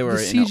idea. is They were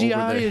the in over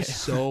CGI their is head.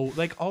 so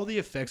like all the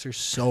effects are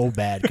so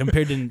bad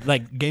compared to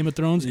like Game of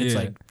Thrones. It's Yeah.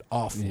 like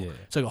awful. Yeah.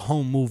 It's like a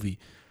home movie,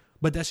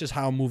 but that's just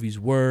how movies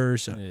were.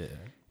 So, yeah.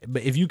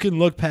 but if you can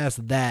look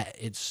past that,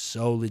 it's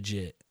so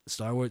legit.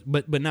 Star Wars,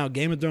 but now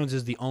Game of Thrones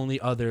is the only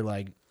other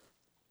like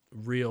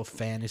real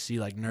fantasy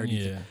like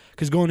nerdy. Yeah.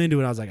 Because going into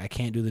it, I was like, I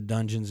can't do the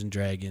Dungeons and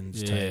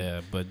Dragons. type.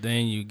 Yeah, but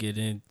then you get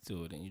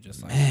into it and you're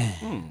just like,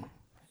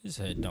 his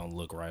head don't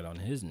look right on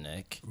his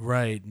neck.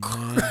 Right,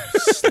 man.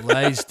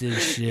 Sliced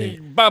this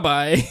shit. Bye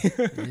bye.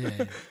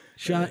 Yeah.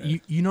 Sean,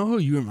 you know who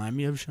you remind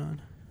me of,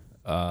 Sean?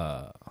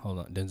 Hold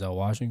on, Denzel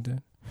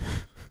Washington,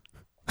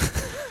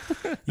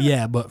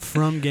 Yeah, but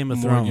from Game of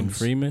Morgan Thrones.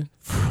 Freeman.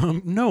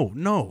 From no.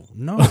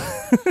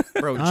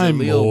 Bro, I'm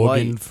Jaleel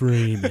Morgan White.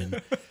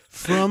 Freeman.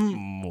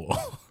 From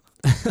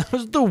that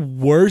was the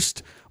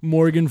worst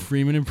Morgan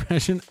Freeman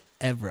impression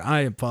ever.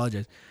 I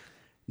apologize.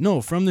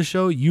 No, from the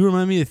show, you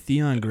remind me of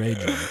Theon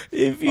Greyjoy.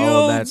 If you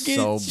Oh, that's get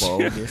so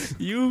your- bogus.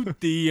 You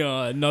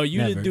Theon. No, you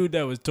Never. the dude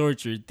that was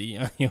tortured,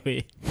 Theon.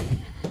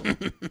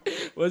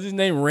 What's his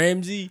name?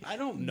 Ramsey? I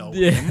don't know.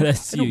 Yeah, him.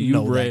 that's I you. don't You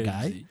know that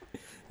Ramsey. guy.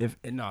 If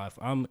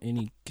I'm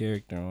any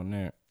character on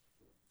there,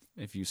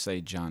 If you say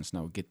Jon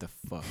Snow, get the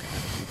fuck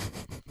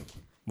out.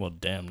 well,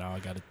 damn. Now I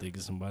got to think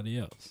of somebody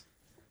else.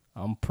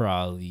 I'm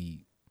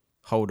probably.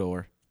 Hodor.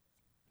 Let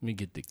me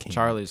get the king.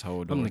 Charlie's I'm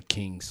Hodor. the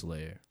King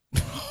Slayer.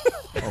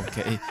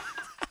 Okay.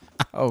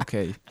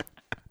 Okay.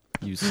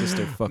 You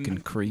sister fucking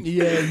creep.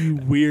 Yeah, you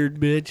weird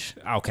bitch.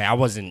 Okay, I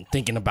wasn't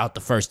thinking about the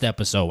first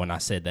episode when I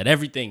said that.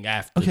 Everything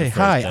after. Okay, the first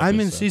hi. I'm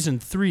in episode. season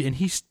 3, and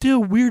he's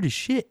still weird as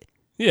shit.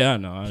 Yeah, I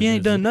know. He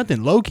ain't done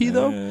nothing. Low key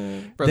though.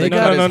 Bro, They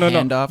got got his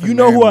hand off You and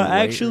know there who I and wait.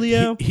 actually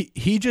am?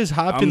 He just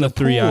hopped I'm in the the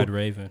pool. three-eyed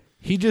raven.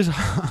 He just.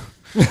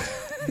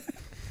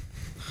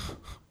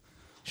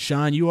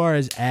 Sean, you are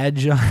as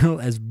agile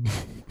as.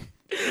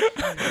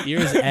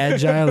 You're as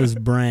agile as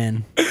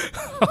Bran.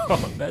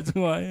 Oh, that's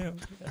who I am.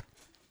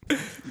 You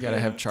gotta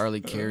have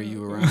Charlie carry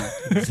you around.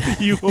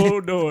 You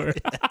hold door.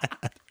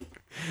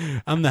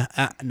 I'm the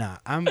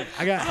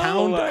I got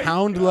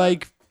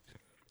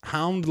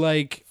hound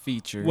like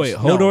Features. Wait,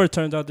 Hodor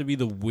turns out to be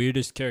the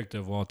weirdest character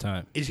of all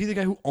time. Is he the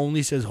guy who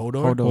only says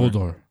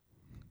Hodor?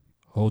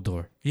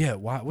 Hodor. Yeah,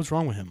 why? What's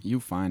wrong with him? You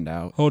find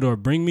out. Hodor,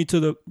 bring me to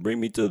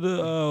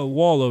the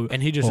wall of.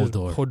 And he just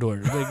Hodor. says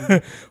Hodor.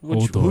 Like,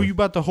 Hodor. Who you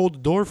about to hold the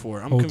door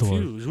for? I'm Hodor.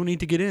 confused. Who need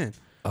to get in?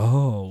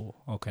 Oh,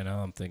 okay. Now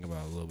I'm thinking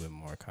about it a little bit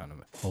more kind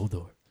of.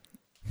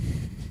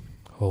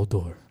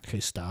 Hodor. Okay,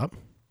 stop.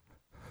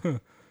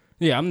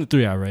 Yeah, I'm the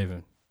three-eyed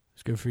raven.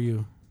 It's good for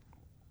you.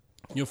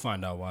 You'll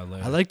find out why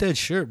later. I like that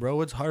shirt, bro.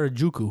 What's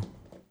Harajuku?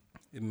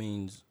 It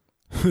means.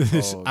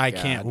 I God.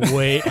 can't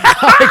wait.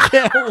 I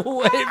can't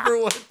wait for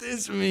what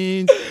this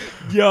means.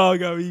 Y'all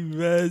got me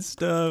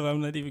messed up. I'm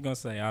not even gonna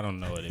say I don't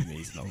know what it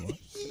means no more.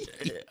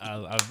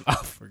 I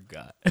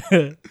forgot.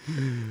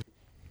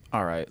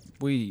 All right,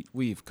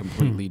 we've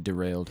completely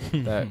derailed.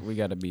 That we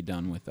got to be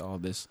done with all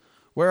this.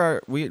 Where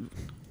are we?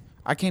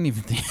 I can't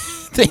even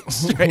think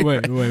straight.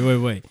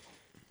 Wait.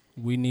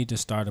 We need to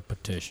start a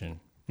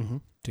petition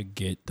to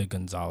get the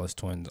Gonzalez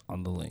twins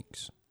on the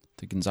links.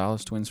 The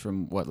Gonzalez twins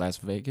from what, Las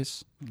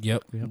Vegas?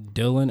 Yep.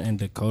 Dylan and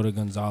Dakota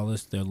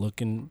Gonzalez, they're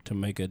looking to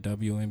make a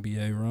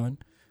WNBA run.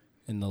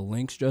 And the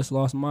Lynx just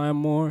lost Maya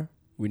Moore.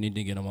 We need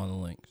to get them on the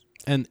Lynx.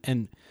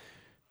 And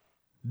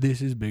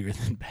this is bigger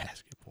than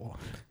basketball.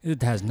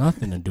 It has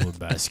nothing to do with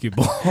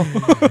basketball.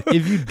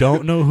 If you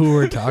don't know who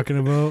we're talking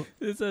about,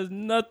 This has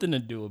nothing to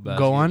do with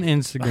basketball. go on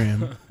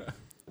Instagram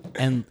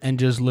and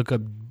just look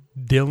up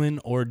Dylan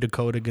or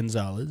Dakota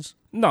Gonzalez.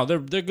 No, they're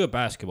good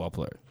basketball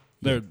players.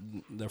 They're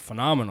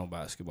phenomenal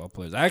basketball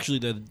players. Actually,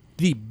 they're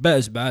the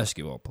best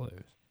basketball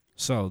players.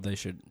 So they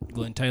should.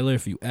 Glenn Taylor,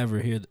 if you ever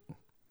hear,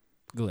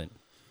 Glenn,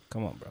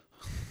 come on, bro.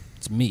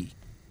 It's me,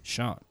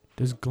 Sean.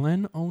 Does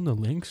Glenn own the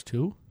Lynx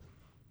too?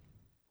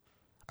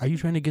 Are you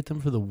trying to get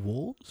them for the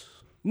Wolves?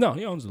 No,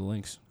 he owns the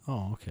Lynx.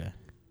 Oh, okay.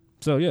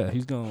 So yeah,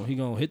 he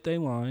gonna hit their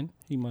line.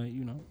 He might,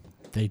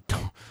 They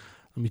don't.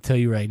 Let me tell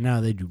you right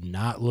now, they do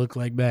not look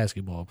like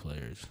basketball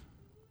players.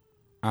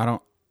 I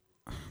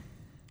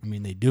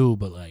mean, they do,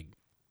 but like,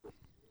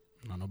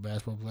 not no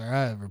basketball player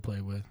I ever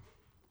played with.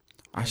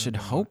 I should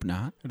hope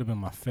not. It'd have been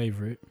my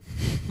favorite.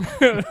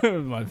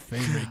 My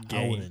favorite I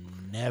game. would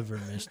have never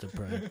missed a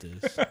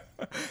practice.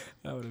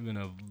 That would have been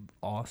an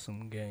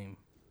awesome game.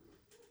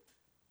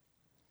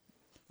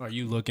 Are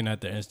you looking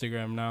at the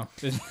Instagram now?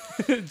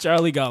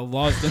 Charlie got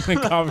lost in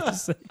the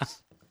conversation.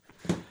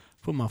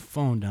 Put my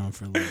phone down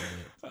for a little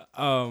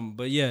bit.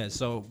 But yeah,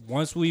 so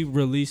once we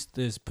release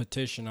this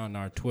petition on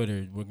our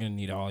Twitter, we're gonna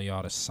need all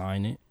y'all to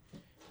sign it.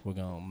 We're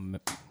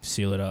gonna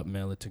seal it up,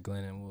 mail it to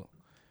Glenn, and we'll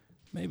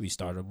maybe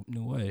start a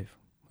new wave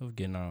of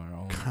getting on our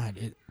own. God,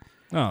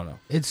 I don't know.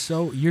 it's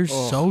so you're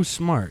so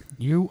smart.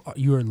 You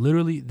are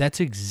literally.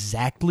 That's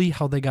exactly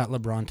how they got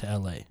LeBron to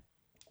LA.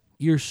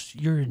 You're a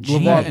LeVar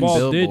genius.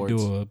 Ball did billboards.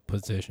 do a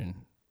petition.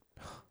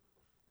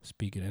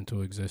 Speak it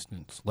into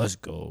existence. Let's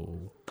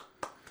go.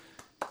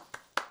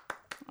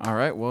 All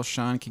right. Well,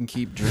 Sean can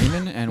keep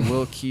dreaming, and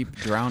we'll keep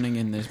drowning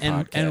in this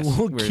podcast. And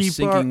we'll We're keep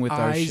sinking our with eyes.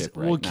 our ship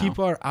right we'll now. keep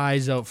our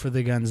eyes out for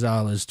the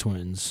Gonzalez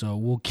twins. So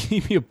we'll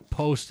keep you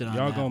posted on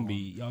Y'all that gonna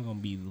one.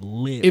 be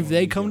lit. If when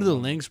they we come get to the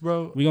them. Lynx,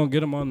 bro. We gonna get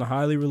them on the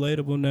Highly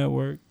Relatable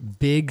network.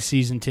 Big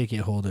season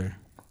ticket holder.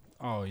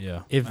 Oh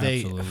yeah, If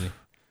they- absolutely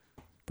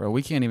Bro,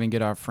 we can't even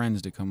get our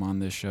friends to come on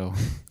this show.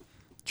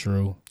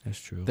 true. That's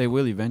true. They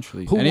will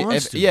eventually. Who And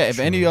wants if, to? Yeah, if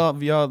True. any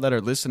of y'all that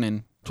are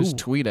listening, just Who?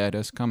 tweet at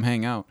us. Come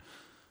hang out.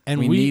 And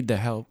we need the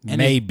help. and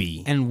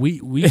Maybe. And we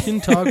can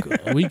talk.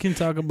 We can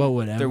talk about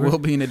whatever. There will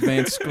be an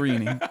advanced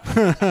screening.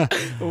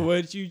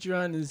 What you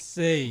trying to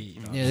say?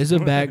 Yeah, there's a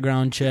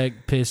background check,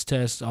 piss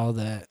test, all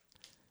that.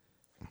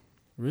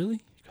 Really?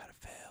 You gotta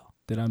fail.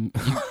 Did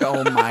I?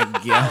 Oh my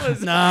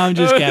god. No, I'm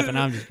just capping.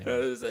 I'm just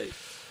kidding.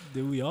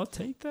 Did we all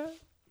take that?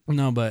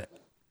 No, but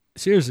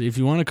seriously, if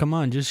you want to come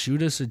on, just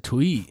shoot us a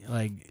tweet.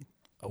 Like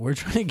we're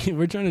trying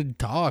to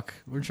talk.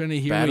 We're trying to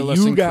hear Battle what us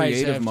you in guys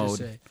creative have mode. to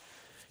say.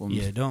 Well,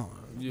 Yeah, don't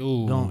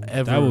Ooh,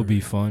 ever. That would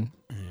be fun.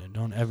 Yeah,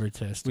 don't ever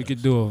test. We us.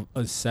 could do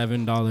a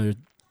 $7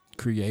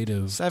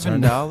 creative.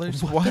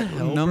 $7? What the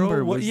hell, number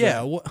bro? What? was Yeah.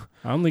 that? What?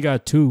 I only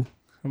got 2.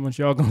 How much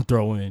y'all gonna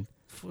throw in?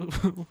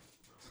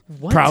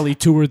 What? Probably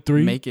 2 or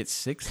 3. Make it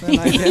 6 then,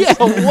 I guess.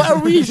 Yeah.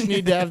 What? We just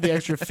need to have the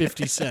extra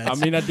 50 cents. I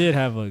mean, I did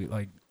have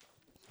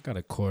got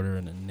a quarter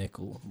and a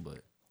nickel,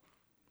 but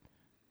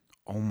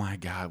Oh my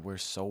god, we're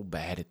so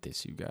bad at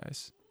this, you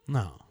guys.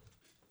 no.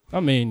 I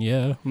mean,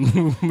 yeah.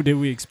 Did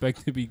we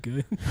expect to be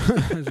good?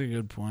 That's a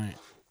good point.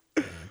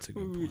 Yeah, that's a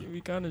good point.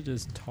 We kind of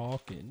just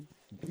talking.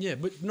 Yeah,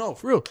 but no,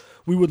 for real.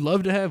 We would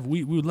love to have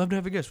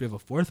a guest. We have a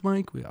 4th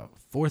mic. We have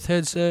a 4th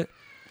headset.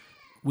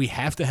 we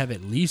have to have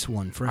at least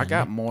one friend. I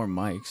got more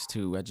mics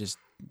too. I just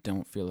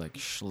don't feel like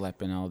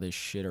schlepping all this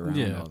shit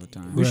around all the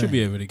time. We should be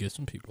able to get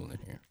some people in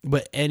here.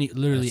 But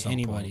literally At some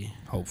anybody.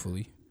 point,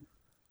 hopefully.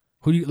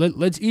 Who do you,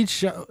 let's each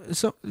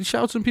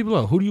shout some people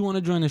out. Who do you want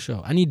to join the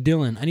show? I need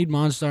Dylan. I need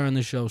Monstar on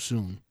the show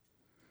soon.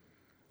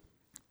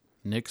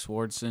 Nick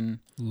Swardson,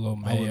 Lil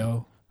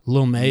Mayo,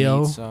 Lil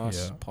Mayo, Meat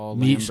Sauce, Paul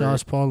Meat Lambert,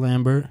 Sauce, Paul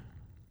Lambert,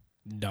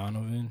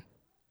 Donovan,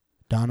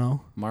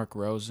 Dono, Mark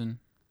Rosen,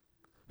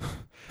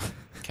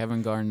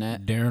 Kevin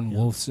Garnett, Darren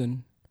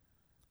Wolfson,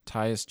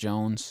 Tyus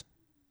Jones,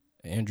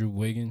 Andrew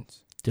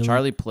Wiggins. Dylan,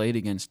 Charlie played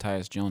against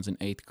Tyus Jones in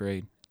 8th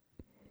grade.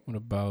 What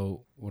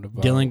about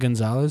Dylan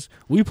Gonzalez?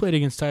 We played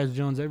against Tyus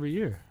Jones every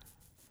year.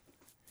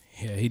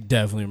 Yeah, he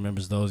definitely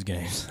remembers those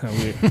games.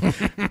 We're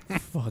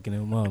fucking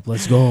him up.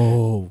 Let's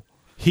go.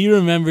 He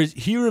remembers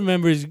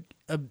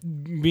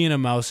being a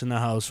mouse in the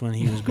house when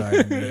he was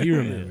guarding me. He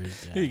remembers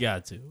that. He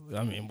got to.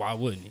 I mean, why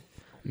wouldn't he?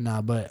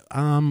 Nah, but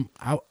I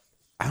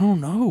don't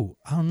know.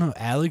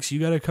 Alex, you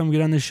got to come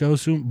get on the show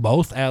soon.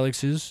 Both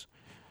Alexes.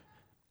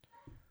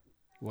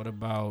 What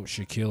about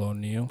Shaquille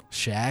O'Neal?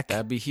 Shaq.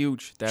 That'd be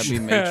huge. That'd be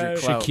major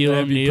clout. Shaquille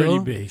That'd be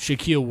O'Neal. pretty big.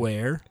 Shaquille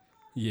Ware.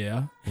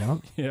 Yeah. Yep.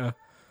 Yeah.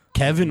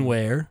 Kevin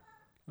Ware.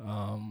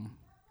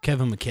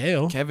 Kevin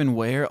McHale. Kevin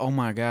Ware. Oh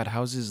my God,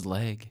 how's his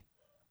leg?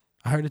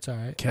 I heard it's all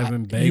right.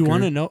 Kevin Baker. You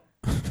want to know?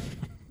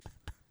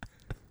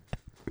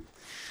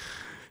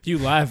 You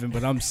laughing,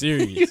 but I'm You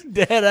serious.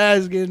 dead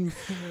ass getting.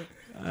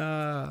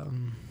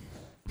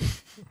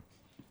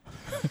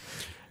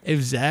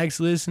 If Zach's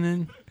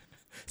listening,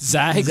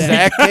 Zach.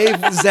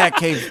 Zach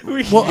Cave.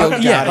 well,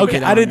 You gotta okay.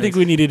 get I on didn't think this.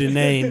 we needed a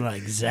name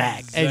like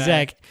Zach. Hey,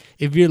 Zach,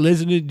 if you're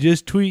listening,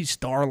 just tweet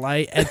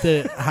Starlight at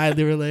the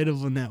Highly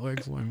Relatable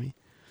Network for me.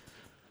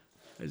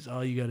 That's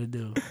all you got to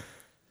do.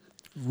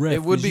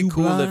 It would be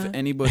cool if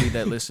anybody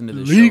that listened to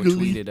the show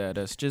Legally. tweeted at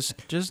us.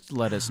 Just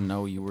let us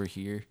know you were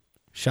here,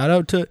 Shout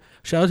out to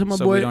my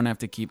so boy. we don't have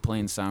to keep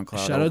playing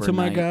SoundCloud. Shout out to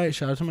my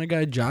overnight.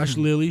 guy. Josh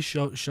Lilly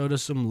showed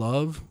us some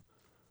love.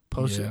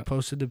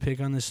 Posted the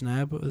pic on the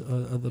snap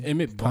of the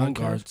Emmett podcast.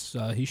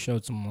 Bongart's, he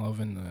showed some love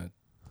in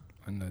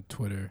the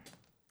Twitter.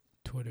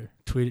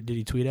 Did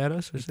he tweet at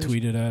us? Or He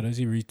tweeted at us.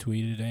 He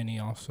retweeted, and he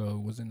also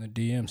was in the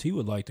DMs. He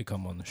would like to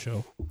come on the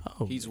show.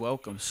 Oh, He's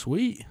welcome.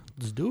 sweet.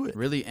 Let's do it.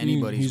 Really,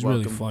 anybody's He's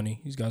welcome. really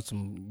funny. He's got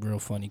some real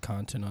funny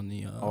content on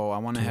the. Oh, I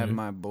want to have Twitter.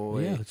 my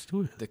boy, Yeah, let's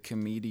do it. the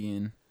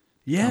comedian,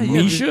 Yeah,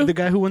 Misha? the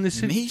guy who won the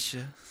city.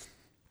 Misha.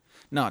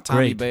 No, Tommy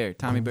Great. Bear.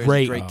 Tommy Bear's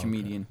Great. a great Oh, okay.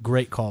 comedian.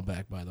 Great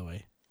callback, by the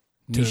way.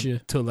 Misha.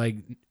 To like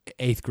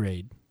 8th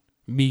grade.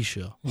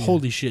 Misha. Yeah.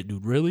 Holy shit,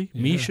 dude. Really?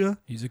 Yeah. Misha?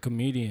 He's a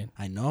comedian.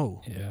 I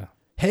know. Yeah.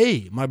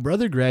 Hey, my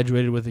brother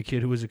graduated with a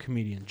kid who was a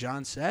comedian.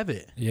 John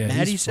Savitt. Yeah,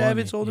 Maddie he's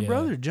funny. Savitt's older Yeah.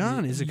 brother.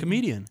 John is a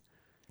comedian.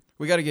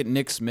 We got to get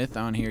Nick Smith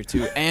on here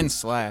too, and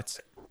Slats.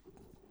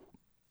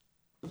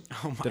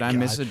 Oh my Did I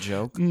miss a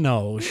joke?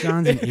 No,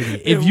 Sean's an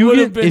idiot. It If you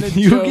would've get been if a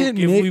you joke get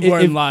if Nick, we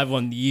weren't if live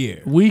on the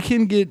year. we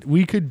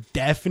could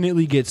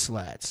definitely get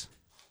Slats.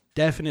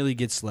 Definitely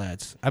get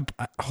Slats.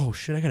 Oh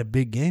shit, I got a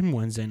big game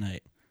Wednesday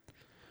night.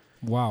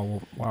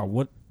 Wow.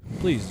 What?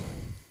 Please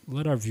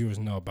let our viewers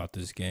know about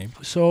this game.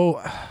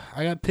 So,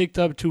 I got picked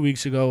up 2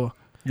 weeks ago.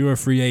 You're a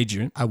free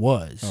agent. I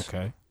was.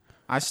 Okay.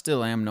 I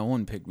still am. No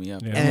one picked me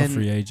up. Yeah, I'm And- a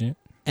free agent.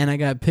 And I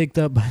got picked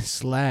up by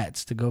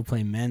Slats to go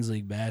play men's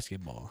league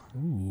basketball.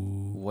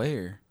 Ooh.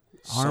 Where?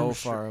 So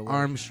far away.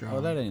 Armstrong.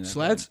 Oh, that ain't that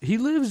Slats. He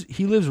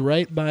lives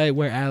right by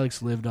where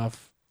Alex lived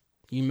off.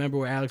 You remember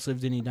where Alex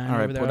lived in Edina? All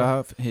right, over there? put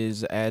off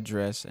his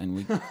address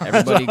and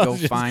everybody go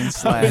find I was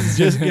Slats.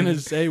 just gonna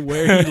say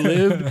where he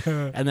lived,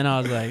 and then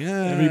I was like,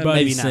 Everybody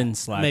maybe send not.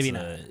 Slats. Maybe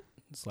not.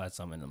 Slats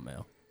some in the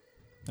mail.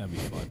 That'd be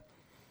fun.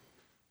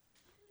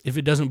 If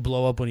it doesn't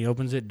blow up when he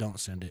opens it, don't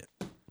send it.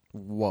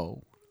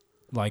 Whoa.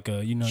 Like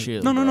a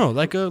Chill, No, bro.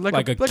 like a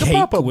cake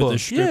pop-up with a book.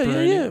 stripper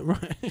in yeah,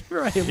 it.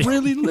 right, a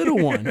really little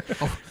one,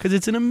 because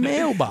it's in a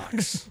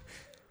mailbox.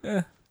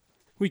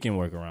 We can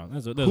work around.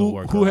 There's a Who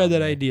workaround had that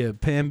there. idea?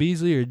 Pam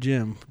Beasley or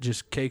Jim?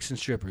 Just cakes and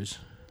strippers.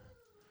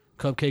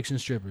 Cupcakes and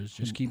strippers.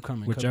 Just keep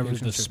coming. Whichever's Cupcakes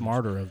the and strippers.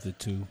 smarter of the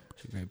two,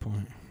 That's a great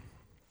point.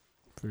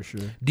 for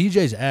sure.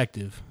 DJ's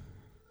active.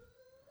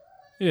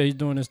 Yeah, he's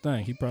doing his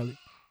thing. He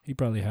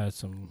probably had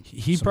some.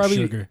 He some probably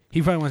sugar.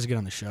 wants to get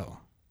on the show.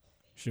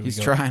 Should He's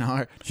we go? trying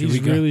hard. Should He's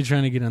we go? really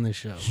trying to get on the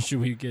show. Should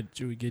we get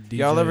DJ?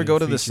 Y'all ever go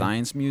to the featured?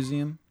 Science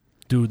Museum?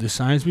 Dude, the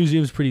Science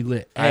Museum is pretty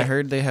lit. I Hey,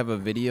 heard they have a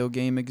video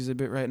game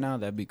exhibit right now.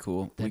 That'd be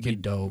cool. That'd be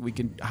dope. We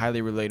can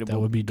highly relatable. That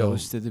would be dope.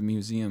 Goes to the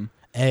museum.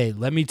 Hey,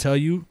 let me tell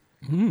you,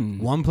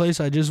 one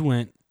place I just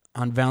went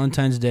on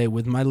Valentine's Day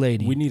with my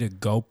lady. We need a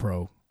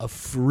GoPro. a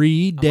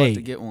free I'm about to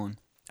date. get one.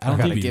 I don't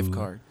gotta a think be gift Lou.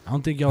 card. I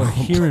don't think y'all are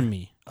hearing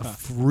me. A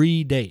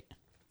free date.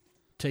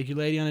 Take your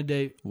lady on a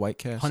date, White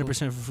Castle.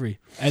 100% for free.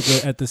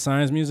 At the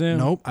Science Museum?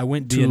 Nope, I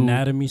went The to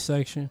anatomy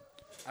section?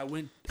 I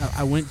went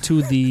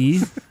to the.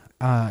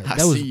 Sean.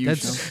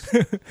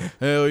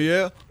 Hell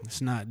yeah.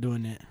 It's not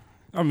doing it.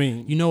 I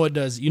mean, You know what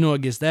does? You know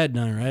what gets that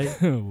done,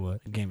 right?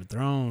 what? Game of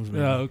Thrones.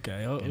 Man. Oh,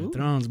 okay. Game of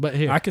Thrones. But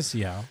here, I can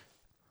see how.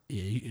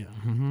 yeah.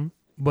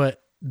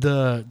 But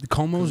the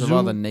Como Because Zoo. of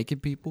all the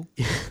naked people.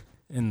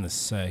 In the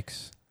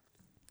sex.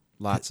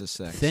 Lots of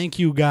sex. Thank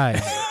you,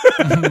 guys.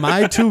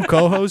 My two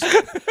co-hosts,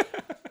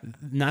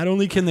 not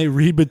only can they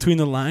read between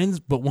the lines,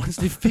 but once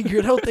they figure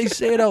it out, they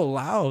say it out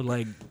loud.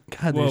 Like,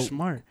 God, Well, they're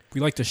smart. We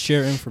like to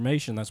share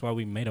information. That's why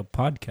we made a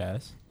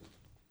podcast.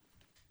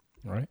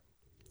 Right?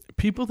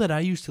 People that I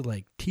used to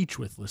like teach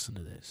with listen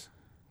to this.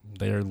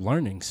 They're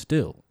learning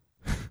still.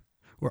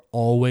 We're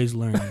always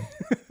learning.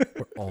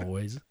 We're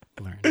always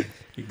learning.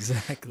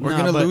 Exactly. We're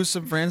gonna lose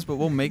some friends, but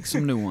we'll make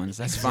some new ones.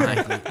 That's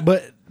fine.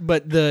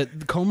 But the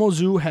Como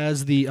Zoo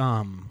has the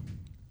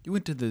You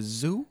went to the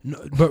zoo?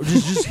 No, but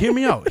just hear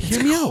me out.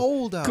 Hear me out.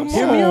 Cold out. Come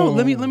Hear me out. on.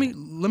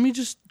 Let me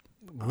just.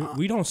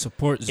 We don't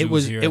support zoos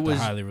was- here it at was-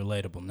 the Highly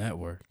Relatable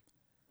Network.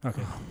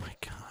 Okay. Oh my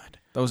God.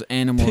 Those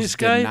animals This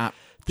guy- did not.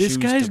 This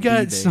choose guy's to be got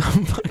there.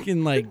 some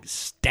fucking like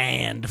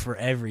stand for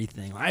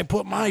everything. I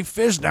put my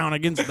fist down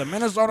against the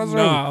Minnesota Zoo.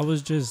 No, I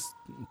was just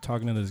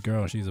talking to this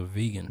girl. She's a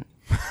vegan.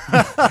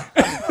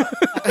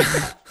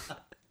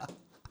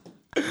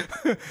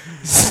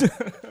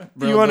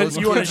 Bro, you want those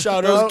to kids-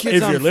 shout those out kids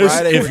if on you're listening?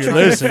 Friday If were you're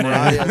trying to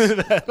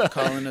listening, fry us,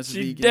 calling us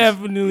She vegans.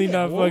 definitely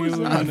not What fucking was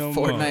with On me no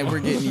Fortnite, more. we're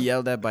getting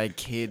yelled at by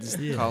kids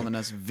Yeah. calling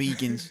us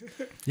vegans.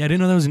 yeah, I didn't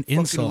know that was an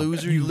insult.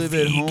 loser, you live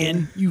at vegan,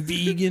 home. You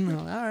vegan?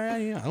 All right,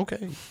 yeah,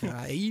 okay.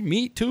 I eat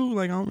meat too.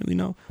 Like I don't really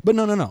know, but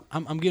no.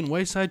 I'm getting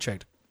way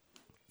sidetracked.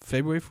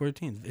 February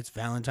 14th. It's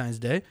Valentine's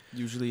Day.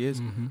 Usually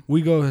is.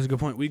 We go. That's a good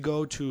point. We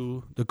go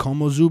to the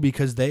Como Zoo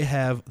because they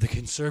have the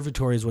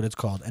conservatory is what it's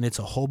called, and it's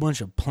a whole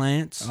bunch of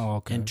plants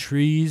and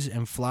trees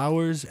and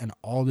flowers and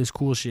all this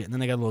cool shit. And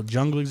then they got a little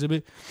jungle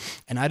exhibit,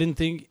 and I didn't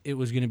think it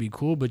was gonna be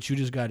cool, but you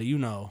just got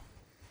to,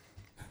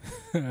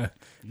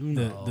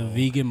 The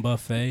vegan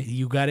buffet.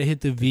 you got to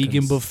hit the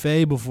vegan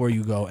buffet before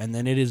you go, and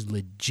then it is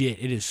legit.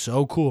 It is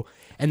so cool.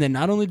 And then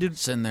not only did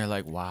Sitting there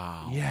like,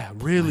 wow. yeah,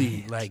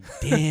 really like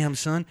damn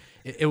son,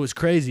 it was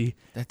crazy.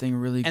 That thing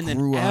really And then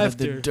grew out of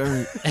the after-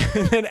 dirt.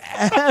 And then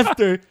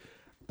after,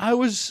 I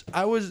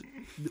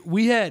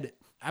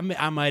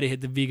might have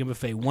hit the vegan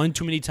buffet one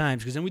too many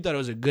times because then we thought it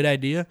was a good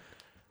idea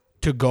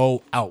to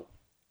go out.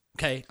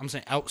 Okay, I'm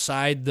saying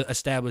outside the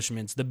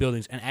establishments, the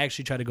buildings, and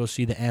actually try to go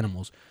see the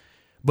animals.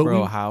 But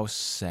Bro, how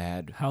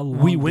sad. How long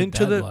we did went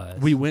to that last?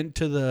 we went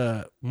to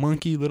the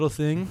monkey little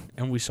thing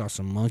and we saw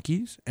some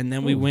monkeys, and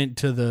then we went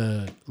to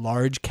the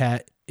large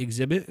cat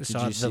exhibit, Did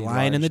saw you the see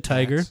lion and the large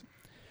tiger. cats?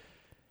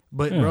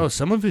 But Yeah. bro,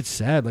 some of it's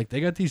sad. Like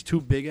they got these two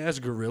big ass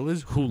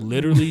gorillas who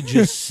literally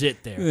just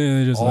sit there Yeah,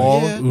 they're just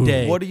all like,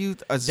 day. What do you...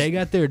 They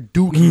got their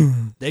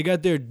dookie. They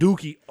got their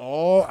dookie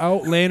all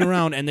out laying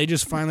around, and they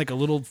just find like a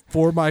little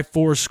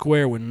 4x4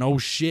 square with no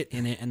shit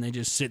in it, and they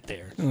just sit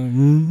there.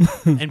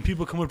 And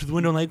people come up to the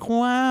window like,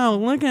 "Wow,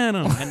 look at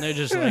them!" And they're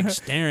just like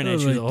staring at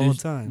you the whole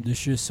time. This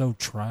shit's so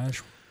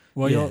trash.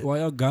 Why Yeah.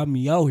 y'all got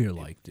me out here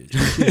like this?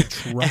 This shit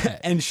trash.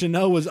 And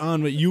Chanel was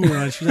on what you were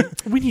on. She's like,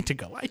 "We need to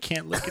go. I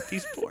can't look at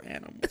these poor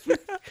animals."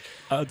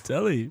 I'll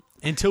tell you.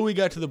 Until we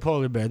got to the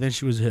polar bear, then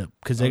she was hip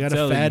because they I'm got a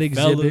telling fat you,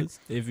 exhibit. fellas,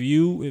 if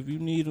you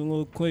need a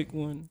little quick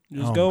one,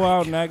 just Oh go my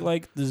out and act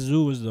like the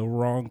zoo is the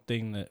wrong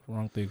thing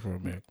for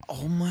America.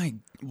 Oh my...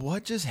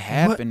 What just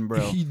happened, What-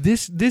 bro?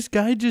 This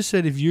guy just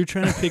said if you're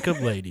trying to pick up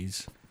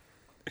ladies,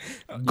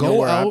 You know go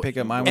where out. I pick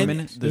up my and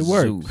women? The it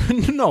zoo.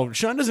 works. No,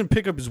 Sean doesn't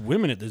pick up his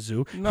women at the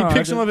zoo. No, he I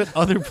picks them just- up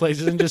at other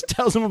places and just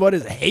tells them about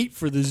his hate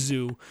for the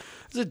zoo.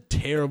 It's a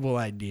terrible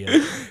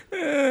idea.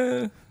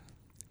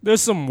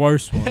 There's some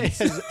worse ones.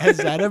 has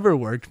that ever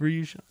worked for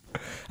you, Sean?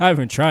 I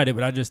haven't tried it,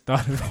 but I just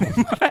thought of it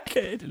in my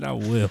head, and I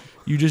will.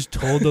 You just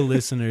told the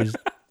listeners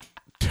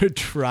to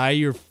try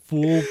your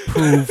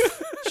foolproof.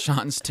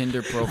 Sean's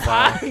Tinder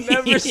profile. I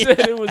never said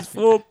it was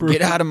foolproof.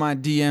 Get out of my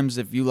DMs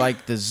if you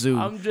like the zoo.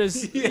 I'm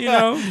just, you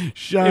know,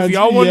 Sean's, if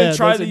y'all want yeah, to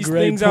try that's a these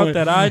great things out point.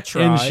 that I In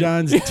tried,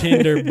 Sean's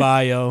Tinder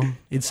bio,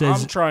 it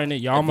says I'm trying it.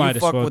 Y'all If might you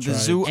as fuck well with try the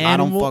it. zoo, I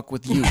Animal- don't fuck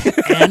with you.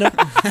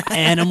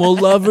 animal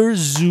lover,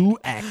 zoo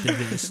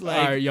activist. Like,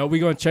 All right, y'all, we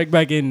going to check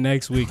back in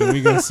next week, and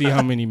we going to see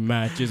how many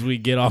matches we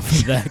get off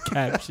of that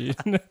caption.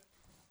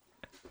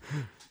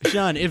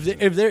 Sean, if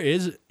there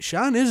is,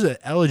 Sean is an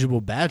eligible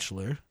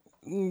bachelor.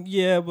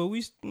 Yeah, but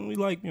we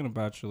like being a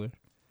bachelor.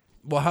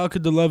 Well, how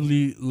could the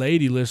lovely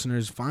lady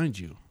listeners find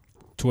you?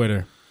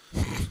 Twitter.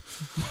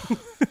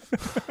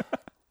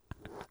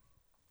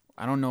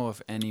 I don't know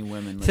if any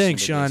women listen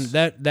Thanks, to Sean. this.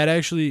 That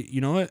actually,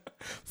 you know what?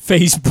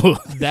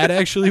 Facebook. That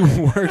actually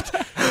worked.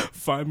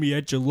 Find me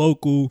at your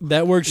local.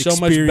 That worked so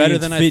much better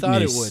than I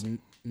thought it Fitness. would.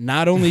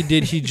 Not only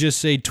did he just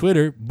say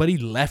Twitter, but he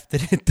left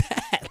it at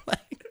that. Like,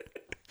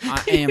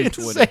 I he am didn't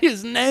Twitter. say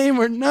his name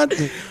or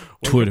nothing.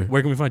 Twitter.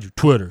 Where can we find you?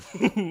 Twitter.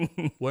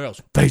 Where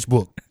else?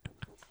 Facebook.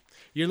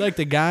 You're like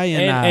the guy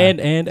in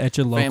And at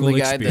your local Family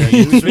Guy, the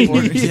experience. news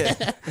reporter.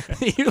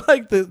 Yeah. you're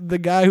like the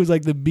guy who's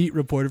like the beat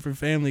reporter for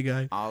Family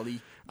Guy.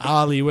 Ollie.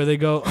 Where they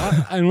go,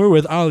 and we're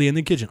with Ollie in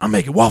the kitchen. I'm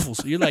making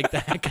waffles. You're like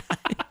that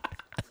guy.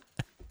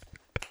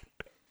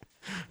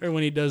 Or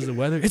when he does the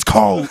weather, it's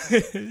cold.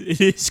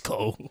 It is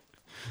cold.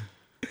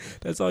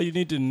 That's all you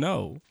need to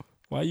know.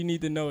 Why you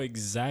need to know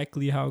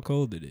exactly how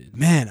cold it is?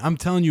 Man, I'm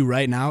telling you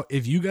right now,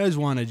 if you guys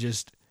want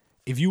to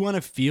if you want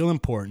to feel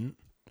important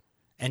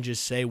and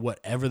just say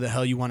whatever the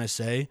hell you want to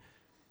say,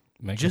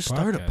 just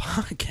start a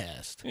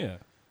podcast. Yeah.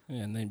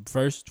 And then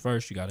first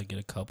you got to get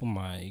a couple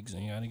mics,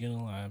 and you got to get a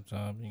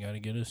laptop, you got to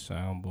get a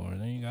soundboard,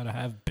 then you got to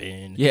have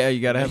Ben. Yeah, you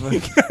got to have the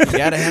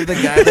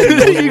guy that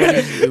knows what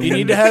he's doing. You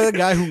need to have the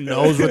guy who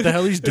knows what the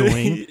hell he's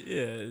doing.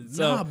 Yeah.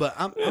 So, no, but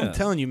I'm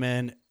telling you,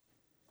 man,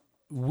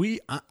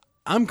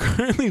 I'm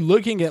currently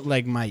looking at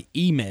like my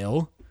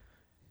email,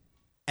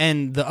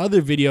 and the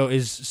other video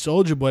is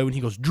Soulja Boy when he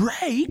goes,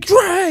 Drake.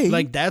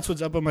 Like, that's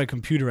what's up on my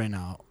computer right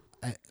now.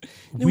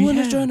 The one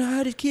that's trying to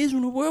hide his kids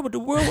from the world, but the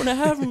world want to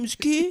have him as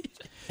kids.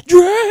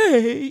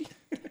 Drake.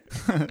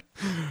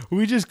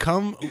 We just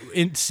come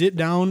and sit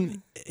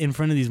down in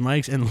front of these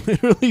mics and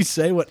literally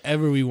say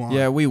whatever we want.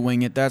 Yeah, we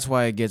wing it. That's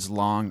why it gets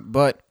long.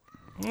 But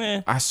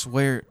I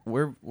swear,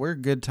 we're a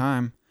good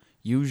time,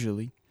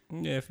 usually.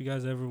 Yeah, if you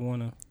guys ever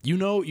want to. You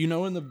know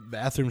in the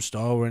bathroom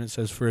stall when it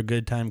says for a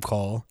good time,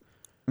 call.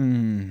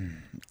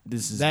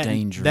 This is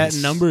dangerous. That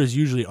number is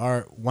usually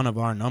one of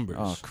our numbers.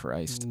 Oh,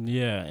 Christ.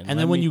 Yeah. And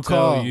then when you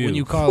call,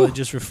 it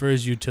just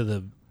refers you to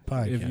the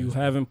podcast. If you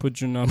haven't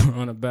put your number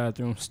on a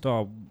bathroom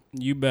stall,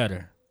 you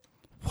better.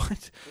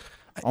 What?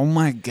 Oh,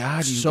 my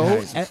God, you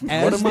guys.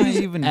 What am I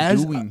even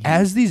doing here?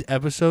 As these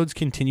episodes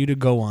continue to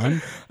go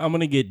on, I'm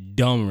going to get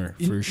dumber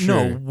for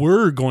sure. No,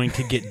 we're going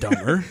to get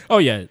dumber. Oh,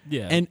 yeah.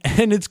 And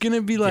it's going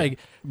to be like...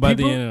 By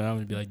the end, I'm going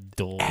to be like,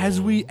 dull. As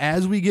we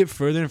get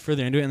further and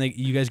further into it, and like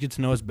you guys get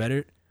to know us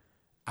better,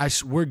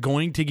 we're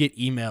going to get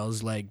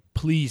emails like,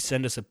 please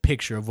send us a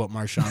picture of what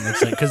Marshawn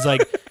looks like. Because,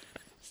 like,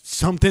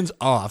 something's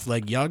off.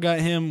 Like, y'all got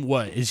him,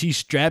 what? Is he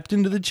strapped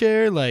into the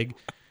chair? Like...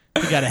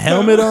 He got a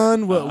helmet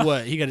on?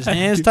 What? He got his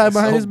hands tied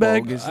behind his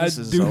back? I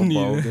do need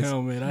a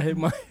helmet. I hit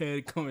my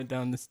head coming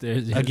down the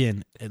stairs.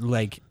 Again,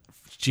 like,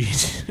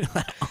 jeez.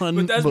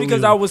 But that's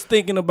because I was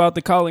thinking about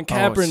the Colin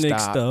Kaepernick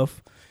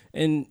stuff,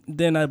 and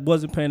then I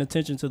wasn't paying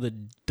attention to the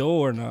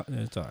door. No,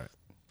 it's all right.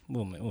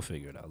 We'll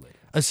figure it out later.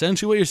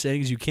 Essentially what you're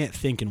saying is you can't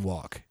think and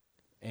walk.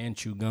 And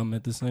chew gum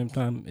at the same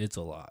time? It's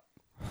a lot.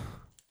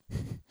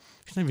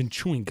 He's not even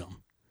chewing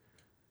gum.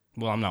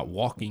 Well, I'm not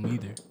walking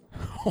either.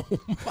 Oh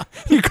my.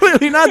 You're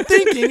clearly not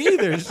thinking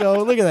either.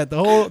 So look at that. The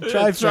whole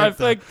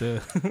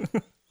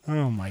trifecta.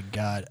 Oh, my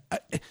God.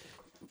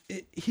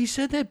 He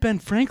said that Ben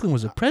Franklin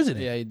was a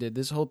president. Yeah, he did.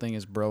 This whole thing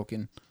is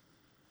broken.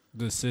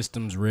 The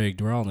system's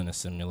rigged. We're all in a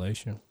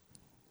simulation.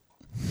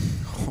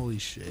 Holy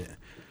shit.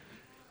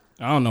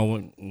 I don't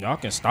know. Y'all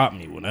can stop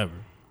me whenever.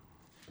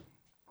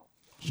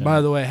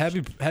 By the way,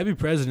 happy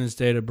President's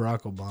Day to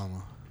Barack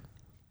Obama.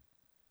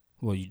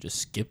 Well, you just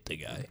skipped the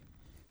guy.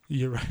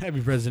 You're right.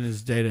 Happy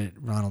President's Day to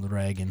Ronald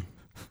Reagan.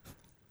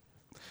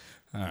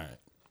 All right.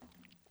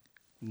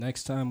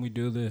 Next time we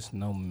do this,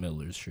 no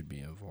Millers should be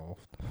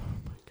involved.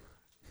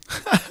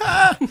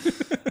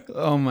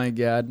 Oh, my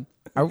God.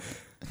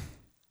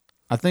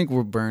 I think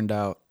we're burned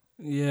out.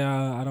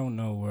 Yeah, I don't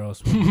know where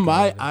else.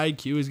 My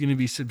IQ is going to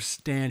be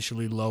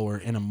substantially lower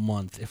in a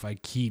month if I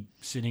keep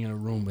sitting in a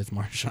room with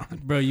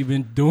Marshawn. Bro, you've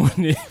been doing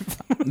it.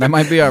 That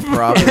might be our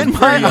problem. And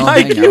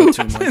my IQ,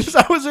 since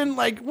I was in,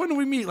 like, when did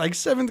we meet? Like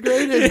 7th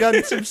grade, has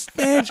gotten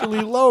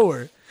substantially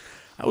lower.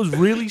 I was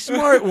really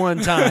smart one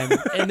time,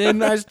 and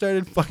then I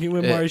started fucking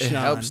with Marshawn. It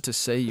helps to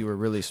say you were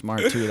really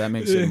smart, too. That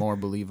makes it more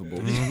believable.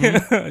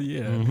 Mm-hmm.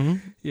 Yeah. Mm-hmm.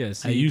 Yeah,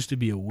 see, I used to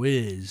be a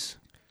whiz.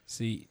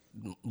 See,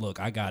 look,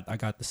 I got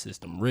the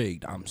system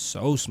rigged. I'm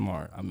so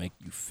smart. I make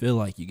you feel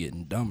like you're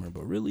getting dumber,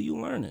 but really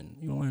you're learning.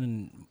 You're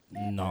learning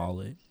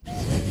knowledge.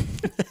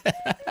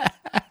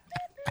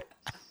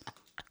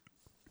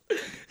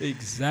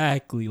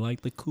 Exactly,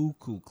 like the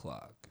cuckoo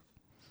clock.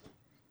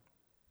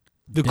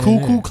 The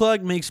cuckoo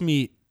clock makes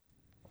me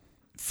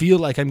feel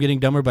like I'm getting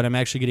dumber, but I'm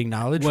actually getting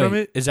knowledge from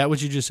it. Is that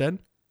what you just said?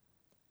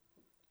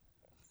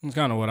 It's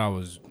kind of what I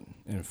was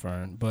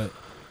inferring, but...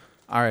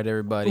 All right,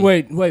 everybody.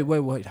 Wait.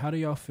 How do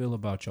y'all feel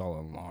about y'all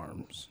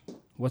alarms?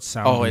 What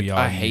sound do y'all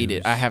I hate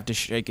use? it. I have to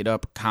shake it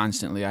up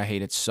constantly. I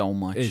hate it so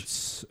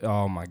much.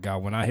 Oh my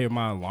God. When I hear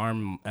my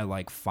alarm at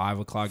like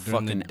 5 o'clock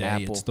during the day,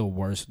 Apple. It's the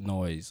worst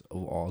noise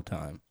of all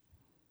time.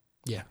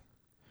 Yeah.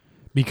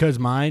 Because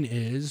mine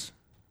is...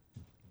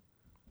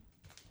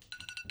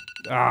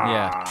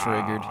 Yeah,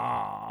 triggered.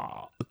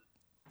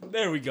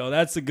 There we go.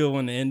 That's a good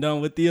one to end on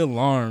with the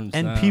alarms.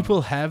 And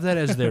people have that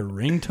as their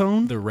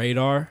ringtone? The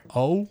radar.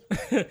 Oh.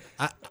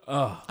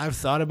 I've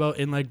thought about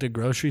in like the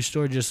grocery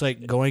store just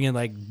like going and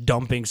like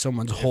dumping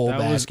someone's whole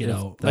basket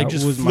out. Like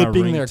just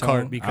flipping their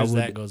cart because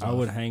that goes off. I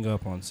would hang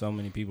up on so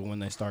many people when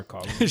they start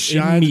calling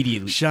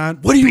immediately. Sean,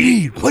 what do you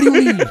need? What do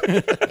you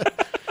need?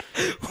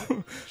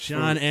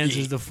 Sean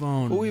answers the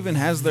phone. Who even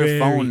has their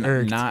phone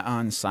not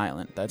on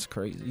silent? That's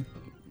crazy.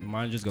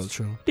 Mine just goes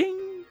true. Ding.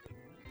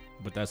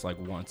 But that's like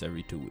once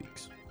every 2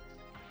 weeks.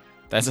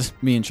 That's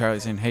just me and Charlie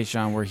saying, hey,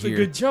 Sean, we're here. It's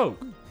a good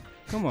joke.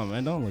 Come on,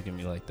 man. Don't look at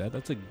me like that.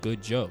 That's a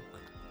good joke.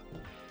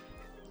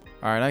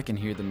 All right, I can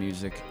hear the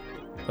music.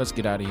 Let's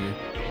get out of here.